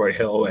 George Roy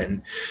Hill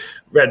and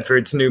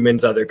Redford's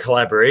Newman's other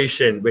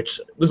collaboration, which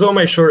was on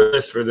my short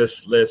list for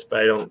this list, but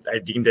I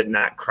deemed it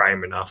not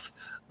crime enough,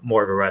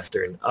 more of a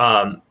Western.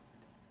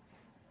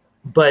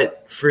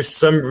 But for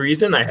some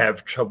reason, I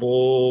have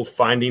trouble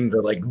finding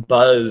the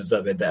buzz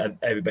of it that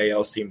everybody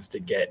else seems to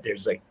get.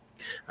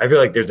 I feel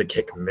like there's a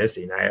kick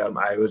missing.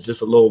 I was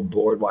just a little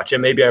bored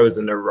watching. Maybe I was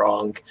in the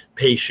wrong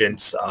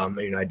patience. I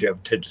do have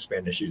attention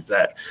span issues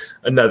that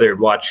another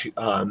watch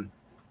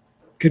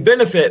could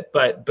benefit,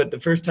 but the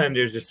first time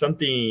there's just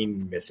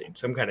something missing,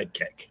 some kind of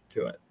kick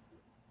to it.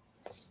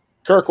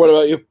 Kirk, what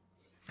about you?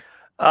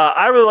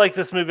 I really like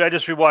this movie. I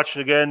just rewatched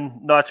it again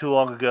not too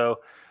long ago.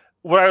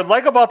 What I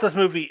like about this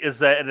movie is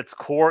that at its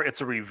core,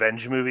 it's a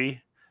revenge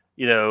movie.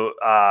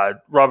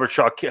 Robert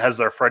Shaw has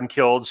their friend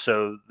killed,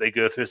 so they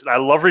go through this. And I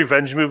love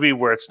revenge movie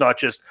where it's not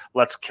just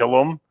let's kill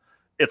them,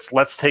 it's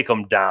let's take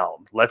them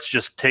down. Let's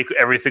just take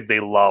everything they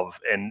love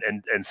and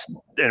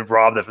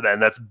rob them,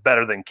 and that's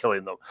better than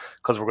killing them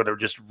because we're going to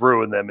just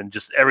ruin them, and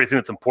just everything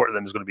that's important to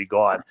them is going to be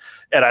gone.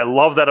 And I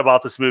love that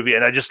about this movie,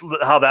 and I just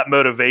how that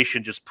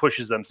motivation just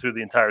pushes them through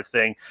the entire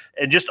thing,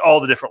 and just all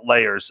the different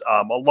layers.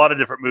 A lot of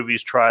different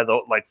movies try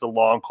the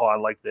long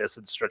con like this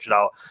and stretch it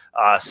out.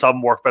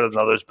 Some work better than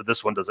others, but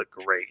this one does it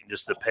great. And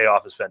just the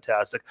payoff is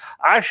fantastic.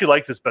 I actually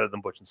like this better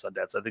than Butch and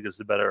Sundance. I think it's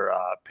a better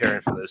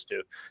pairing for those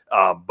two.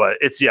 But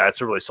it's a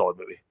really solid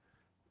movie.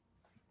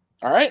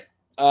 All right.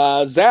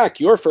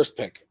 Zach, your first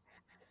pick.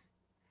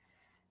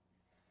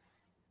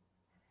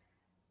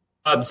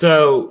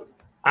 So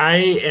I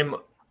am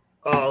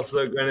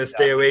also going to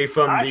stay away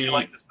from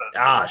like this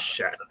better.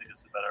 Shit. I think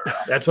it's the better.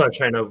 That's what I'm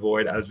trying to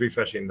avoid. I was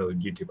refreshing the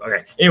YouTube.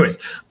 Okay. Anyways,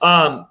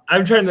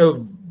 I'm trying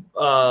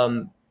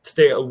to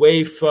stay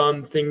away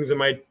from things in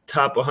my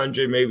top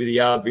 100, maybe the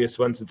obvious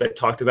ones since I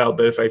talked about,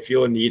 but if I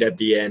feel a need at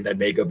the end, I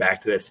may go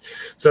back to this.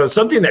 So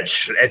something that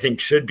I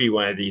think should be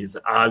one of these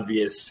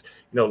obvious,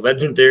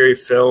 legendary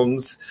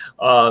films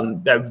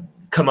that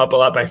come up a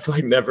lot, but I feel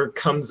like never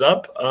comes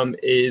up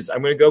is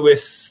I'm going to go with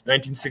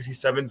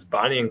 1967's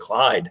Bonnie and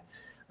Clyde.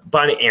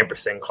 Bonnie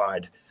ampersand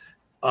Clyde.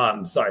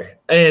 Sorry.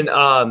 And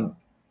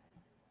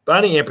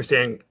Bonnie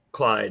ampersand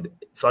Clyde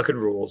fucking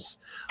rules.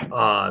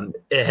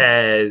 It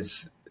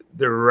has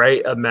the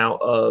right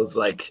amount of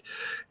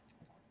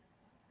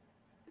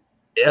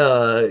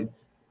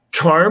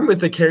charm with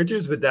the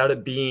characters without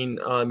it being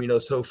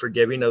so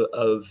forgiving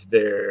of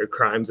their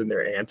crimes and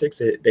their antics.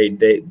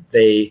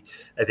 They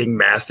I think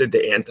mastered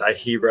the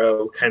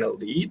anti-hero kind of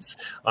leads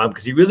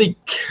because you really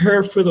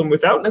care for them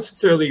without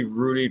necessarily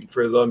rooting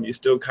for them. You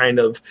still kind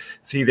of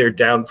see their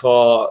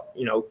downfall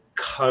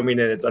coming,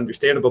 and it's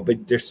understandable,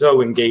 but they're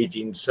so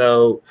engaging.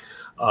 So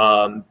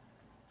charming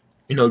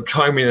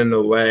in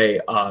a way.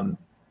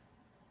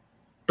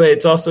 But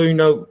it's also,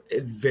 a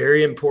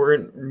very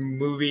important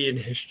movie in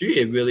history.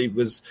 It really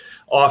was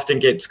often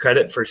gets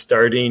credit for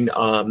starting,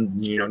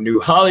 new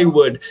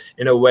Hollywood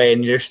in a way.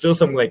 And there's still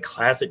some like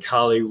classic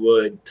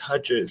Hollywood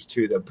touches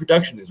to the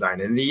production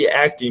design and the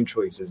acting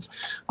choices,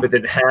 but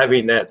then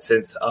having that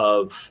sense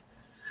of,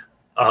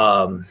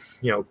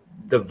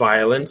 the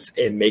violence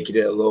and making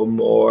it a little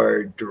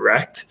more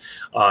direct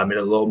and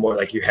a little more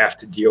like you have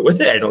to deal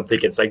with it. I don't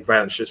think it's like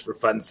violence just for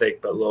fun's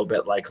sake, but a little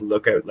bit like,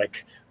 look at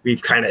like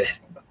we've kind of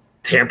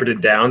tampered it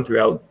down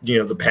throughout,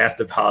 the past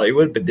of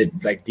Hollywood, but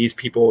these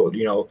people,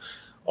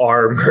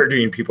 are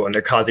murdering people and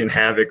they're causing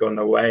havoc on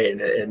the way,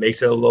 and it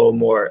makes it a little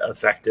more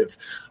effective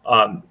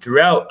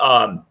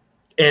throughout.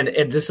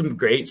 And just some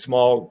great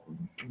small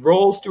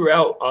roles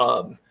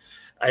throughout.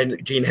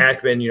 And Gene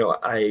Hackman,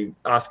 I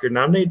Oscar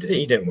nominated.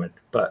 He didn't win,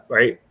 but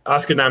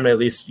Oscar nominated at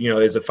least,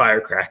 is a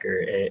firecracker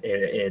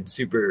and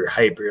super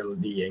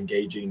hyperly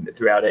engaging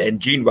throughout it. And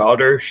Gene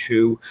Wilder,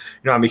 who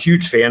I'm a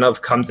huge fan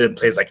of, comes in and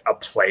plays like a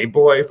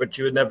playboy, which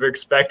you would never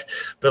expect,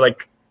 but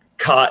like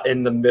caught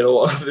in the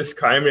middle of this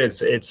crime, and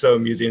it's so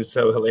amusing,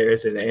 so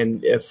hilarious.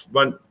 And if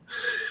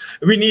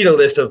we need a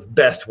list of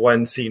best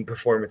one scene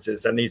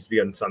performances, that needs to be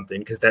on something,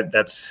 because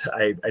that's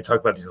I talk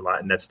about these a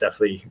lot, and that's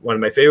definitely one of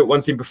my favorite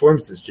one scene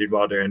performances, Gene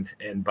Wilder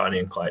and Bonnie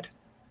and Clyde.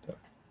 So.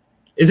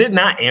 Is it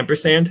not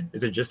ampersand?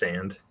 Is it just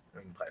and?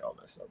 I'm probably all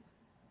messed up.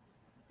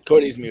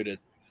 Cody's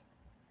muted.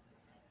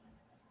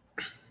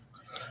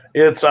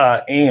 It's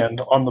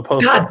and on the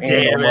poster. God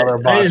damn it.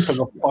 Letterboxd,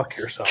 so go fuck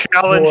yourself.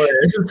 Challenge.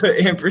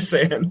 The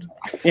ampersand.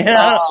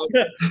 Yeah.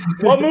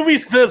 What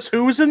movie's this?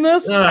 Who's in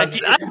this? I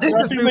think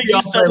this movie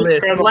off my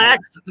list.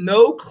 Blacks,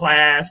 no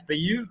class. They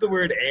use the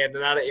word and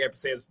not an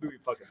ampersand. This movie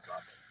fucking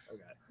sucks.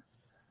 Okay.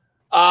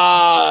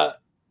 I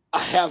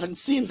haven't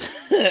seen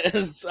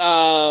this.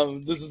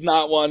 This is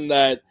not one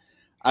that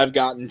I've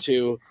gotten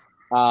to.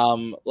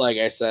 Like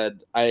I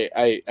said,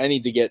 I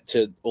need to get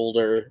to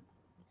older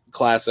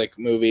classic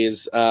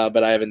movies,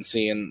 but I haven't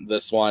seen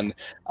this one.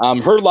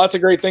 Heard lots of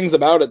great things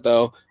about it,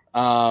 though.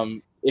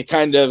 It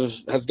kind of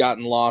has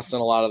gotten lost in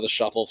a lot of the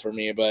shuffle for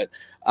me, but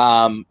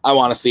I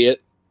want to see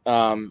it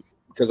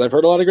because I've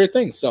heard a lot of great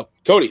things. So,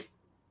 Cody.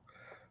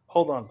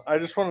 Hold on. I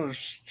just wanted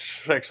to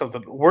check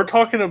something. We're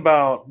talking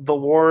about the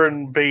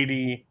Warren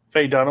Beatty,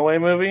 Faye Dunaway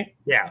movie?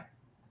 Yeah.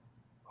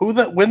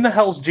 When the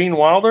hell's Gene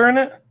Wilder in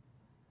it?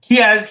 He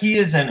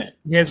is in it.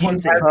 He has one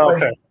scene.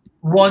 Okay.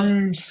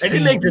 One I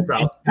didn't make this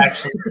up.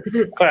 Actually.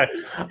 Okay.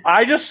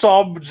 I just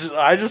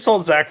saw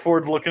Zach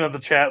Ford looking at the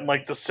chat and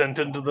like descent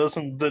into this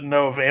and didn't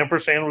know if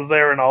ampersand was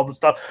there and all the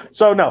stuff.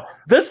 So no,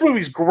 this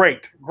movie's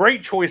great.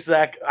 Great choice,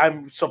 Zach.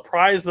 I'm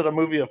surprised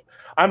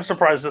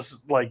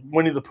this like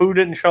Winnie the Pooh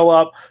didn't show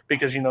up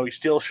because he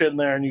steals shit in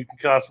there and you can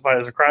classify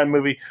it as a crime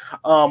movie,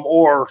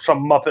 or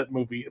some Muppet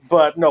movie.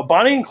 But no,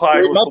 Bonnie and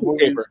Clyde was the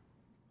movie.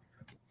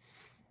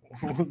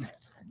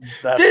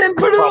 Didn't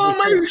put it on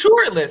my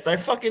short list. I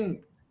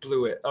fucking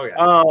blew it. Oh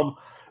yeah.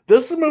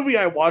 This is a movie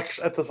I watched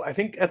at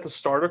the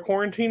start of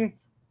quarantine,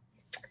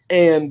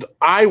 and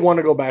I want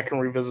to go back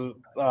and revisit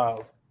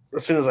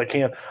as soon as I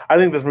can. I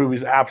think this movie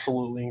is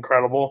absolutely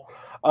incredible.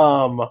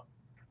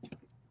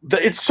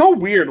 It's so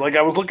weird. Like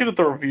I was looking at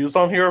the reviews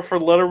on here for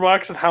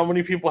Letterboxd and how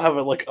many people have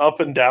it like up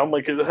and down.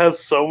 Like it has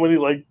so many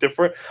like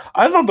different.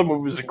 I thought the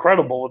movie was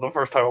incredible the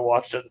first time I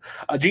watched it.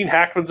 Gene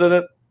Hackman's in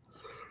it.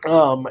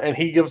 And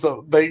he gives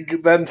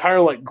that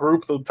entire like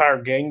group, the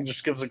entire gang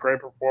just gives a great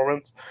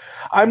performance.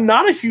 I'm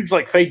not a huge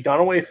like Faye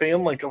Dunaway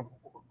fan of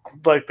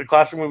like the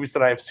classic movies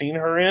that I have seen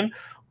her in,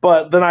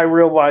 but then I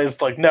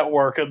realized like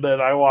Network, and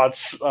then I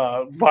watched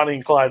Bonnie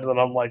and Clyde, and then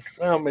I'm like,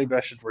 well, maybe I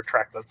should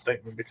retract that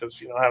statement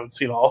because I haven't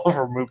seen all of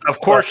her movies.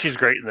 Of course, she's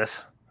great in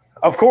this.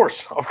 Of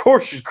course,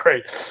 she's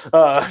great.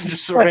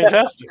 Just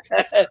fantastic.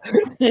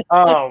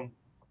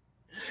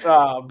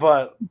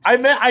 But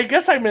I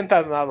guess I meant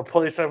that out of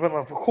place. I went,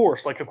 of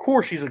course,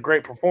 he's a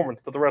great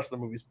performance, but the rest of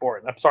the movie's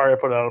boring. I'm sorry I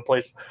put it out of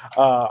place.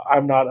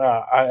 I'm not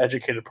an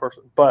educated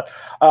person, but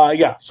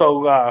yeah.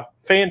 So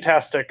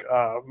fantastic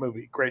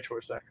movie, great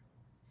choice, Zach.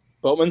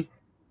 Boatman.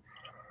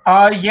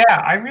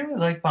 Yeah, I really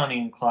like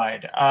Bonnie and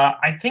Clyde.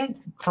 I think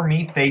for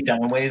me, Faye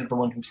Dunaway is the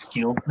one who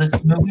steals this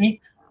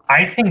movie.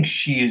 I think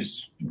she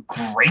is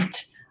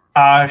great.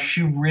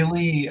 She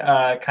really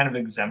kind of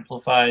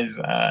exemplifies.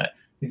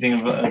 You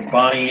think of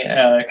Bonnie,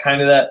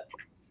 kind of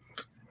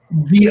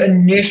the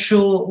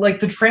initial, like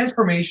the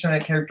transformation of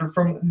that character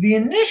from the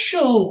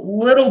initial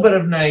little bit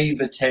of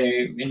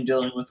naivete in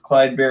dealing with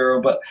Clyde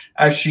Barrow, but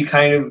as she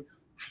kind of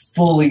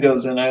fully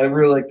goes in, I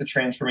really like the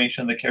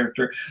transformation of the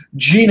character.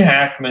 Gene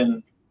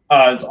Hackman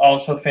is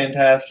also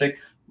fantastic.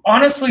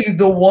 Honestly,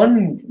 the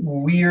one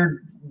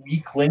weird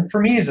weak link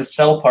for me is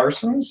Estelle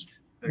Parsons,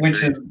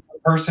 which is the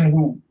person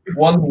who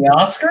won the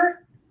Oscar,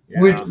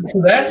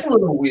 so that's a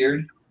little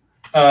weird.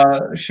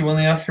 She won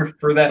the Oscar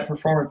for that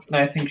performance, and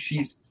I think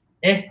she's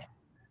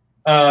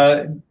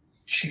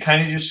she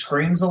kind of just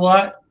screams a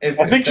lot.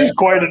 I think she's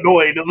quite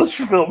annoyed in this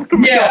film.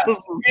 Yeah,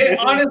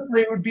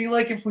 honestly, it would be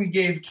like if we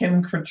gave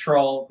Kim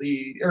Cattrall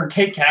or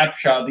Kate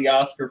Capshaw the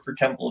Oscar for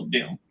Temple of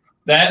Doom.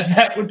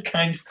 That would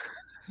kind of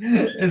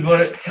is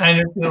what it kind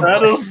of feels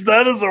like.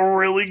 That is a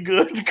really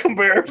good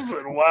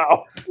comparison.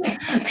 Wow.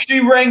 She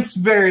ranks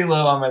very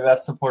low on my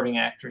best supporting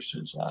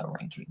actresses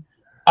ranking.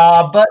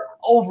 But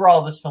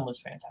overall, this film was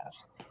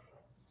fantastic.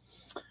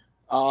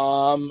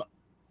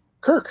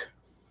 Kirk.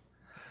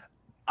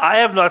 I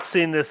have not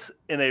seen this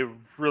in a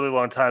really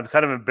long time.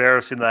 Kind of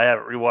embarrassing that I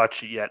haven't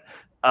rewatched it yet.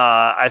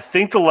 I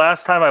think the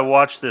last time I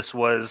watched this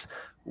was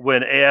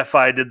when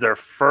AFI did their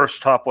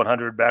first top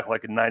 100 back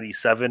like in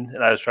 97,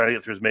 and I was trying to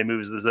get through as many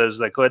movies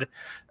as I could.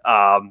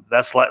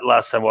 That's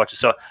last time I watched it.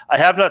 So I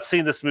have not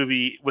seen this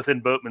movie within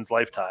Boatman's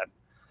lifetime.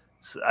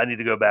 So I need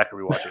to go back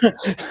and rewatch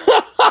it.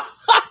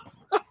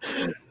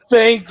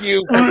 Thank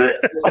you.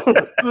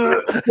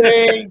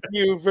 Thank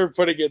you for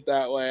putting it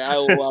that way. I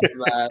love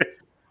that.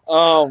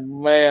 Oh,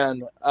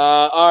 man.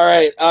 All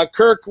right.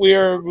 Kirk, we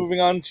are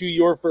moving on to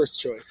your first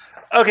choice.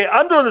 Okay,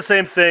 I'm doing the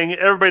same thing.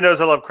 Everybody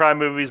knows I love crime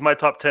movies. My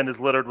top 10 is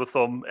littered with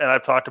them, and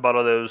I've talked about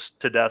all those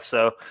to death,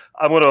 so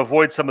I'm going to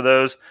avoid some of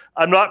those.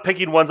 I'm not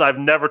picking ones I've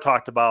never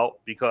talked about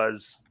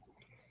because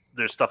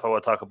there's stuff I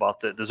want to talk about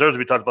that deserves to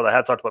be talked about I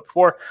have talked about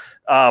before,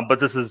 but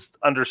this is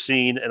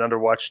underseen and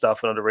underwatched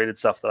stuff and underrated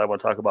stuff that I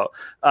want to talk about.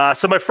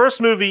 So my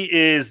first movie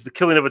is The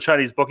Killing of a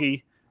Chinese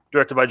Bookie,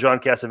 directed by John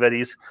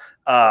Cassavetes.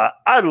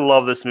 I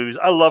love this movie.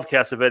 I love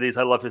Cassavetes.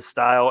 I love his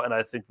style, and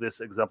I think this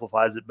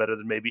exemplifies it better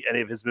than maybe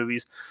any of his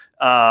movies.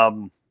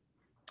 Ben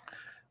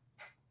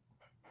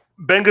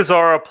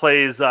Gazzara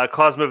plays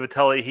Cosmo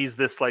Vitelli. He's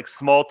this like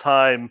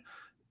small-time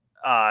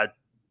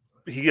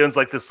he owns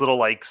like this little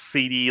like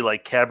seedy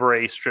like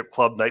cabaret strip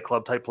club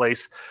nightclub type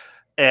place,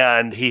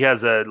 and he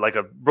has a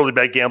really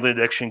bad gambling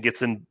addiction,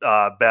 gets in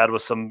bad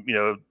with some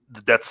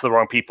the debts to the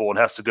wrong people, and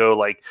has to go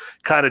like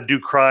kind of do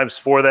crimes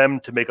for them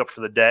to make up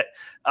for the debt.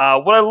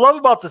 What I love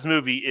about this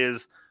movie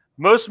is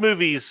most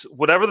movies,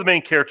 whatever the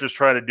main character is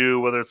trying to do,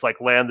 whether it's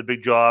like land the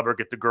big job or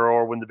get the girl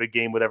or win the big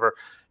game, whatever,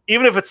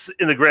 even if it's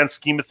in the grand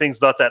scheme of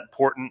things not that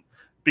important,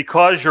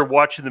 because you're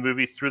watching the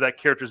movie through that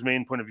character's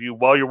main point of view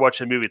while you're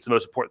watching the movie, it's the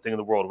most important thing in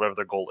the world, whatever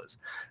their goal is.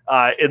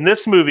 In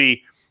this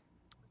movie,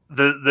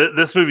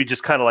 this movie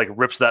just kind of like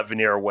rips that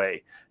veneer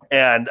away.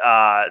 And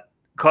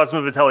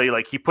Cosmo Vitelli,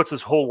 like he puts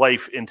his whole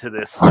life into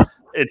this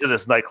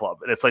nightclub,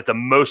 and it's like the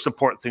most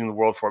important thing in the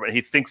world for him. And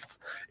he thinks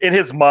in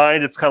his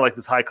mind it's kind of like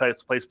this high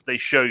class place, but they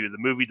show you the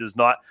movie does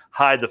not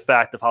hide the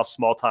fact of how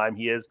small time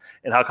he is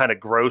and how kind of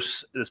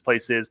gross this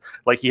place is.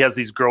 Like he has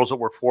these girls that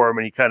work for him,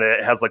 and he kind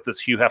of has like this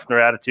Hugh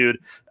Hefner attitude,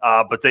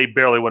 but they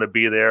barely want to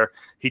be there.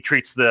 He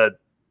treats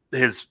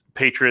his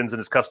patrons and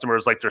his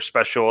customers like they're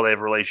special. They have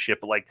a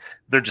relationship, but like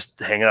they're just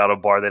hanging out at a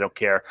bar. They don't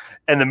care.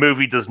 And the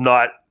movie does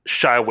not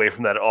shy away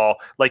from that at all.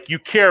 Like you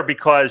care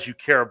because you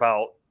care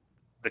about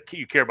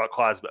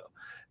Cosmo,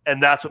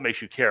 and that's what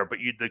makes you care. But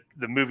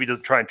the movie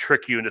doesn't try and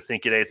trick you into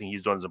thinking anything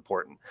he's doing is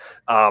important.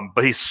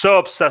 But he's so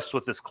obsessed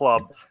with this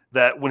club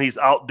that when he's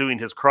out doing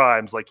his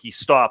crimes, like he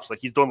stops, like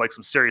he's doing like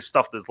some serious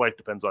stuff that his life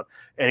depends on,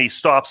 and he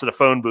stops at a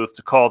phone booth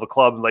to call the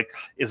club and like,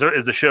 is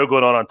the show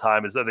going on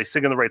time? Are they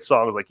singing the right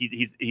songs? Like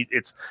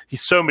he's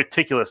so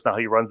meticulous now.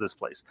 He runs this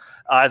place.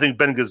 I think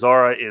Ben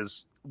Gazzara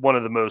is one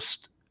of the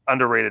most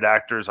underrated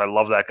actors. I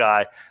love that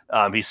guy.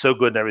 He's so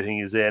good in everything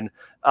he's in.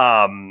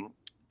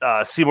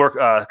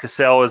 Seymour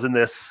Cassell is in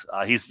this.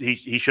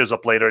 He shows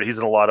up later. He's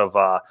in a lot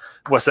of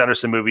Wes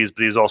Anderson movies,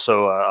 but he's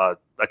also a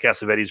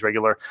Cassavetes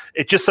regular.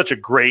 It's just such a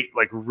great,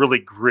 like really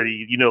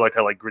gritty, like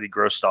I like gritty,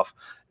 gross stuff.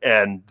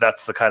 And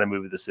that's the kind of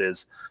movie this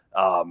is.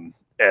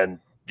 And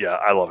yeah,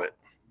 I love it.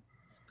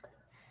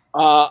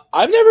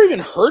 I've never even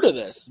heard of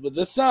this, but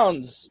this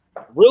sounds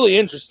really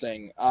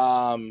interesting.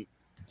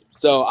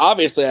 So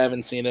obviously I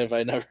haven't seen it if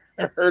I never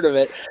heard of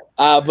it.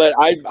 But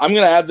I'm going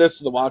to add this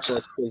to the watch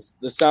list because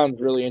this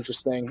sounds really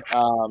interesting.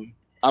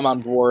 I'm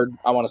on board.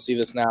 I want to see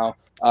this now.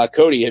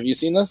 Cody, have you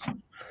seen this?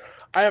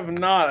 I have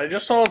not. I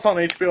just saw it's on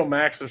HBO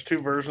Max. There's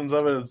two versions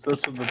of it. It's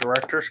this is the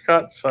director's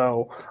cut.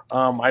 So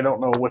I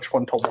don't know which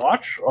one to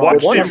watch.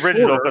 Watch the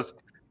original because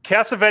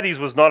Cassavetes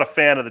was not a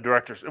fan of the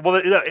director's. Well,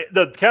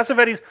 the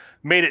Cassavetes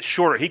made it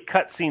shorter. He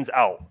cut scenes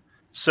out.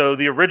 So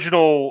the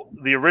original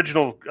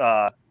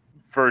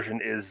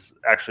version is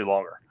actually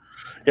longer.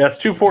 Yeah, it's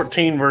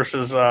 2:14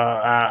 versus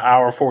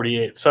hour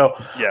 48. So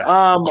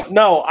yeah,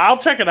 no, I'll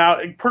check it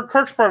out.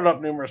 Kirk's brought it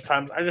up numerous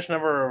times. I just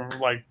never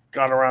like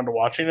got around to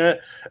watching it.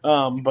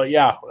 But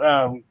yeah,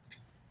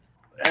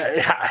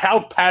 how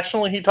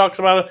passionately he talks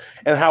about it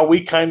and how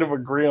we kind of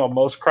agree on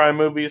most crime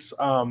movies.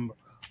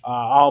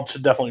 I'll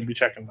definitely be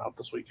checking it out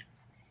this week.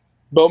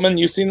 Bowman,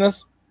 you seen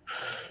this?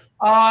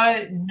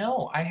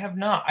 No, I have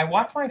not. I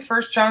watched my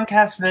first John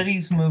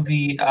Cassavetes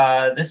movie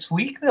this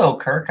week, though,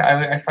 Kirk.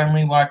 I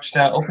finally watched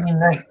Opening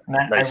Night,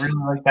 and nice. I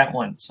really like that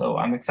one, so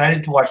I'm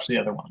excited to watch the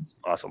other ones.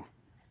 Awesome.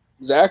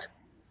 Zach?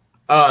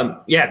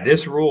 Yeah,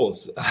 this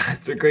rules.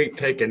 It's a great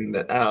pick and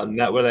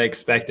not what I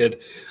expected.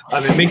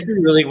 It makes me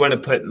really want to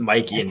put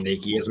Mikey and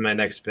Nikki as my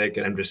next pick,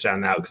 and I'm just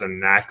shouting out because I'm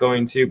not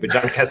going to. But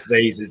John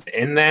Cassavetes is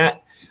in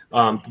that.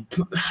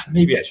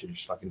 Maybe I should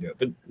just fucking do it,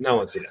 but no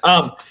one's seen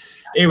it.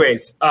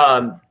 Anyways,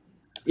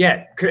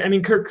 yeah, I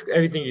mean, Kirk,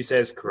 everything you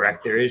said is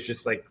correct. There is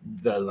just like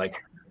the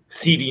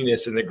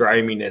seediness and the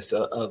griminess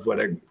of what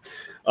a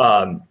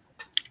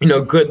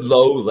good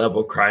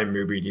low-level crime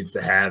movie needs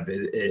to have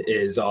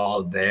is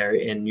all there.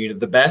 And,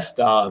 the best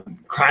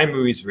crime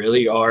movies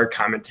really are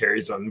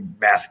commentaries on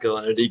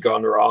masculinity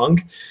gone wrong.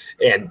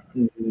 And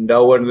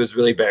no one was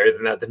really better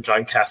than that than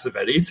John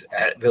Cassavetes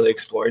at really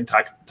exploring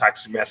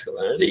toxic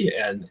masculinity.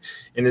 And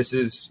this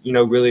is,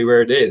 really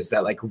where it is,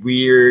 that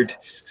weird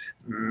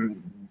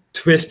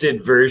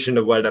twisted version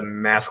of what a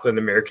masculine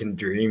American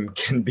dream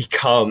can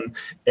become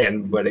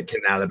and what it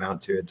can now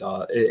amount to.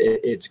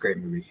 It's a great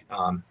movie.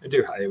 I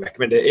do highly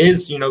recommend it. It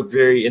is,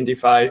 very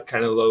indie-fi,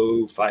 kind of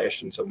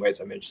low-fi-ish in some ways.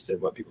 I'm interested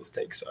in what people's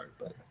takes are,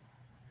 but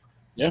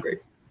it's great.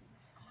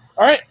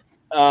 All right.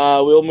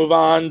 We'll move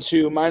on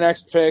to my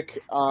next pick.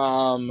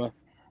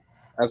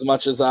 As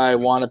much as I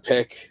want to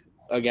pick,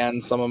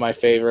 again, some of my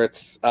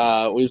favorites,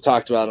 we've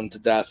talked about them to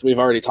death. We've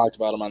already talked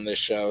about them on this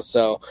show.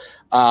 So,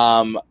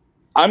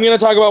 I'm going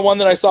to talk about one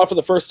that I saw for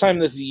the first time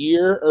this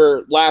year,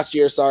 or last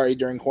year, sorry,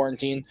 during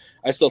quarantine.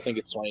 I still think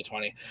it's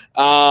 2020.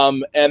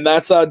 And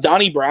that's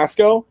Donnie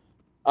Brasco.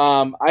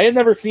 I had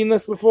never seen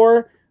this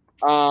before,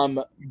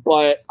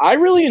 but I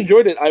really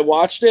enjoyed it. I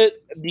watched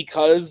it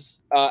because,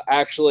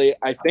 actually,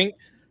 I think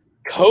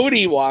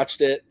Cody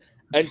watched it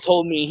and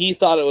told me he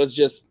thought it was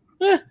just,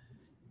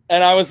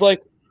 And I was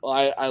like,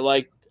 well, I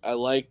like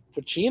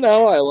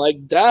Pacino. I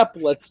like Depp.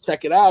 Let's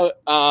check it out.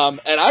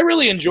 And I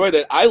really enjoyed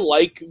it. I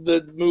like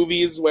the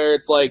movies where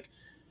it's okay,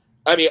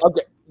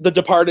 The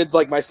Departed's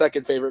my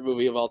second favorite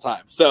movie of all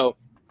time. So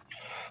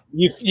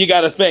you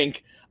got to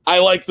think. I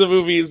like the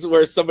movies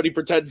where somebody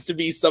pretends to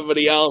be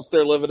somebody else.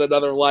 They're living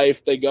another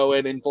life. They go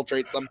in,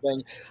 infiltrate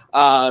something.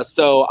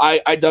 So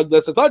I dug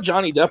this. I thought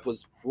Johnny Depp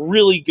was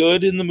really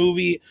good in the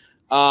movie.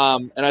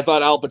 And I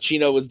thought Al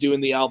Pacino was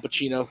doing the Al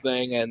Pacino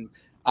thing. And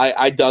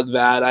I dug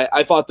that.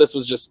 I thought this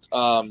was just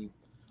a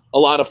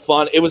lot of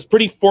fun. It was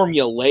pretty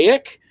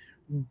formulaic,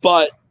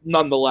 but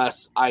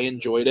nonetheless, I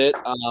enjoyed it.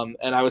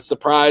 And I was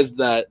surprised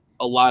that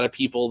a lot of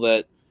people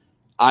that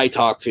I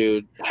talked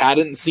to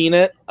hadn't seen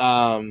it.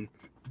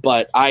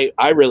 But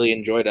I really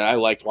enjoyed it. I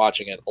liked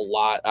watching it a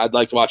lot. I'd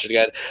like to watch it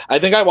again. I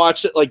think I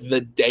watched it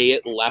the day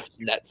it left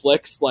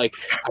Netflix. I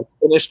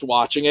finished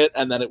watching it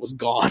and then it was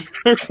gone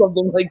or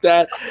something like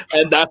that.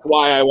 And that's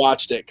why I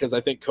watched it, because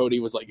I think Cody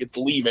was it's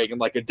leaving in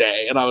a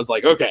day. And I was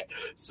like, okay.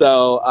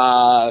 So,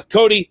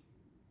 Cody,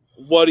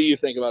 what do you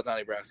think about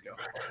Donnie Brasco?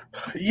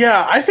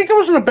 Yeah, I think I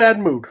was in a bad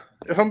mood.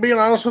 If I'm being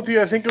honest with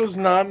you, I think it was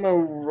not in a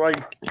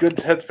good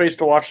headspace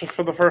to watch this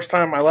for the first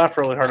time. I laughed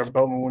really hard at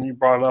Bowman when you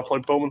brought it up.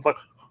 Bowman's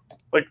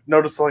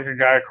notice a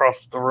guy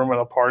across the room at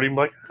a party. I'm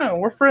like, oh,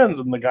 we're friends,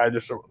 and the guy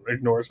just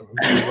ignores him.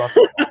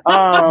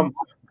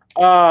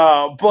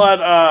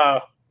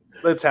 But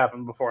it's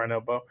happened before, I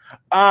know, Bo.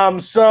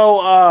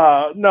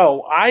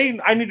 No,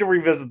 I need to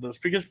revisit this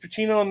because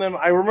Pacino and them,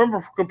 I remember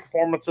good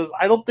performances.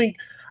 I think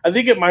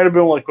it might have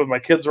been with my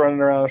kids running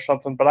around or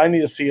something, but I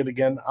need to see it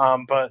again.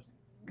 But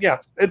yeah,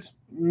 it's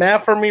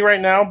math for me right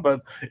now,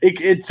 but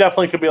it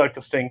definitely could be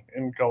The Sting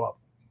and go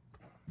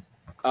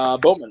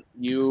up. Bowman,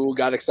 you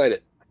got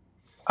excited.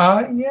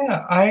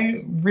 Yeah,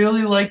 I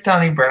really like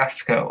Donnie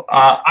Brasco.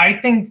 I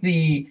think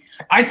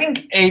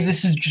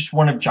this is just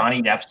one of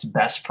Johnny Depp's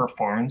best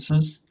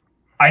performances.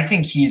 I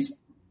think he's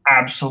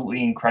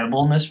absolutely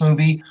incredible in this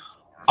movie.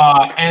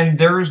 And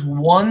there's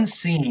one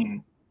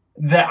scene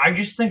that I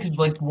just think is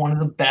one of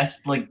the best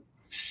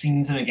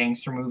scenes in a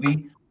gangster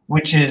movie,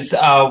 which is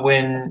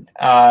when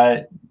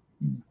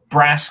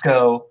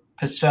Brasco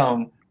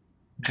Pistone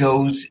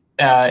goes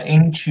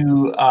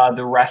into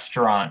the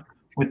restaurant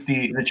with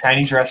the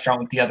Chinese restaurant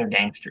with the other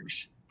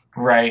gangsters,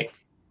 right?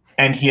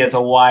 And he has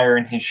a wire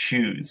in his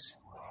shoes,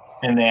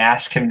 and they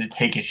ask him to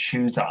take his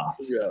shoes off.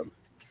 Yeah.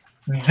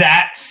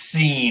 That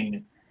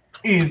scene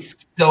is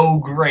so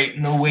great,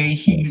 and the way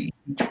he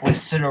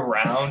twists it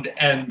around,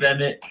 and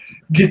then it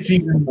gets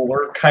even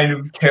more kind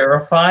of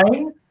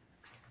terrifying.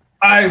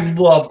 I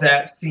love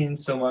that scene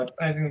so much.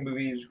 I think the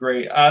movie is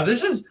great.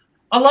 This is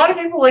a lot of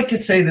people like to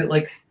say that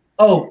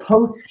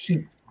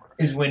post-Heat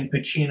is when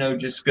Pacino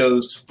just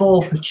goes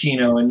full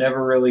Pacino and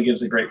never really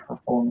gives a great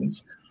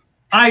performance.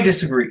 I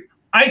disagree.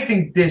 I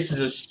think this is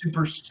a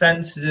super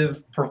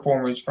sensitive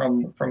performance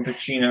from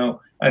Pacino.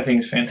 I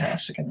think it's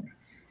fantastic.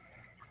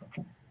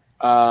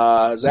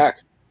 Zach?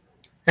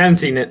 I haven't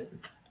seen it.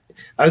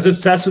 I was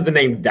obsessed with the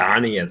name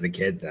Donnie as a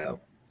kid, though.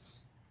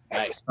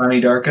 Nice.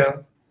 Donnie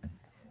Darko?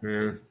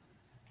 Yeah.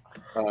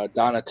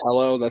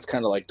 Donatello, that's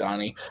kind of like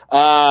Donnie.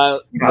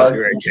 That's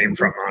where it came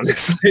from,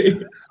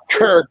 honestly.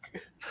 Kirk?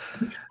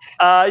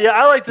 Yeah,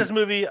 I like this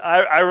movie.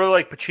 I really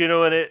like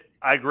Pacino in it.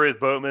 I agree with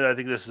Boatman. I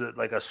think this is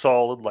a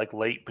solid,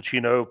 late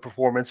Pacino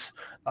performance,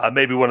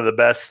 maybe one of the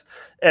best.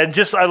 And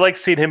just I like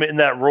seeing him in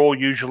that role.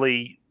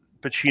 Usually,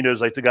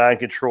 Pacino's like the guy in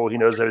control. He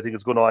knows everything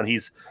that's going on.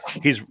 He's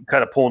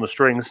kind of pulling the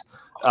strings.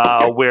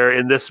 Where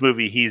in this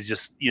movie, he's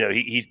just,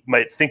 he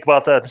might think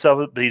about that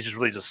himself, but he's just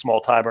really just a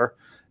small timer.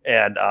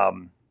 And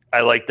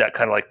I like that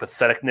kind of like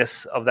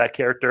patheticness of that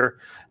character.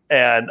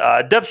 And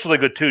Depp's really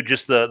good too.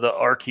 Just the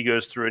arc he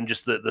goes through and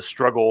just the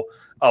struggle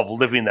of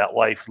living that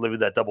life, living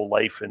that double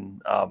life.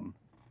 And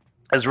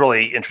is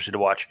really interesting to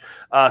watch.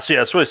 So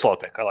yeah, it's a really solid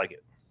pick. I like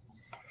it.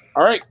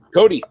 All right,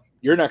 Cody,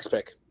 your next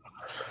pick.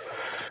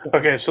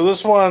 Okay, so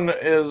this one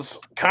is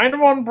kind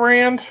of on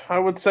brand, I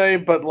would say,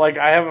 but like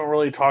I haven't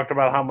really talked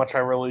about how much I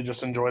really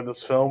just enjoyed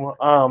this film.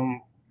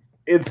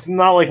 It's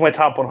not like my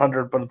top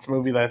 100, but it's a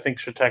movie that I think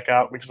should check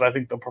out because I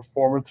think the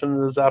performance in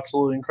it is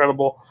absolutely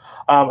incredible.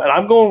 And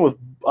I'm going with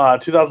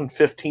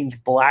 2015's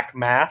Black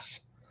Mass.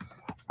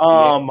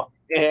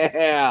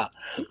 Yeah.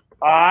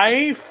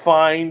 I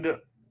find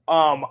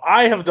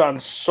I have done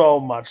so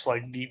much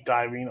like deep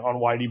diving on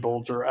Whitey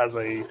Bulger as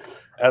a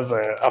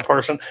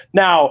person.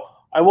 Now,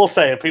 I will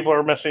say, if people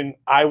are missing,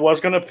 I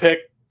was going to pick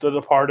The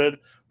Departed,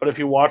 but if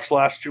you watch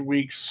last 2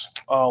 weeks,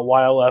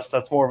 YLS,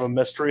 that's more of a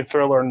mystery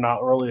thriller,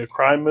 not really a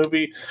crime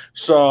movie.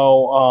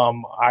 So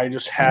I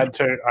just had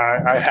to,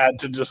 I had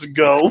to just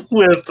go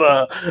with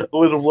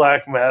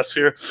Black Mass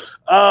here.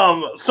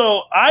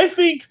 So I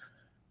think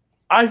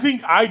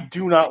I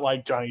do not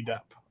like Johnny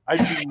Depp. I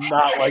do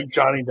not like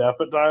Johnny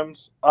Depp at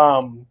times.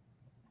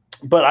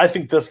 But I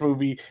think this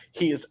movie,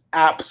 he is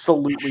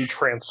absolutely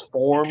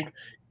transformed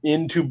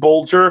into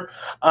Bulger.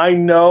 I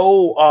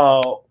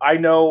know,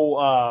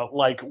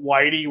 like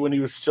Whitey when he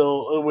was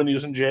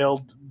in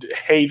jail,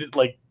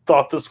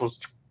 thought this was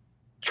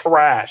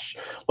trash,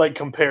 like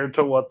compared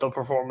to what the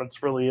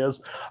performance really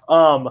is.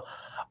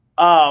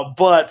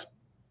 But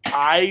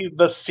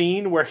the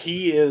scene where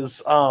he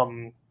is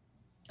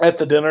at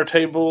the dinner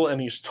table and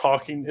he's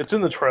talking, it's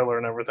in the trailer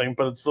and everything,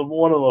 but it's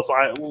one of those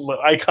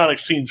iconic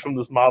scenes from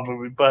this mob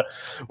movie, but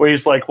where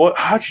he's like,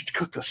 how'd you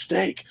cook the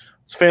steak?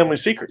 It's family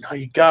secret. No,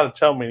 you got to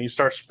tell me. And he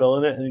starts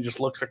spilling it, and he just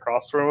looks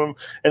across from him,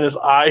 and his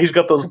eye, he's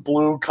got those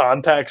blue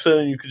contacts in,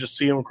 and you could just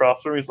see him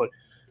across from him. He's like,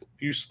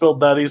 if you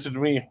spilled that easy to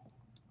me,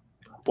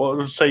 well,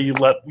 let's say you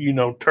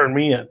turn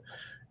me in.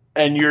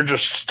 And your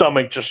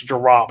stomach just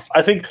drops.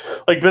 I think,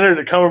 like,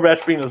 Benedict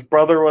Cumberbatch being his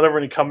brother or whatever,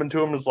 and he coming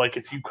to him is like,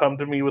 if you come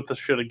to me with this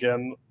shit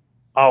again,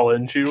 I'll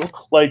end you.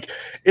 Like,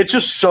 it's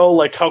just so,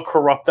 like, how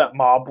corrupt that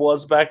mob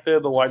was back there,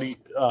 the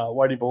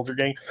Whitey Bulger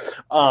gang.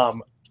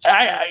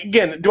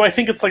 Do I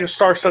think it's like a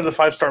star-studded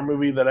 5-star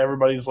movie that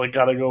everybody's like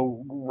got to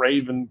go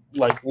rave and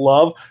like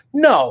love?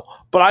 No,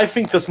 but I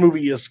think this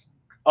movie is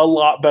a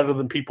lot better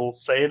than people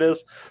say it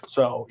is.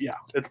 So yeah,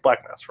 it's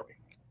Black Mass for me.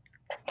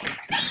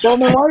 Well,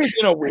 then why are you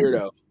a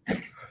weirdo?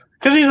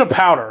 Because he's a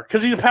powder.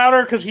 Because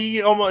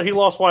he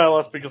lost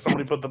YLS because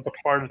somebody put the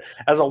part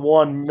as a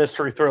one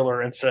mystery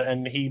thriller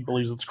and he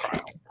believes it's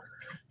crime.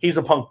 He's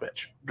a punk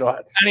bitch. Go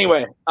ahead.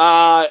 Anyway,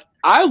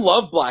 I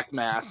love Black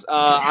Mass.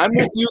 I'm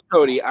with you,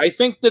 Cody. I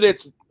think that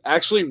it's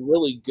actually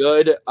really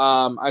good.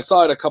 I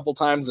saw it a couple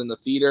times in the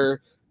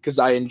theater because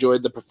I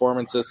enjoyed the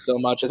performances so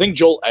much. I think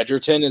Joel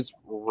Edgerton is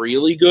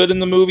really good in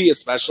the movie,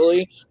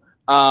 especially.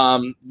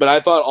 But I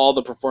thought all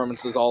the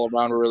performances all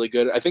around were really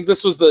good. I think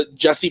this was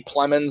Jesse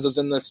Plemons is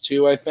in this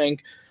too, I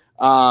think,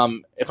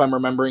 if I'm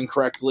remembering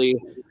correctly.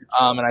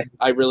 And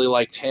I really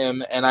liked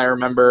him. And I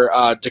remember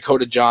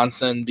Dakota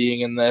Johnson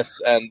being in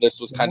this, and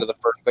this was kind of the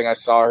first thing I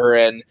saw her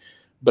in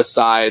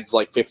besides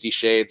like 50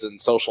 Shades and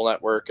Social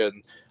Network.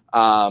 And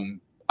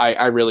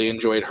I really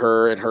enjoyed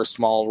her and her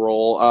small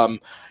role.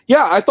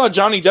 I thought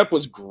Johnny Depp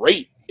was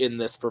great in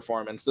this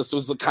performance. This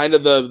was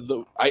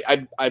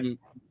I'm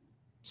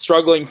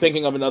struggling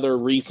thinking of another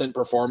recent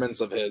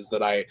performance of his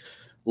that I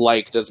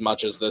liked as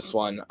much as this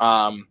one.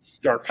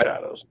 Dark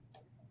Shadows.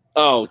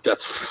 Oh,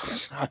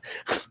 that's how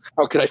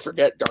could I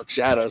forget Dark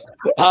Shadows?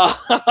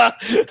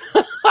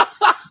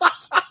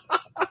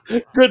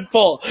 Good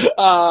pull.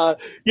 But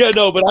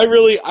I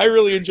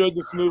really enjoyed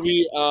this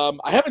movie.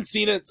 I haven't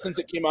seen it since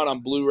it came out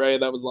on Blu-ray.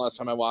 That was the last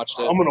time I watched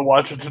it. I'm gonna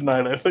watch it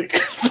tonight, I think.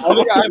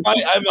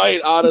 I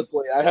might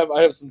honestly. I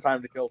have some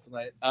time to kill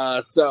tonight.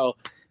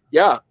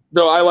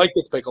 No, I like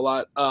this pick a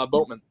lot.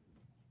 Boatman.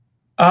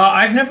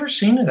 I've never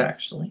seen it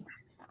actually.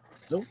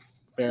 Nope.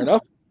 Fair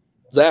enough.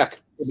 Zach.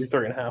 It'll be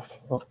 3.5.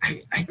 Oh.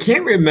 I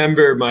can't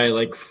remember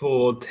my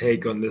full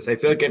take on this. I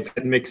feel like I've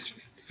had mixed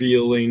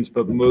feelings,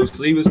 but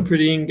mostly was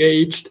pretty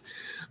engaged.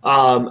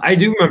 I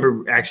do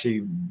remember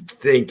actually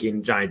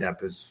thinking Johnny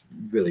Depp is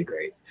really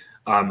great.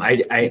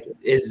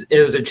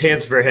 It was a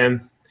chance for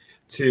him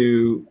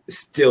to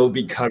still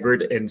be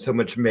covered in so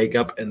much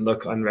makeup and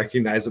look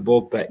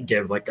unrecognizable, but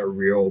give a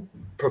real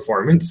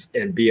performance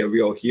and be a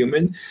real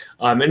human,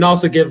 and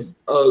also give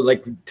a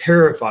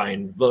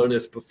terrifying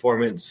villainous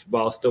performance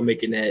while still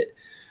making it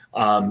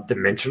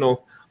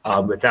dimensional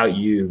without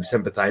you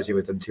sympathizing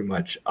with him too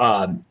much.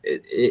 I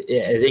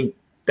think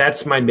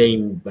that's my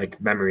main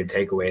memory and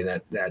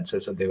takeaway that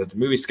says something about the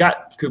movie.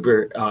 Scott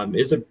Cooper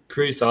is a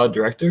pretty solid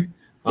director.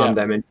 Yeah.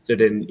 That I'm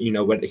interested in,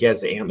 what he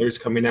has the Antlers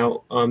coming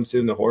out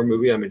soon, the horror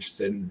movie. I'm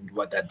interested in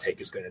what that take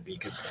is going to be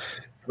because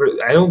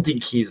I don't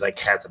think he's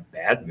has a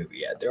bad movie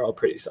yet. They're all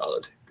pretty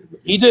solid.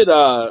 He did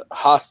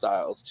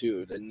Hostiles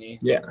too, didn't he?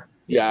 Yeah.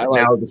 Yeah.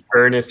 Now the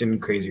Furnace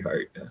and Crazy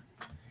Heart. Yeah.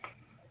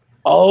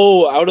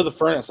 Oh, Out of the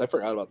Furnace. I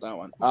forgot about that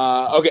one.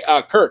 Okay,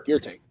 Kirk, your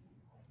take.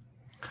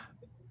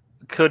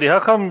 Cody, how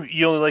come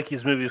you only like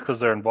these movies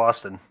because they're in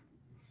Boston?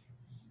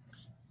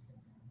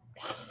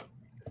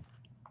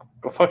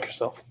 Go fuck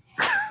yourself.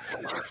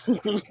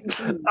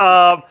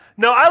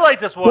 No, I like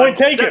this one. Point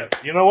taken.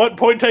 You know what?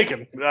 Point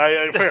taken.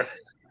 Fair.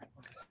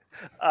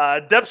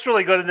 Depp's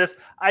really good in this.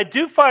 I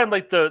do find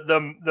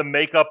the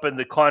makeup and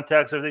the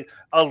context, everything,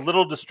 a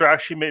little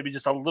distraction, maybe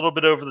just a little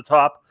bit over the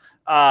top.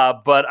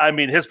 But I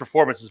mean, his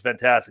performance is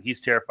fantastic. He's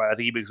terrifying. I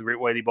think he makes a great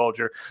Whitey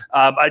Bulger.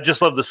 I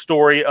just love the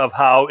story of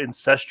how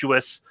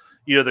incestuous,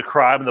 the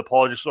crime and the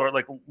politics are.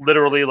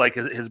 Literally,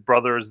 his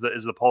brother is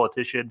the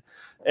politician,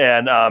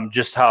 and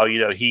just how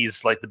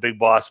he's the big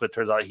boss, but it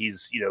turns out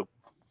he's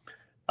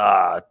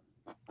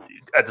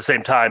at the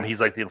same time he's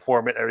the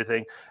informant and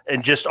everything,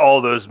 and just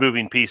all those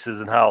moving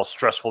pieces and how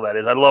stressful that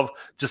is. I love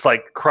just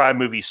crime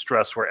movie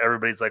stress where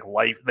everybody's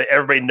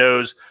everybody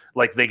knows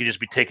they could just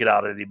be taken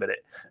out at any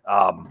minute.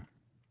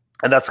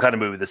 And that's the kind of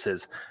movie this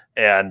is,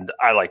 and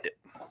I liked it.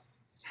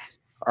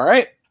 All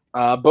right,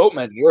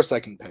 Boatman, your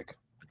second pick.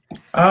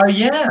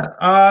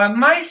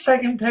 My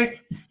second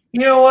pick.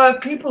 You know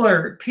what? People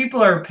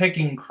are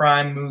picking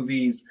crime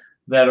movies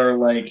that are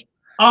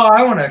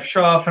I want to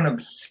show off an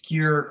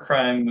obscure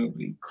crime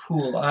movie.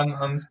 Cool.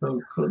 I'm so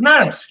cool.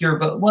 Not obscure,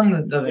 but one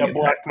that doesn't. Yeah,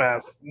 Black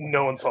Mass.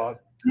 No one saw it.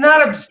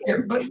 Not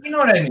obscure, but you know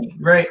what I mean,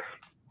 right?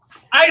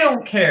 I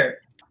don't care.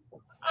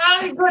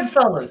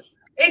 Goodfellas.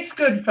 It's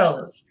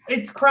Goodfellas.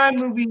 It's crime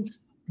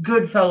movies.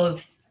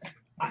 Goodfellas.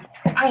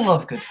 I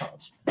love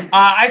Goodfellas.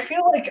 I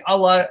feel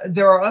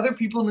there are other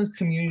people in this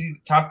community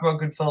that talk about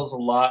Goodfellas a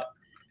lot,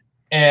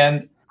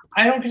 and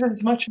I don't get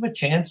as much of a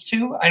chance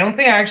to. I don't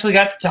think I actually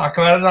got to talk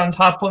about it on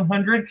Top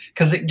 100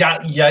 because it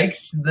got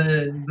yikes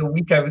the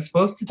week I was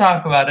supposed to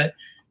talk about it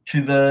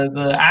to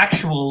the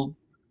actual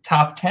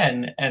Top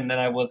 10, and then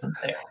I wasn't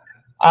there.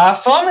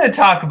 So I'm going to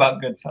talk about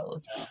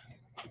Goodfellas.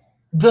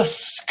 The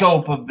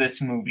scope of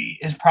this movie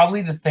is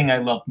probably the thing I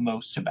love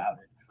most about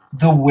it.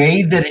 The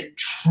way that it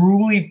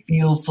truly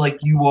feels like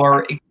you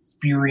are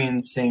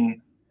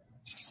experiencing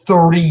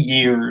 30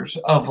 years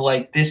of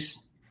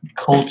this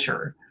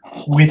culture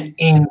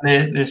within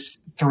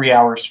this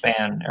 3-hour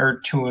span or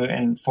 2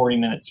 and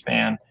 40-minute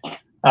span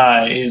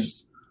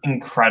is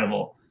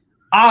incredible.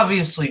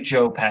 Obviously,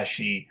 Joe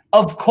Pesci.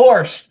 Of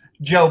course,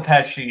 Joe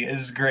Pesci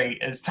is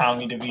great as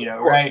Tommy DeVito,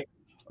 right?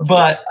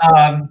 But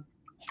some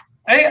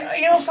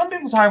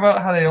people talk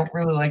about how they don't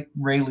really like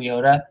Ray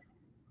Liotta.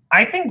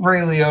 I think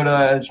Ray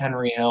Liotta as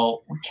Henry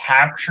Hill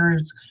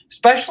captures,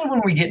 especially when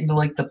we get into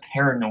the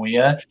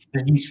paranoia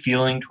that he's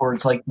feeling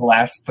towards the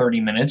last 30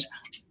 minutes.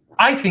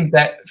 I think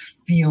that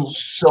feels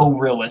so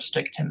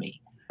realistic to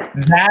me.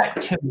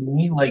 That to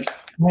me, when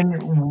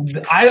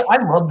I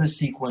love the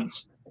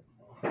sequence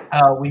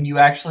when you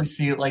actually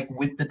see it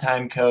with the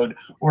time code,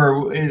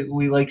 where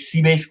we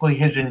see basically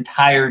his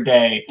entire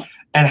day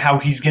and how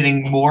he's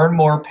getting more and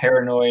more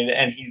paranoid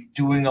and he's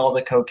doing all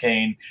the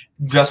cocaine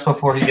just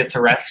before he gets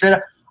arrested.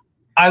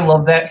 I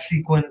love that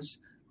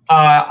sequence.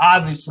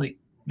 Obviously,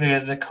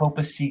 the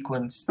Copa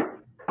sequence,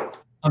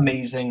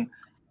 amazing.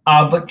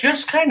 But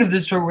just kind of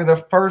this story where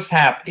the first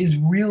half is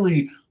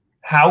really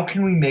how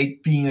can we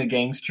make being a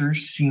gangster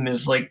seem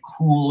as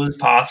cool as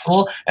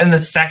possible, and the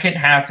second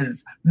half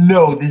is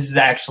no, this is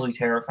actually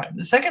terrifying.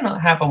 The second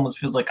half almost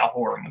feels like a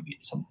horror movie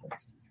at some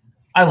points.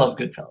 I love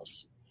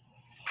Goodfellas.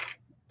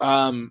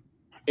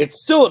 It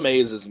still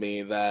amazes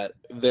me that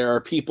there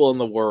are people in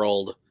the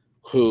world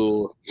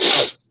who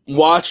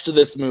watched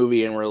this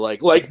movie and were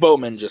like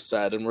Bowman just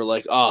said, and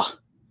we're oh,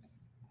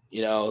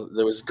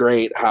 that was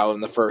great how in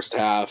the first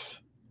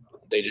half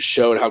they just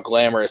showed how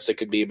glamorous it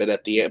could be,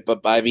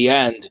 but by the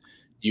end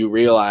you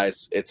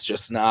realize it's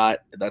just not.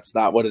 That's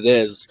not what it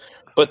is.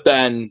 But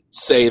then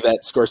say that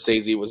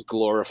Scorsese was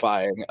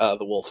glorifying The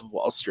Wolf of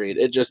Wall Street.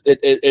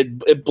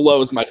 It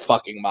blows my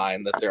fucking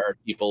mind that there are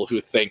people who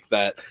think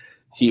that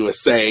he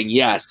was saying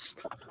yes,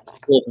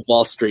 Wolf of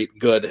Wall Street,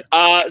 good.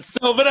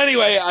 But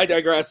anyway, I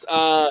digress.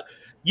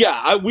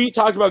 We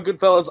talked about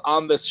Goodfellas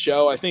on this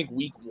show. I think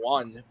week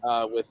 1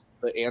 with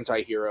the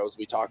anti-heroes,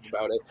 we talked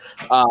about it.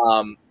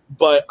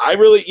 But I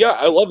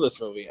love this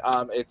movie.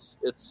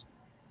 It's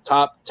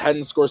top 10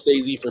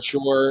 Scorsese for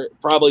sure.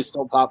 Probably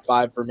still top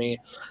 5 for me.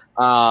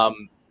 I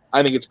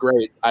think it's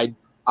great. I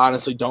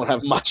honestly don't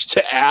have much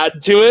to add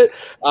to it.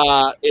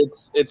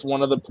 It's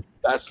one of the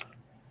best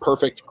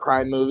perfect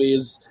crime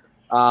movies.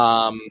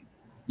 I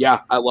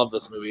love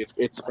this movie.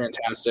 It's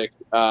fantastic.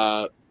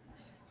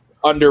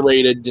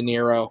 Underrated De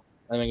Niro.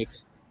 I think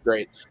it's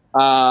great.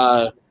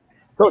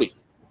 Cody.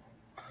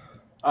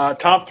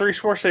 Top 3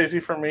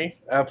 Scorsese for me,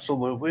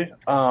 absolutely.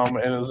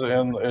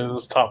 It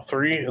is top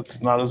 3. It's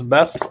not his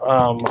best.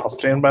 I'll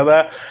stand by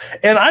that.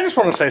 And I just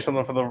want to say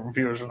something for the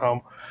viewers at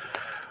home.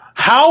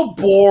 how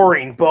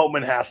boring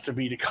Boatman has to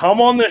be to come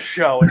on this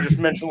show and just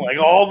mention like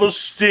all the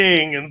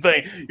sting and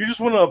thing. You just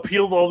want to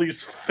appeal to all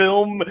these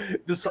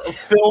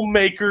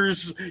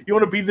filmmakers. You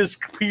want to be this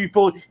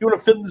people. You want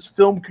to fit in this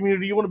film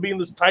community. You want to be in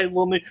this tight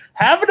little niche.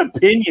 Have an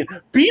opinion.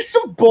 Be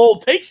some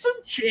bold. Take some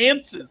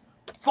chances.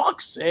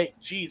 Fuck's sake,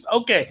 jeez.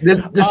 Okay, this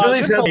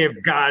really sounds like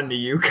I've gotten to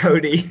you,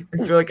 Cody. I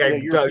feel like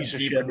I've dug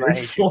deep in your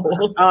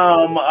soul.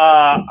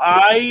 I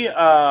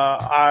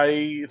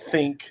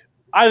think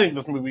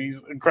this movie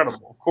is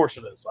incredible. Of course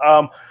it is.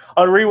 On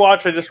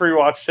rewatch, I just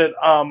rewatched it.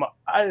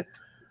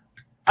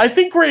 I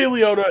think Ray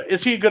Liotta,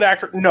 is he a good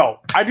actor? No,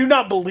 I do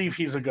not believe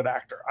he's a good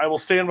actor. I will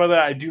stand by that.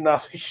 I do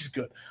not think he's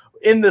good.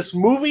 In this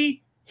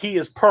movie, he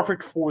is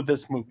perfect for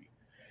this movie.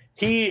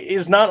 He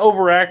is not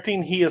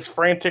overacting. He is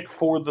frantic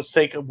for the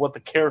sake of what the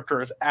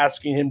character is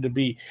asking him to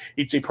be.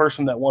 He's a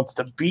person that wants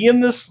to be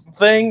in this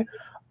thing,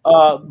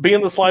 be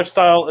in this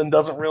lifestyle, and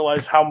doesn't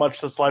realize how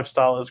much this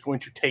lifestyle is going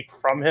to take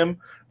from him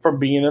from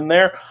being in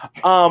there.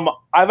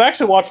 I've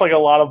actually watched like a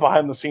lot of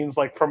behind the scenes,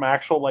 like from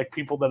actual like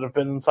people that have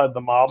been inside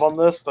the mob on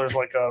this. There's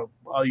like a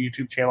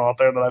YouTube channel out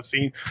there that I've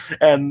seen,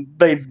 and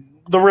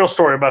the real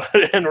story about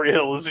Henry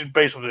Hill is he's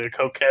basically a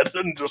cokehead,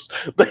 and just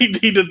he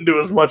didn't do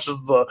as much as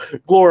the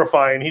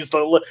glorifying. He's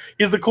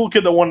the cool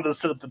kid that wanted to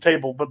sit at the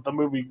table, but the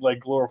movie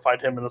like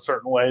glorified him in a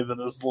certain way that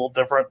is a little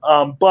different.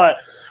 But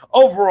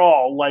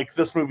overall, like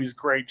this movie's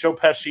great. Joe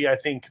Pesci, I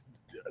think,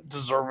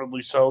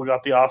 deservedly so,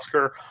 got the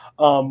Oscar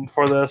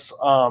for this.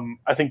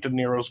 I think De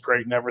Niro's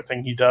great in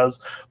everything he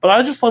does, but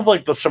I just love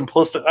like the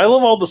simplistic. I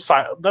love all the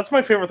side. That's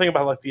my favorite thing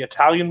about like the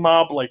Italian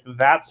mob. Like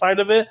that side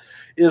of it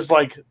is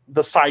like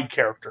the side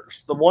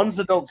characters, the ones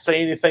that don't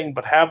say anything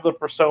but have the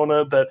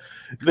persona that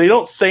they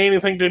don't say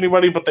anything to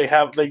anybody, but they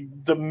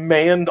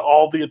demand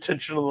all the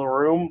attention in the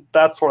room.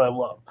 That's what I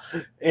love.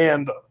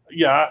 And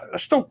yeah,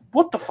 still,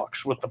 what the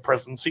fuck's with the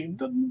prison scene?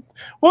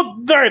 Well,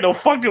 there ain't no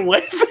fucking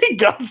way they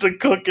got to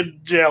cook in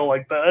jail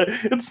like that.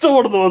 It's still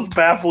one of the most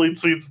baffling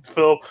scenes in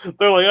film.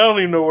 They're like, I don't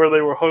even know where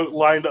they were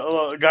lined up.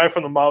 A guy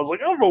from the mob was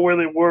like, I don't know where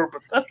they were,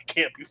 but that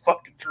can't be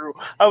fucking true.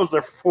 I was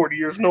there for 40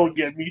 years. No one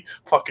gave me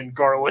fucking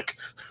garlic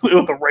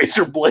with a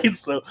razor blade.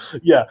 So,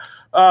 yeah.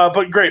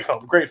 But great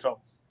film.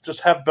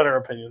 Just have better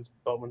opinions,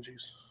 Bowman.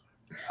 Jeez.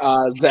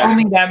 Zach. I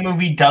mean, that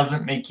movie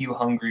doesn't make you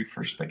hungry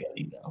for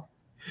spaghetti,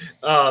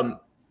 though.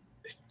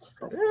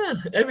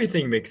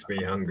 Everything makes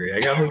me hungry. I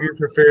got hungry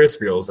for Ferris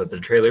wheels at the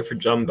trailer for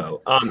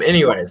Jumbo.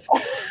 Anyways,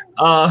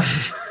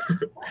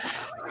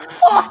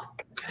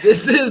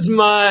 this is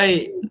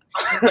my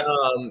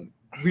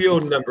real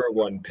number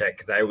one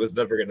pick that I was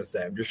never going to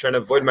say. I'm just trying to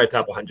avoid my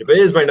top 100, but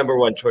it is my number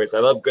one choice. I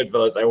love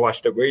Goodfellas. I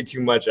watched it way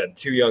too much at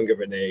too young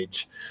of an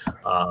age.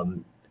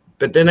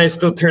 But then I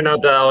still turn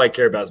out that all I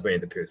care about is Winnie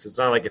the Pooh. So it's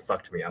not like it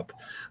fucked me up.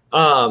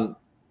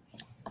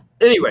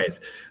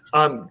 Anyways,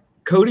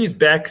 Cody's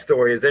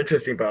backstory is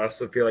interesting, but I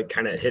also feel like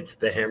kind of hits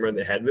the hammer on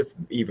the head with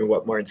even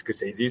what Martin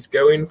Scorsese is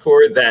going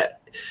for, that,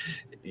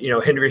 you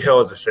know, Henry Hill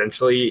is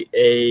essentially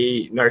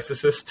a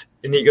narcissist,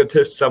 an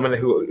egotist, someone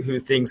who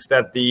thinks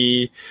that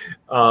he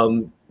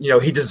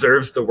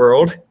deserves the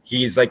world.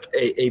 He's like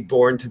a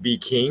born to be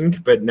king,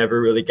 but never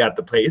really got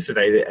the place. And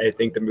I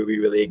think the movie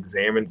really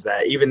examines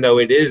that, even though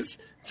it is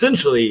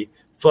essentially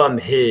from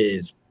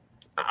his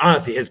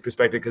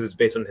perspective, because it's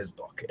based on his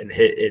book and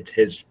it's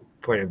his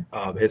point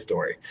of his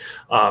story.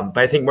 But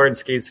I think Martin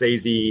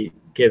Scorsese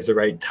gives the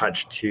right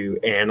touch to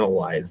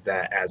analyze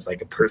that as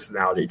like a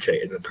personality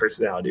trait and a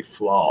personality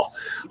flaw.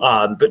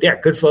 But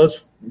yeah,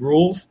 Goodfellas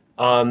rules.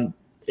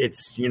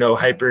 It's,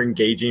 hyper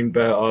engaging,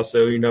 but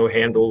also,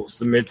 handles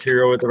the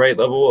material with the right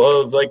level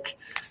of like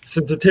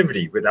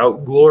sensitivity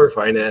without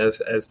glorifying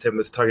it, as Tim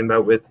was talking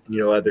about with,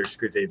 other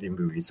Scorsese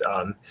movies.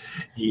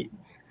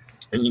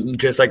 And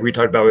just like we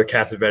talked about with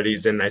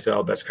Cassavetes and I said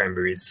all best crime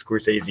movies,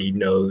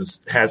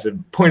 Scorsese has a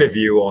point of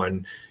view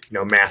on,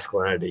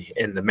 masculinity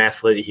and the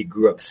masculinity he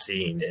grew up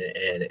seeing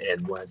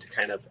and wanted to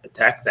kind of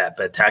attack that,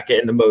 but attack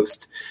it in the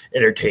most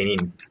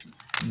entertaining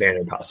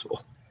manner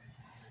possible.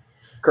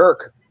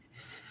 Kirk.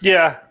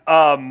 Yeah.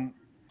 I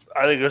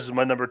think this is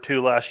my number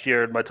 2 last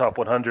year in my top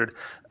 100.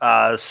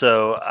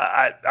 So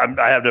I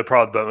have no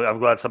problem, but I'm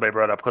glad somebody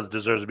brought it up because it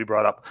deserves to be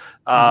brought up.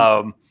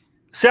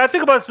 See, I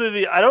think about this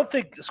movie, I don't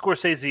think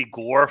Scorsese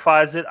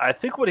glorifies it. I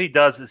think what he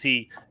does is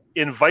he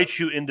invites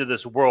you into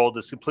this world,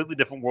 this completely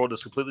different world,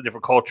 this completely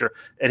different culture,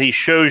 and he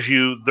shows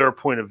you their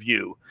point of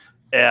view.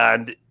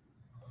 And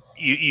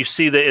you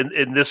see that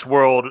in this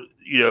world,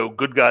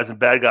 good guys and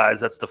bad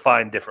guys, that's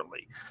defined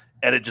differently.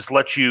 And it just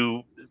lets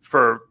you,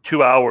 for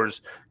 2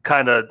 hours,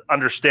 kind of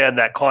understand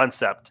that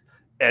concept,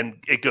 and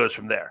it goes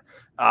from there.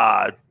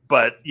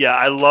 But yeah,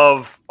 I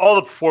love all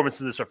the performances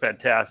in this are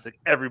fantastic.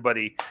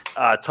 Everybody,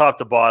 top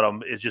to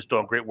bottom, is just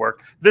doing great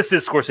work. This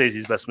is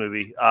Scorsese's best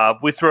movie.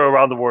 We throw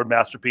around the word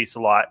masterpiece a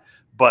lot,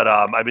 but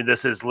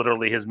this is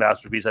literally his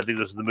masterpiece. I think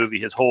this is the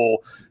movie his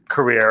whole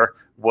career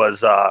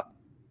was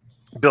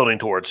building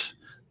towards.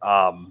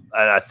 And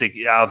I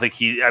don't think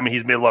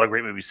he's made a lot of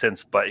great movies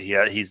since, but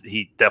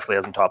he definitely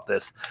hasn't topped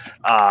this.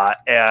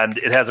 And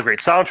it has a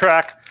great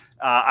soundtrack.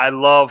 I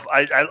love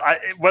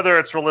whether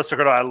it's realistic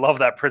or not. I love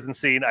that prison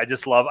scene. I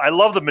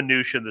love the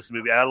minutia in this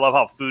movie. I love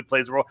how food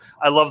plays a role.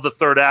 I love the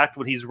third act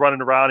when he's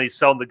running around, he's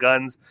selling the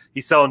guns,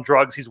 he's selling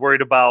drugs, he's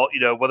worried about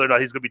whether or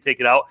not he's going to be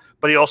taken out.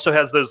 But he also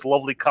has those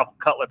lovely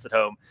cutlets at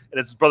home, and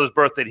it's his brother's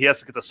birthday. And he has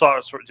to get the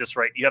sauce just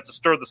right. You have to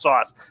stir the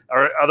sauce,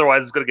 or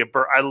otherwise it's going to get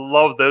burnt. I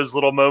love those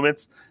little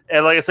moments.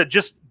 And like I said,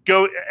 just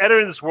go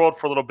enter in this world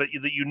for a little bit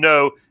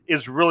that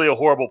is really a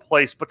horrible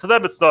place, but to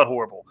them it's not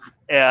horrible,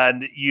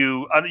 and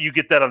you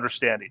get that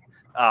understanding.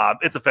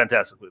 It's a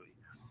fantastic movie.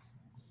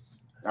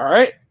 All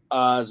right,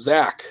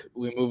 Zach,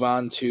 we move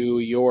on to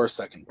your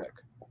second pick.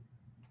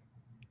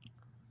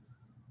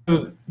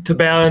 To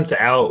balance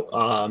out,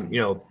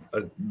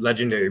 a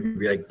legendary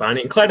movie like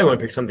Bonnie and Clyde, I want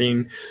to pick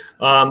something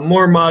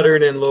more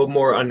modern and a little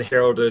more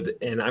unheralded,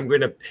 and I'm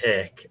going to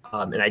pick,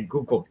 and I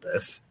Googled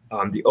this,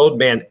 The Old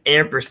Man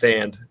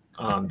ampersand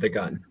the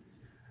Gun.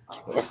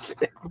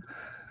 Okay.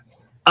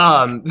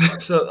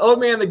 So Old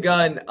Man the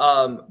Gun,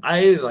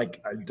 I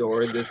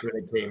adored this when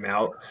it came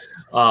out.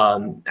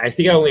 I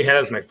think I only had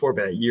it as my 4,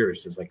 but that year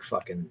is just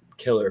fucking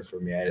killer for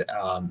me.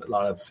 A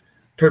lot of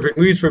perfect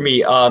movies for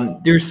me.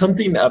 There's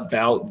something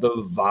about the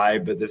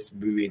vibe of this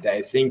movie that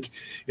I think,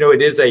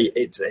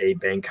 it's a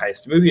bank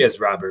heist movie, as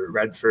Robert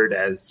Redford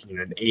as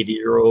an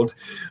 80-year-old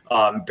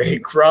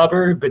bank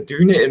robber, but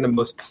doing it in the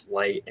most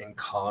polite and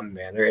calm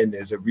manner. And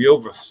there's a real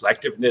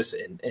reflectiveness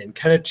and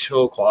kind of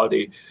chill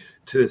quality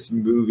to this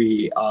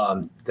movie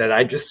that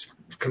I just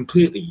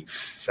completely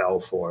fell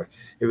for.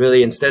 It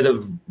really, instead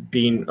of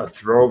being a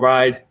thrill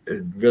ride,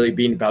 really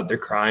being about the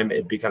crime,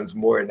 it becomes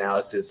more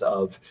analysis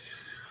of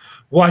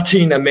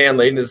watching a man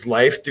late in his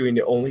life doing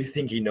the only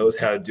thing he knows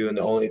how to do and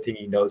the only thing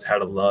he knows how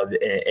to love,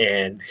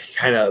 and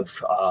kind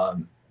of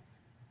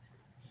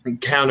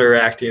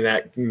counteracting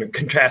that,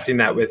 contrasting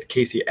that with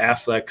Casey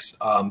Affleck's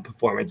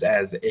performance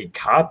as a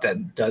cop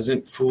that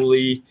doesn't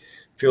fully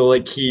feel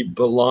like he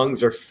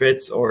belongs or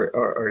fits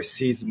or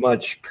sees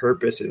much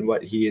purpose in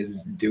what he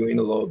is doing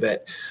a little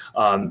bit.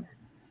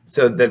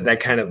 So that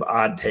kind of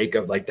odd take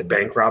of the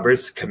bank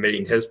robbers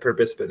committing his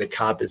purpose, but the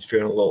cop is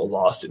feeling a little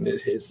lost in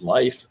his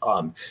life.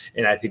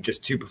 And I think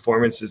just two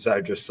performances that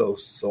are just so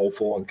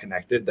soulful and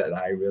connected that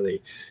I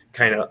really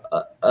kind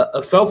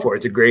of fell for.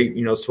 It's a great,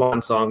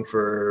 swan song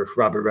for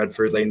Robert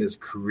Redford late in his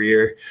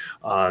career,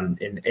 and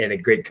a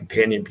great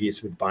companion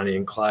piece with Bonnie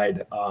and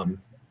Clyde.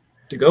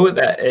 To go with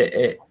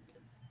that,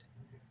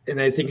 and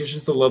I think it's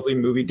just a lovely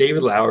movie.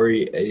 David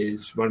Lowery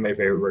is one of my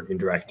favorite working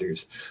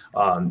directors.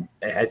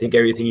 I think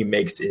everything he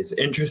makes is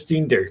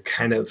interesting. They're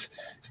kind of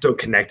still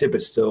connected,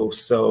 but still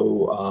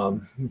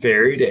so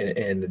varied.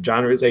 And the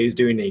genres that he's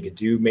doing, he could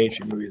do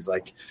mainstream movies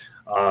like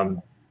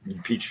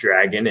Peach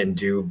Dragon and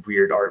do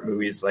weird art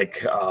movies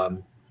like A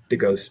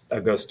Ghost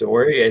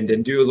Story, and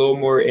then do a little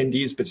more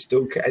indies, but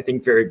still, I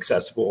think, very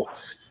accessible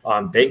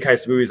bank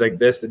heist movies like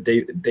this.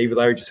 David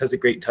Lowery just has a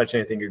great touch,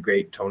 and I think a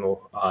great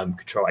tonal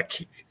control.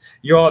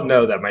 You all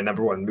know that my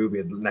number one movie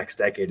of the next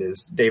decade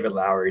is David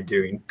Lowery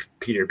doing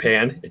Peter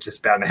Pan. It's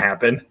just bound to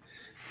happen.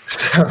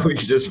 So we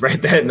can just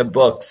write that in the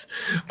books.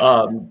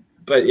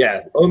 But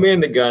yeah, Old Man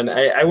the Gun.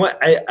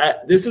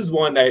 This is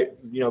one that,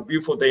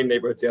 Beautiful Day in the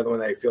Neighborhood's the other one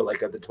that I feel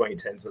like of the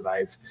 2010s that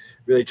I've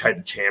really tried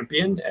to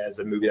champion as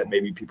a movie that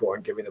maybe people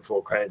aren't giving the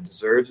full credit it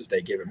deserves if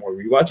they give it more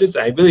rewatches.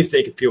 And I really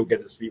think if people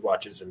get this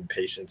rewatches and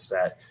patience,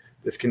 that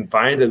this can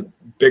find a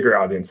bigger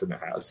audience than it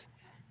has.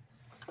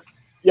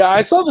 Yeah,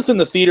 I saw this in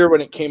the theater when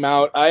it came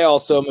out. I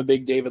also am a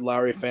big David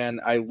Lowery fan.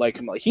 I like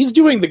him. He's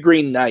doing The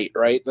Green Knight,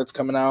 right? That's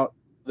coming out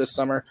this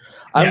summer.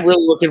 I'm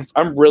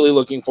really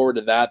looking forward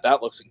to that.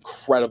 That looks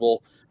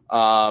incredible.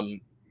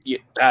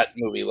 That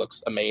movie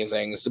looks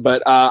amazing.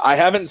 But I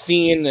haven't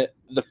seen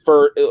the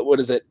first. What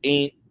is it?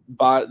 Ain't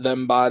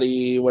Them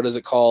Body. What is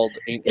it called?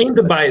 Ain't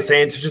the Body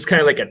Saints, which is kind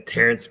of like a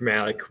Terrence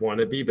Malick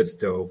wannabe, but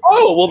still.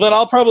 Oh well, then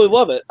I'll probably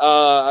love it.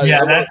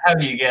 That's how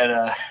you get.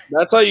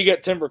 That's how you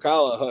get Tim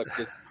Bracala hooked.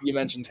 Just you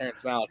mentioned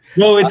Terrence Malick.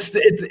 Well,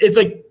 it's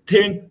like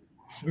Terrence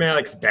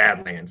Malick's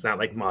Badlands, not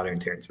like modern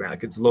Terrence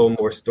Malick. It's a little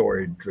more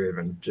story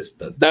driven. Just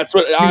does. That's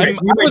what I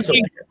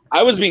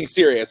was being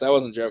serious. I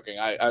wasn't joking.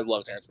 I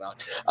love Terrence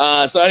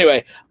Malick. So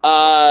anyway,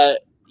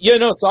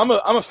 So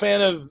I'm a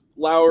fan of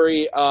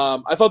Lowery.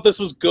 I thought this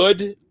was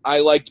good. I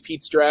liked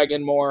Pete's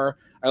Dragon more.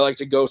 I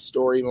liked A Ghost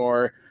Story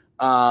more.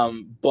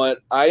 But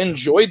I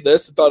enjoyed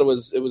this. I thought it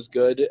was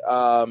good.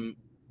 I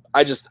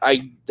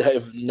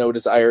have no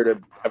desire to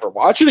ever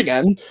watch it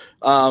again.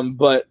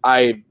 But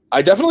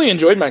I definitely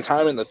enjoyed my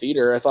time in the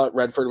theater. I thought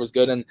Redford was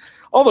good, and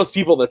all those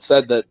people that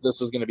said that this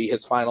was going to be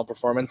his final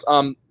performance.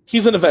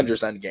 He's in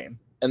Avengers Endgame,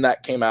 and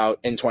that came out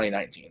in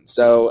 2019.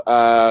 So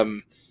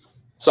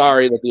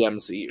sorry that the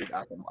MCU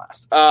got him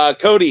last.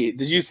 Cody,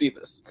 did you see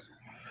this?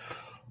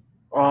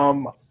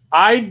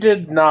 I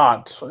did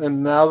not,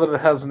 and now that it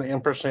has an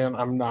ampersand,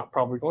 I'm not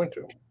probably going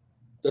to.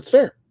 That's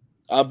fair.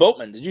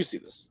 Boatman, did you see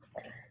this?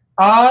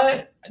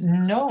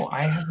 No,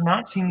 I have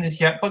not seen this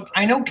yet, but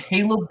I know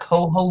Caleb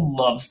Coho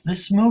loves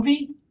this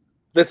movie.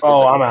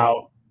 I'm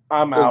out.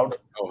 I'm out.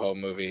 Coho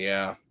movie,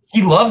 yeah.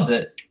 He loves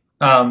it.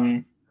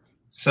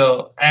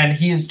 So, and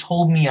he has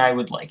told me I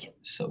would like it.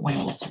 So we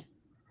will see.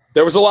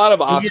 There was a lot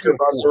of Oscar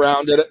buzz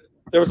around it.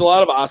 There was a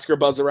lot of Oscar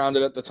buzz around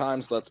it at the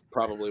time, so that's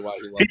probably why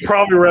he loved it. He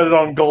probably read it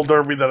on Gold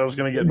Derby that I was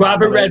going to get.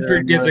 Robert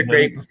Redford gives a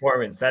great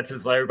performance. That's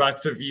his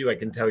Letterboxd review. I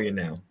can tell you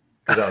now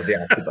because that was the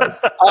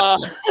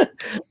Oscar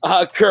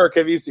buzz. Kirk,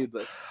 have you seen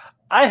this?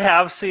 I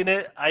have seen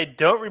it. I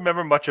don't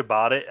remember much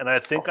about it, and I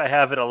think I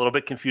have it a little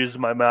bit confused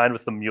in my mind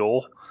with the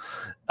mule.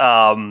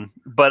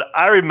 But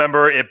I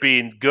remember it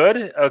being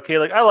good. Okay,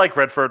 like I like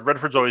Redford.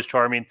 Redford's always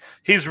charming.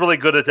 He's really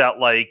good at that,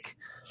 like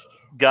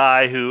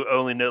guy who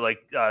only know, like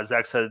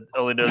Zach said,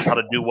 only knows how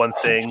to do one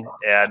thing,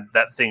 and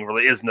that thing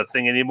really isn't a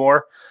thing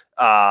anymore.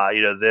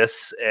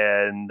 This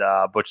and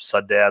Butch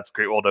Sundance,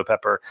 Great Waldo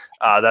Pepper.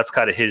 That's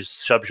kind of his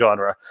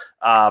subgenre.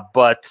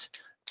 But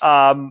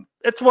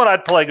it's one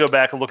I'd probably go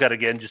back and look at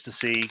again just to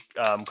see.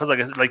 Because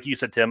like you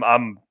said, Tim,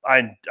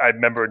 I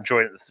remember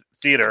enjoying it in the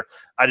theater.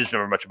 I just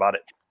remember much about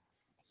it.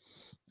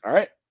 All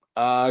right,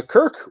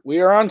 Kirk, we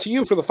are on to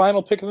you for the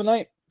final pick of the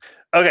night.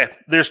 Okay,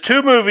 there's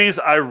two movies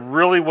I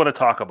really want to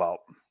talk about.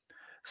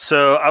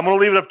 So I'm going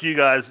to leave it up to you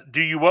guys.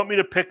 Do you want me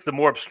to pick the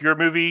more obscure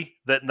movie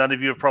that none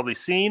of you have probably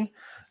seen,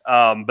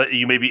 but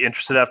you may be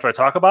interested after I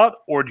talk about,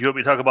 or do you want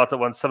me to talk about the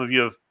one some of you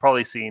have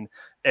probably seen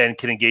and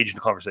can engage in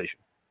the conversation?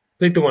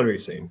 Pick the one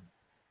we've seen.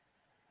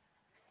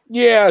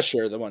 Yeah,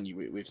 sure, the one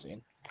we've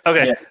seen.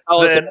 Okay. Yeah. I'll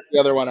listen to the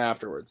other one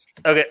afterwards.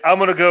 Okay, I'm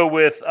going to go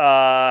with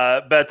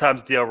Bad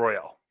Times at the El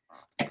Royale.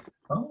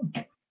 Oh.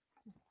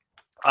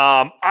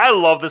 I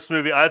love this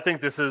movie. I think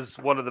this is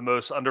one of the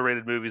most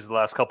underrated movies of the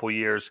last couple of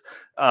years.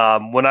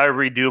 When I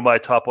redo my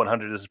top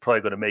 100, this is probably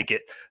going to make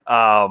it.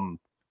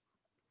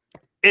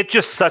 It's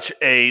just such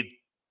a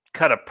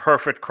kind of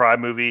perfect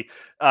crime movie.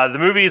 The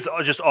movie is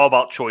just all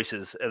about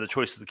choices and the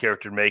choices the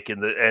character make,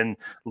 and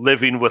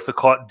living with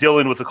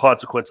dealing with the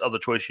consequence of the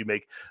choice you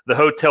make. The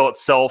hotel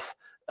itself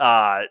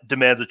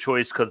demands a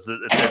choice because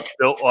it's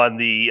built on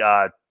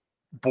the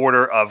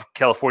border of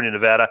California and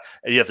Nevada,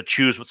 and you have to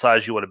choose what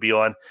size you want to be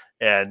on.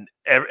 And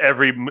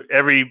every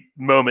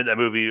moment in that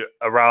movie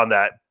around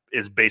that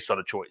is based on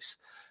a choice.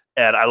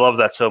 And I love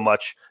that so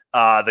much.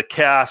 The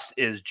cast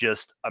is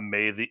just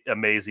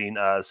amazing.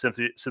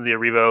 Cynthia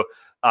Erivo,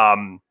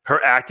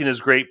 her acting is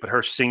great, but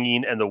her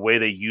singing and the way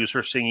they use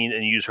her singing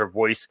and use her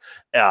voice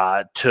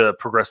to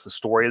progress the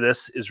story of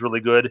this is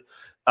really good.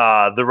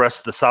 The rest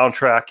of the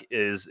soundtrack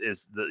is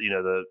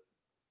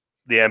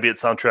the ambient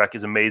soundtrack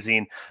is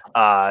amazing.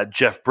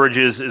 Jeff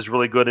Bridges is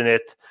really good in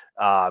it.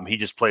 He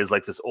just plays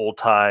like this old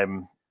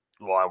time.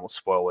 Well, I won't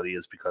spoil what he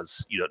is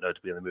because you don't know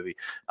to be in the movie.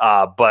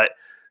 But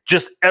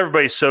just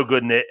everybody's so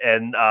good in it.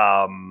 And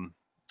I'm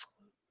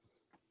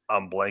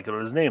blanking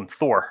on his name.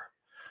 Thor.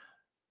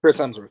 Chris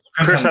Hemsworth.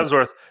 Chris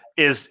Hemsworth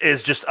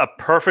is just a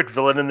perfect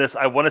villain in this.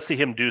 I want to see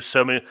him do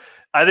so many.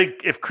 I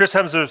think if Chris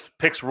Hemsworth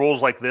picks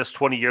roles like this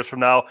 20 years from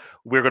now,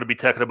 we're going to be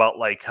talking about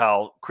like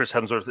how Chris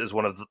Hemsworth is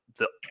one of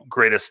the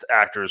greatest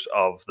actors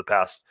of the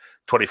past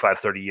 25,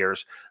 30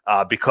 years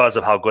because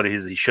of how good he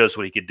is. He shows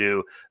what he could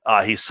do.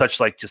 He's such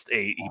like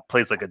he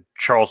plays like a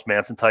Charles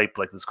Manson type,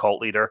 like this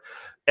cult leader,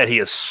 and he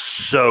is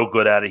so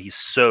good at it. He's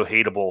so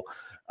hateable.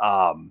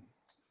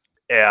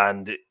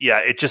 And yeah,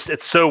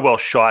 it's so well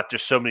shot.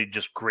 There's so many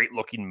just great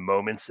looking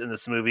moments in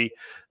this movie.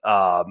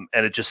 And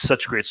it's just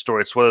such a great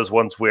story. It's one of those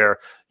ones where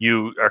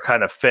you are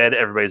kind of fed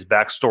everybody's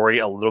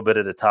backstory a little bit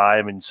at a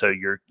time. And so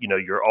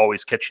you're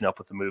always catching up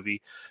with the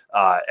movie.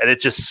 And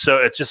it's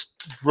just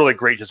really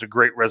great. Just a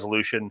great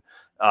resolution.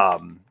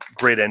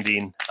 Great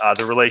ending.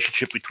 The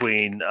relationship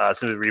between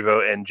Cynthia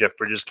Erivo and Jeff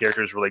Bridges'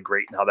 character is really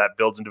great and how that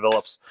builds and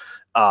develops.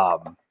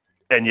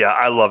 And yeah,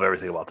 I love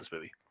everything about this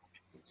movie.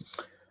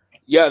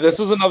 Yeah, this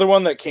was another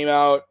one that came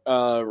out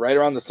right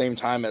around the same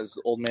time as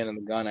Old Man and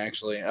the Gun,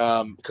 actually,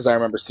 because I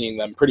remember seeing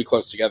them pretty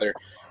close together.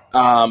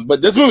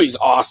 But this movie's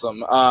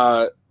awesome.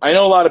 I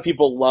know a lot of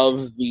people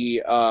love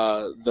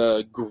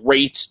the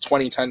great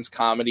 2010s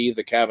comedy,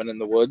 The Cabin in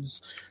the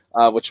Woods,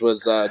 which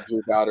was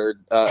Drew Goddard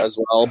as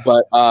well.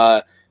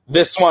 But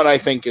this one, I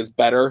think, is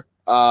better.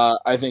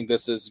 I think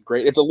this is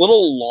great. It's a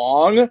little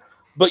long,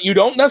 but you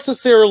don't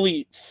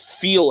necessarily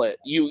feel it.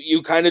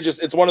 You kind of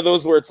just – it's one of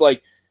those where it's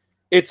like,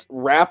 it's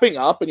wrapping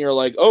up and you're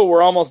like, oh,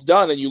 we're almost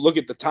done. And you look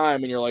at the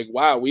time and you're like,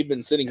 wow, we've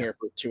been sitting here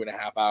for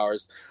 2.5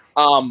 hours.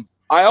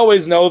 I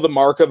always know the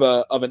mark of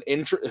an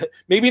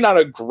maybe not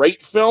a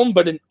great film,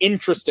 but an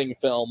interesting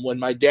film when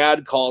my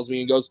dad calls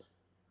me and goes,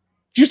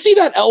 did you see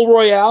that El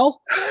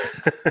Royale?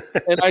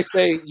 And I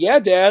say, yeah,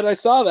 Dad, I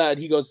saw that.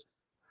 He goes,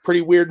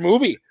 pretty weird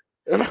movie.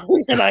 And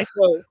I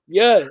go,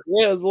 yeah,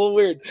 it's a little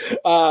weird.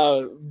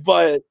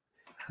 But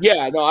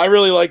yeah, no, I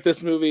really like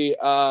this movie.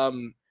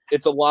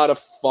 It's a lot of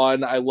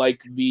fun. I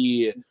like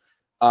the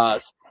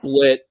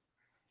split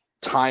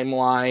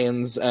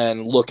timelines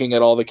and looking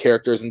at all the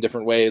characters in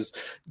different ways.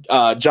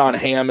 John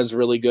Hamm is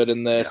really good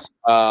in this.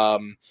 Yeah.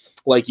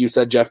 Like you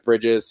said, Jeff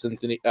Bridges,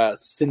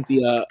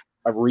 Cynthia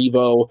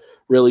Erivo,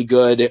 really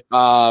good.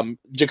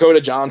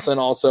 Dakota Johnson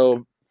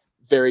also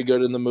very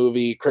good in the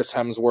movie. Chris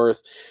Hemsworth.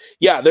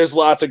 Yeah, there's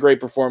lots of great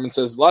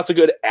performances, lots of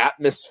good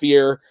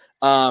atmosphere.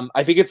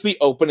 I think it's the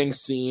opening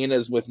scene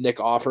is with Nick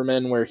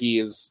Offerman where he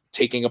is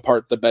taking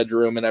apart the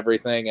bedroom and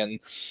everything, and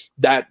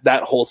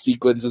that whole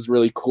sequence is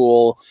really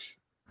cool.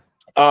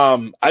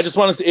 I just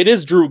want to see, it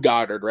is Drew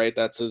Goddard, right?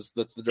 That's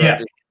the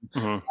director.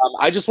 Mhm.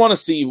 I just want to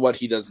see what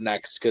he does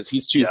next because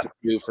he's too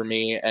new for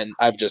me, and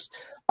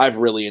I've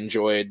really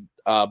enjoyed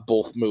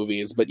both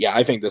movies, but yeah,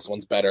 I think this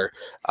one's better.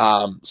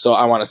 So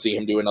I want to see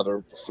him do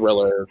another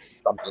thriller,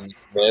 something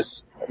like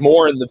this,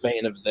 more in the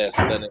vein of this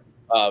than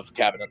of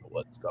Cabin in the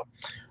Woods.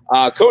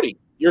 So, Cody,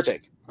 your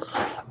take.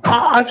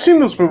 I've seen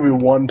this movie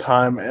one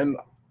time, and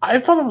I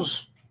thought it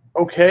was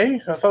okay.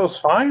 I thought it was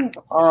fine.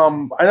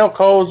 I know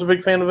Cole was a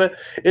big fan of it.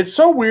 It's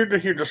so weird to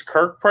hear just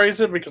Kirk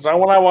praise it because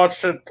when I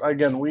watched it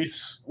again, we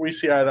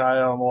see eye to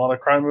eye on a lot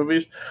of crime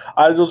movies.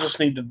 I will just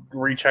need to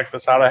recheck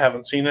this out. I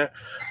haven't seen it.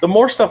 The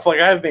more stuff, like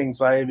I have the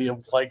anxiety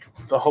of like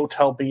the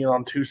hotel being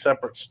on two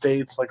separate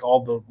states, like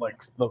all the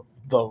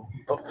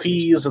the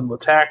fees and the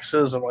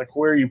taxes and like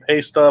where you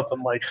pay stuff,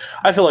 and like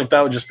I feel like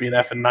that would just be an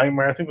effing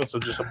nightmare. I think that's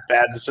just a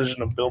bad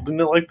decision of building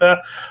it like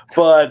that,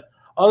 but.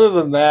 Other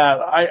than that,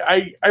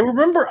 I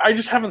remember I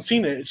just haven't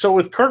seen it. So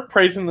with Kirk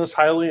praising this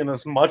highly and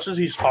as much as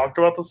he's talked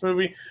about this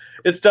movie,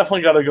 it's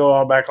definitely got to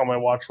go back on my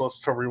watch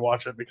list to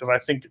rewatch it because I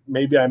think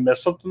maybe I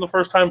missed something the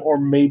first time or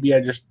maybe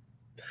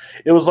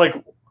it was like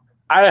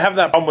I have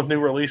that problem with new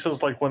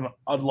releases. Like when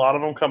a lot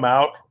of them come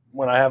out,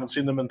 when I haven't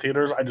seen them in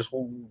theaters, I just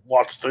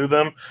watch through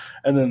them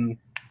and then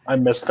I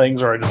miss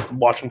things or I just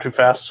watch them too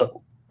fast.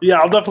 So yeah,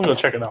 I'll definitely go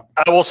check it out.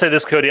 I will say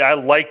this, Cody. I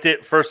liked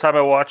it first time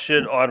I watched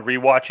it. On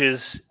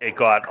rewatches, it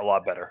got a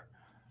lot better.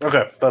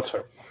 Okay, that's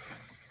fair.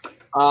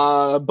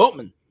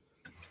 Boatman.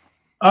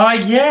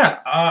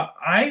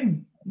 I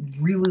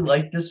really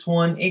like this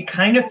one. It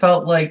kind of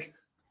felt like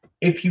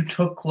if you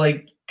took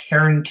like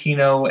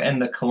Tarantino and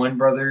the Coen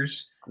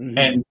brothers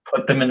and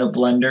put them in a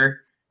blender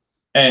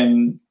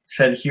and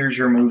said, "Here's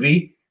your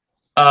movie,"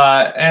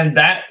 and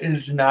that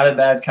is not a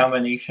bad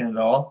combination at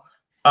all.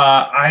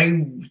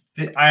 I'm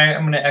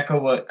going to echo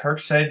what Kirk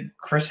said.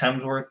 Chris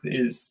Hemsworth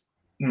is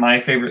my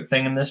favorite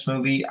thing in this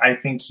movie. I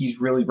think he's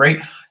really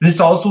great.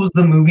 This also was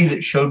the movie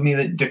that showed me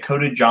that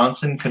Dakota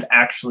Johnson could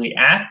actually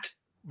act.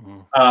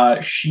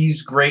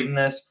 She's great in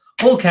this.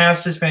 Whole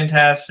cast is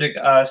fantastic.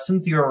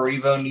 Cynthia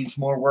Erivo needs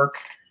more work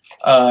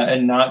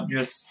and not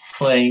just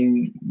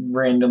playing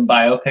random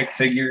biopic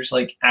figures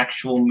like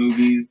actual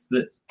movies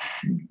that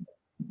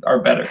are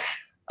better.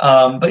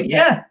 But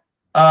yeah,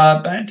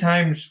 Bad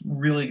Times,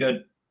 really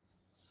good.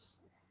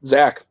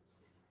 Zach.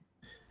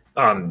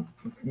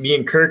 Me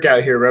and Kirk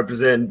out here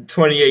represent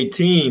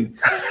 2018.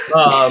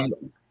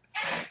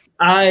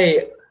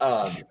 I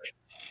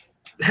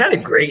had a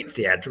great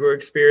theatrical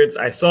experience.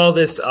 I saw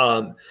this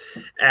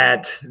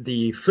at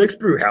the Flix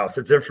Brew House.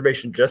 It's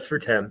information just for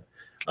Tim.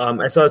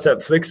 I saw this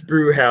at Flix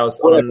Brew House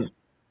on.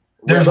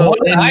 There's one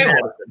in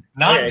Iowa,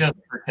 not just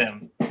for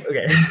Tim.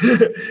 Okay.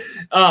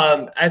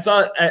 I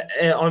saw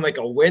it on like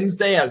a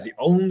Wednesday. I was the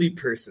only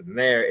person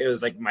there. It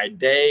was like my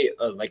day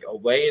of like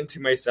away into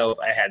myself.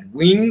 I had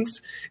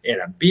wings and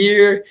a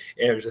beer,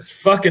 and it was just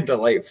fucking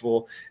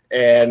delightful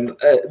and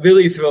a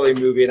really thrilling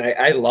movie. And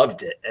I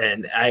loved it.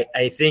 And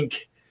I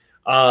think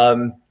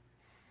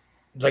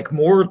like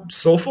more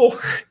soulful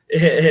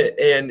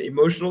and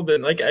emotional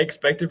than like I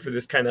expected for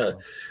this kind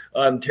of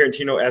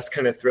Tarantino-esque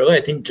kind of thriller. I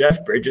think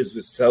Jeff Bridges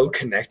was so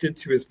connected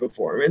to his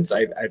performance.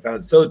 I found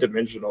it so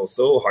dimensional,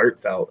 so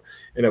heartfelt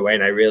in a way,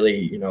 and I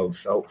really,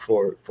 felt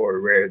for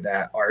where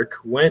that arc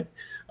went.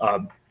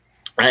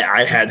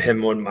 I had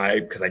him on my,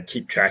 because I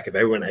keep track of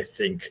everyone I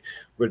think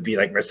would be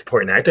like my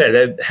supporting actor.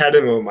 I had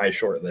him on my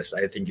short list.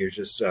 I think he was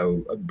just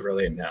so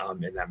brilliant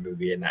in that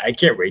movie, and I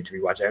can't wait to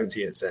rewatch. I haven't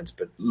seen it since,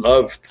 but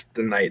loved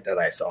the night that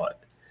I saw it.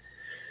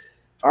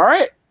 All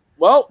right.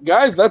 Well,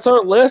 guys, that's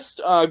our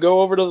list.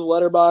 Go over to the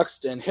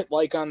Letterboxd and hit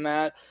like on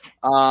that.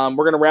 We're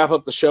going to wrap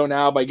up the show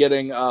now by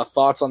getting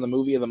thoughts on the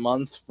movie of the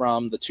month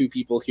from the two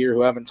people here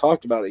who haven't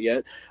talked about it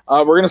yet.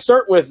 We're going to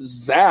start with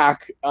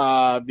Zach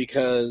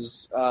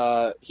because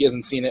he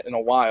hasn't seen it in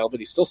a while, but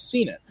he's still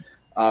seen it.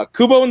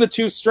 Kubo and the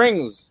Two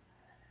Strings.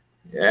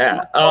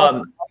 Yeah.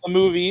 The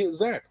movie,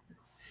 Zach.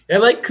 I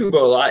like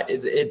Kubo a lot.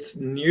 It's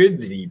near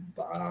the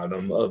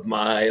bottom of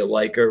my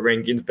Leica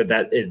rankings, but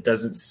that it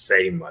doesn't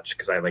say much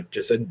because I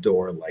just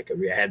adore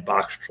Leica. I had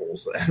Box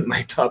Trolls in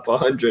my top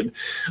 100.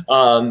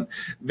 And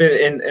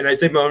I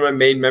say one of my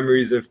main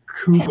memories of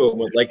Kubo,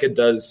 what Leica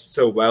does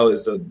so well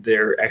is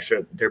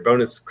their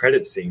bonus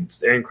credit scenes,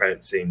 their end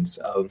credit scenes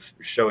of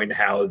showing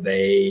how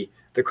the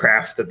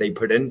craft that they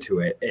put into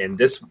it. And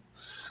this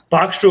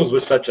Box Trolls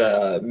was such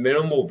a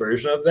minimal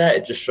version of that.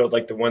 It just showed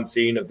like the one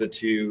scene of the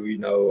two,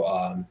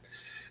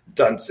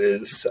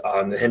 dunces,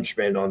 the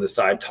henchmen on the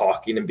side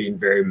talking and being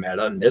very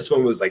meta. And this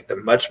one was like the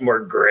much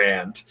more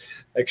grand,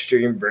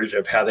 extreme version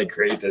of how they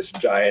create this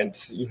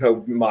giant,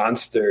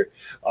 monster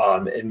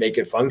and make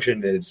it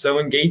function. And it's so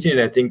engaging.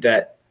 And I think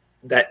that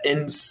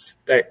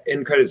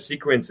end credit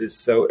sequence is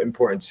so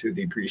important to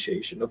the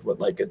appreciation of what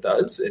Leica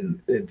does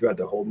and throughout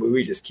the whole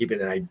movie, just keeping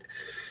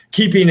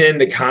in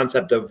the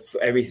concept of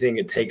everything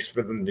it takes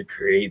for them to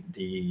create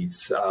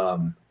these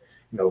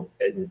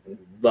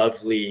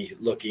lovely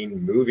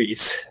looking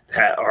movies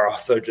that are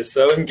also just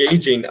so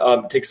engaging,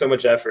 take so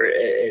much effort,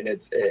 and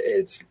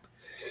it's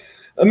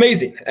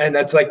amazing. And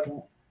that's like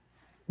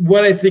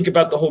what I think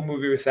about the whole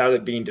movie without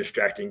it being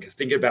distracting, because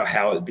thinking about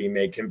how it's being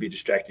made can be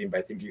distracting, but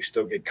I think you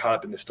still get caught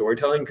up in the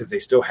storytelling because they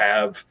still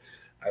have,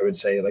 I would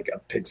say, like a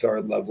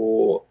Pixar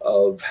level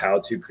of how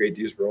to create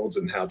these worlds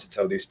and how to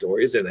tell these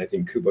stories. And I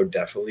think Kubo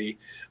definitely,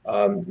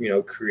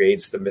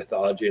 creates the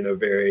mythology in a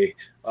very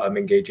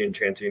engaging,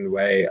 entrancing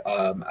way.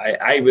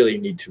 I really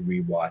need to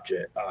rewatch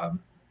it.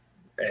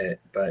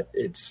 But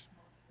it's,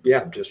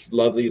 just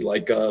lovely,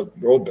 like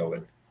world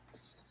building.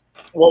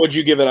 What would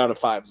you give it out of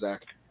 5,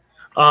 Zach?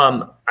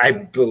 I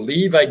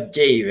believe I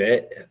gave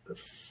it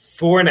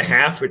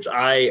 4.5, which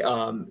I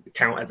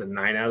count as a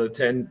 9 out of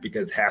 10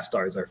 because half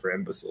stars are for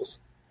imbeciles.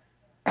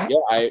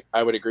 Yeah,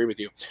 I would agree with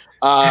you.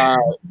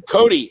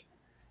 Cody,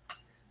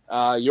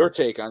 your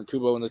take on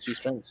Kubo and the Two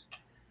Strings?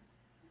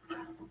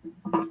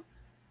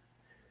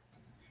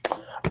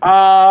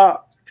 I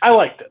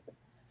liked it.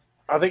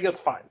 I think it's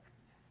fine.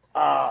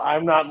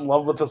 I'm not in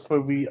love with this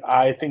movie.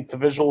 I think the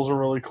visuals are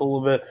really cool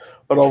of it,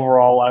 but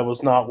overall, I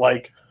was not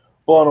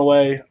blown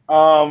away.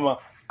 I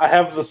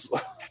have this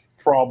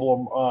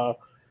problem.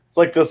 It's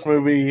like this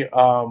movie.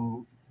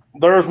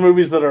 There's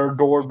movies that are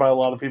adored by a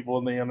lot of people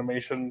in the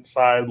animation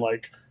side,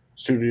 like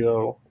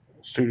Studio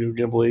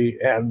Ghibli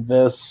and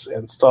this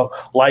and stuff,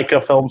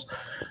 Leica films.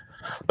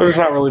 They're just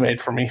not really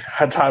made for me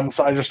at times.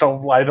 I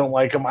don't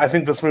like them. I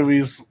think this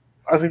movie's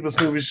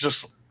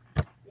just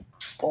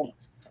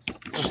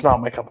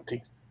not my cup of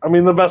tea. I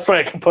mean, the best way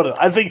I can put it.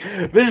 I think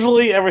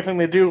visually everything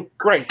they do,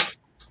 great.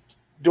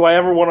 Do I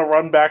ever want to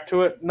run back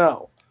to it?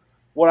 No.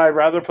 Would I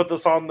rather put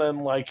this on than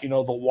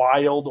The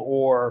Wild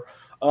or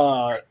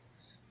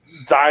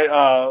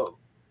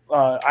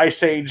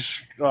Ice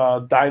Age,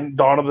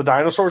 Dawn of the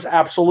Dinosaurs?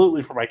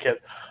 Absolutely, for my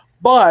kids.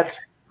 But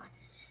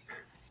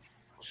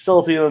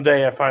still, at the end of the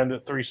day, I find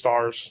it 3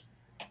 stars.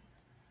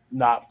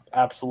 Not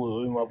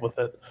absolutely in love with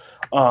it.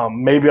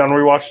 Maybe on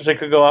rewatches it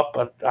could go up,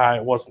 but I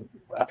wasn't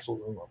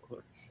absolutely in love with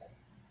it.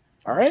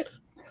 All right.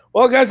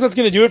 Well, guys, that's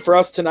going to do it for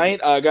us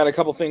tonight. I got a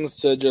couple things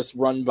to just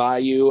run by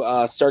you.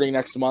 Starting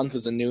next month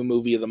is a new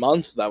movie of the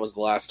month. That was the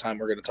last time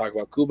we're going to talk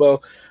about Kubo,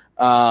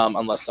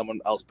 unless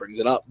someone else brings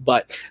it up.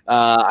 But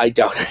I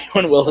doubt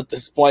anyone will at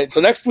this point.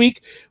 So next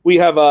week, we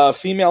have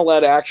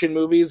female-led action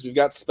movies. We've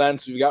got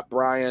Spence. We've got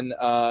Brian,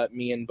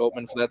 me, and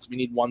Boatman for that. So we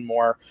need one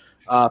more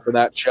for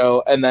that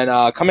show. And then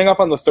coming up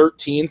on the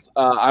 13th,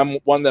 I'm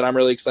one that I'm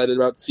really excited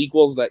about,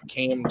 sequels that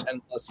came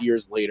 10-plus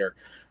years later.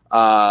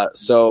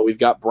 So we've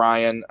got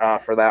Brian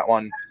for that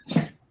one,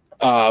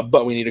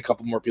 but we need a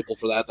couple more people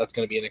for that. That's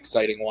going to be an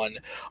exciting one.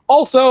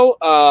 Also,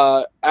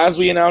 as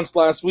we announced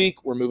last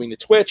week, we're moving to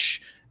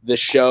Twitch. This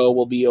show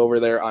will be over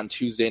there on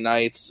Tuesday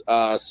nights,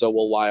 so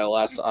we'll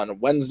YLS on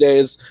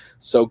Wednesdays.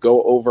 So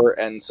go over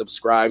and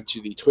subscribe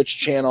to the Twitch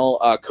channel.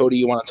 Cody,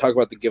 you want to talk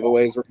about the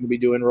giveaways we're going to be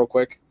doing real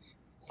quick?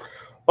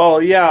 Oh,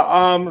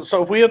 yeah.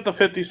 So if we hit the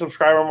 50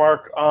 subscriber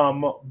mark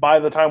by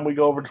the time we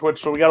go over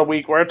Twitch, so we got a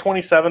week. We're at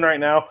 27 right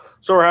now,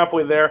 so we're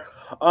halfway there.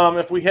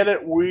 If we hit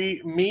it,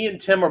 me and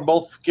Tim are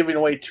both giving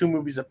away 2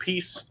 movies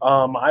apiece.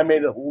 I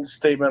made a little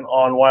statement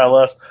on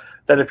YLS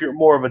that if you're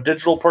more of a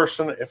digital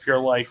person, if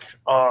you're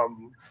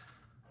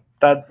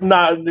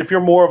if you're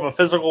more of a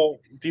physical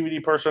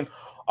DVD person,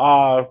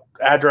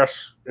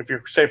 address, if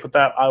you're safe with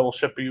that, I will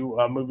ship you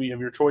a movie of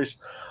your choice.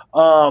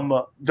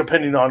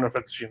 Depending on if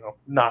it's,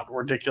 not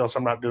ridiculous.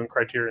 I'm not doing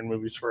Criterion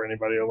movies for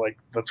anybody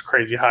that's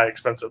crazy high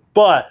expensive.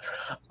 But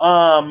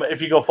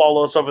if you go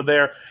follow us over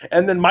there.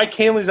 And then Mike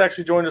Hanley's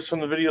actually joined us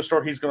from the video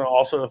store. He's going to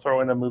also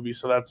throw in a movie.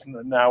 So that's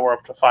now we're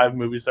up to 5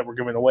 movies that we're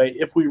giving away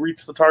if we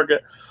reach the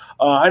target.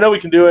 I know we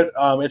can do it.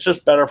 It's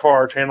just better for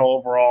our channel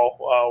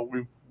overall.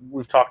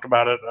 We've talked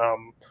about it.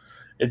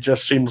 It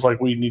just seems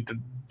like we need to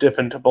dip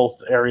into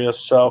both areas.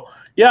 So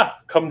yeah,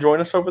 come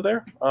join us over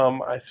there.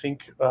 I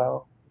think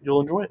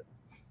you'll enjoy it.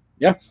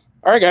 Yeah.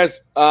 All right,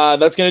 guys.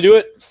 That's going to do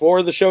it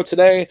for the show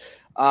today.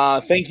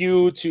 Thank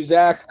you to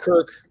Zach,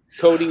 Kirk,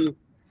 Cody,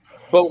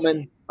 Boatman.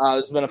 This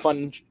has been a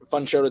fun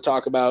show to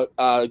talk about.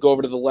 Go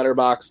over to the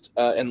Letterboxd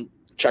and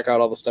check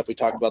out all the stuff we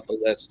talked about, the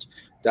list,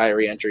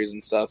 diary entries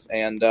and stuff.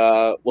 And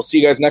we'll see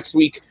you guys next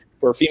week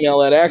for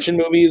female-led action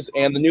movies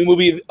and the new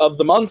movie of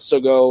the month. So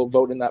go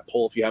vote in that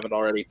poll if you haven't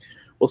already.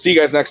 We'll see you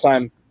guys next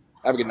time.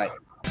 Have a good night.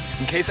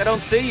 In case I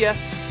don't see you,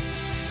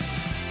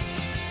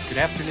 good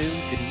afternoon,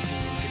 good evening.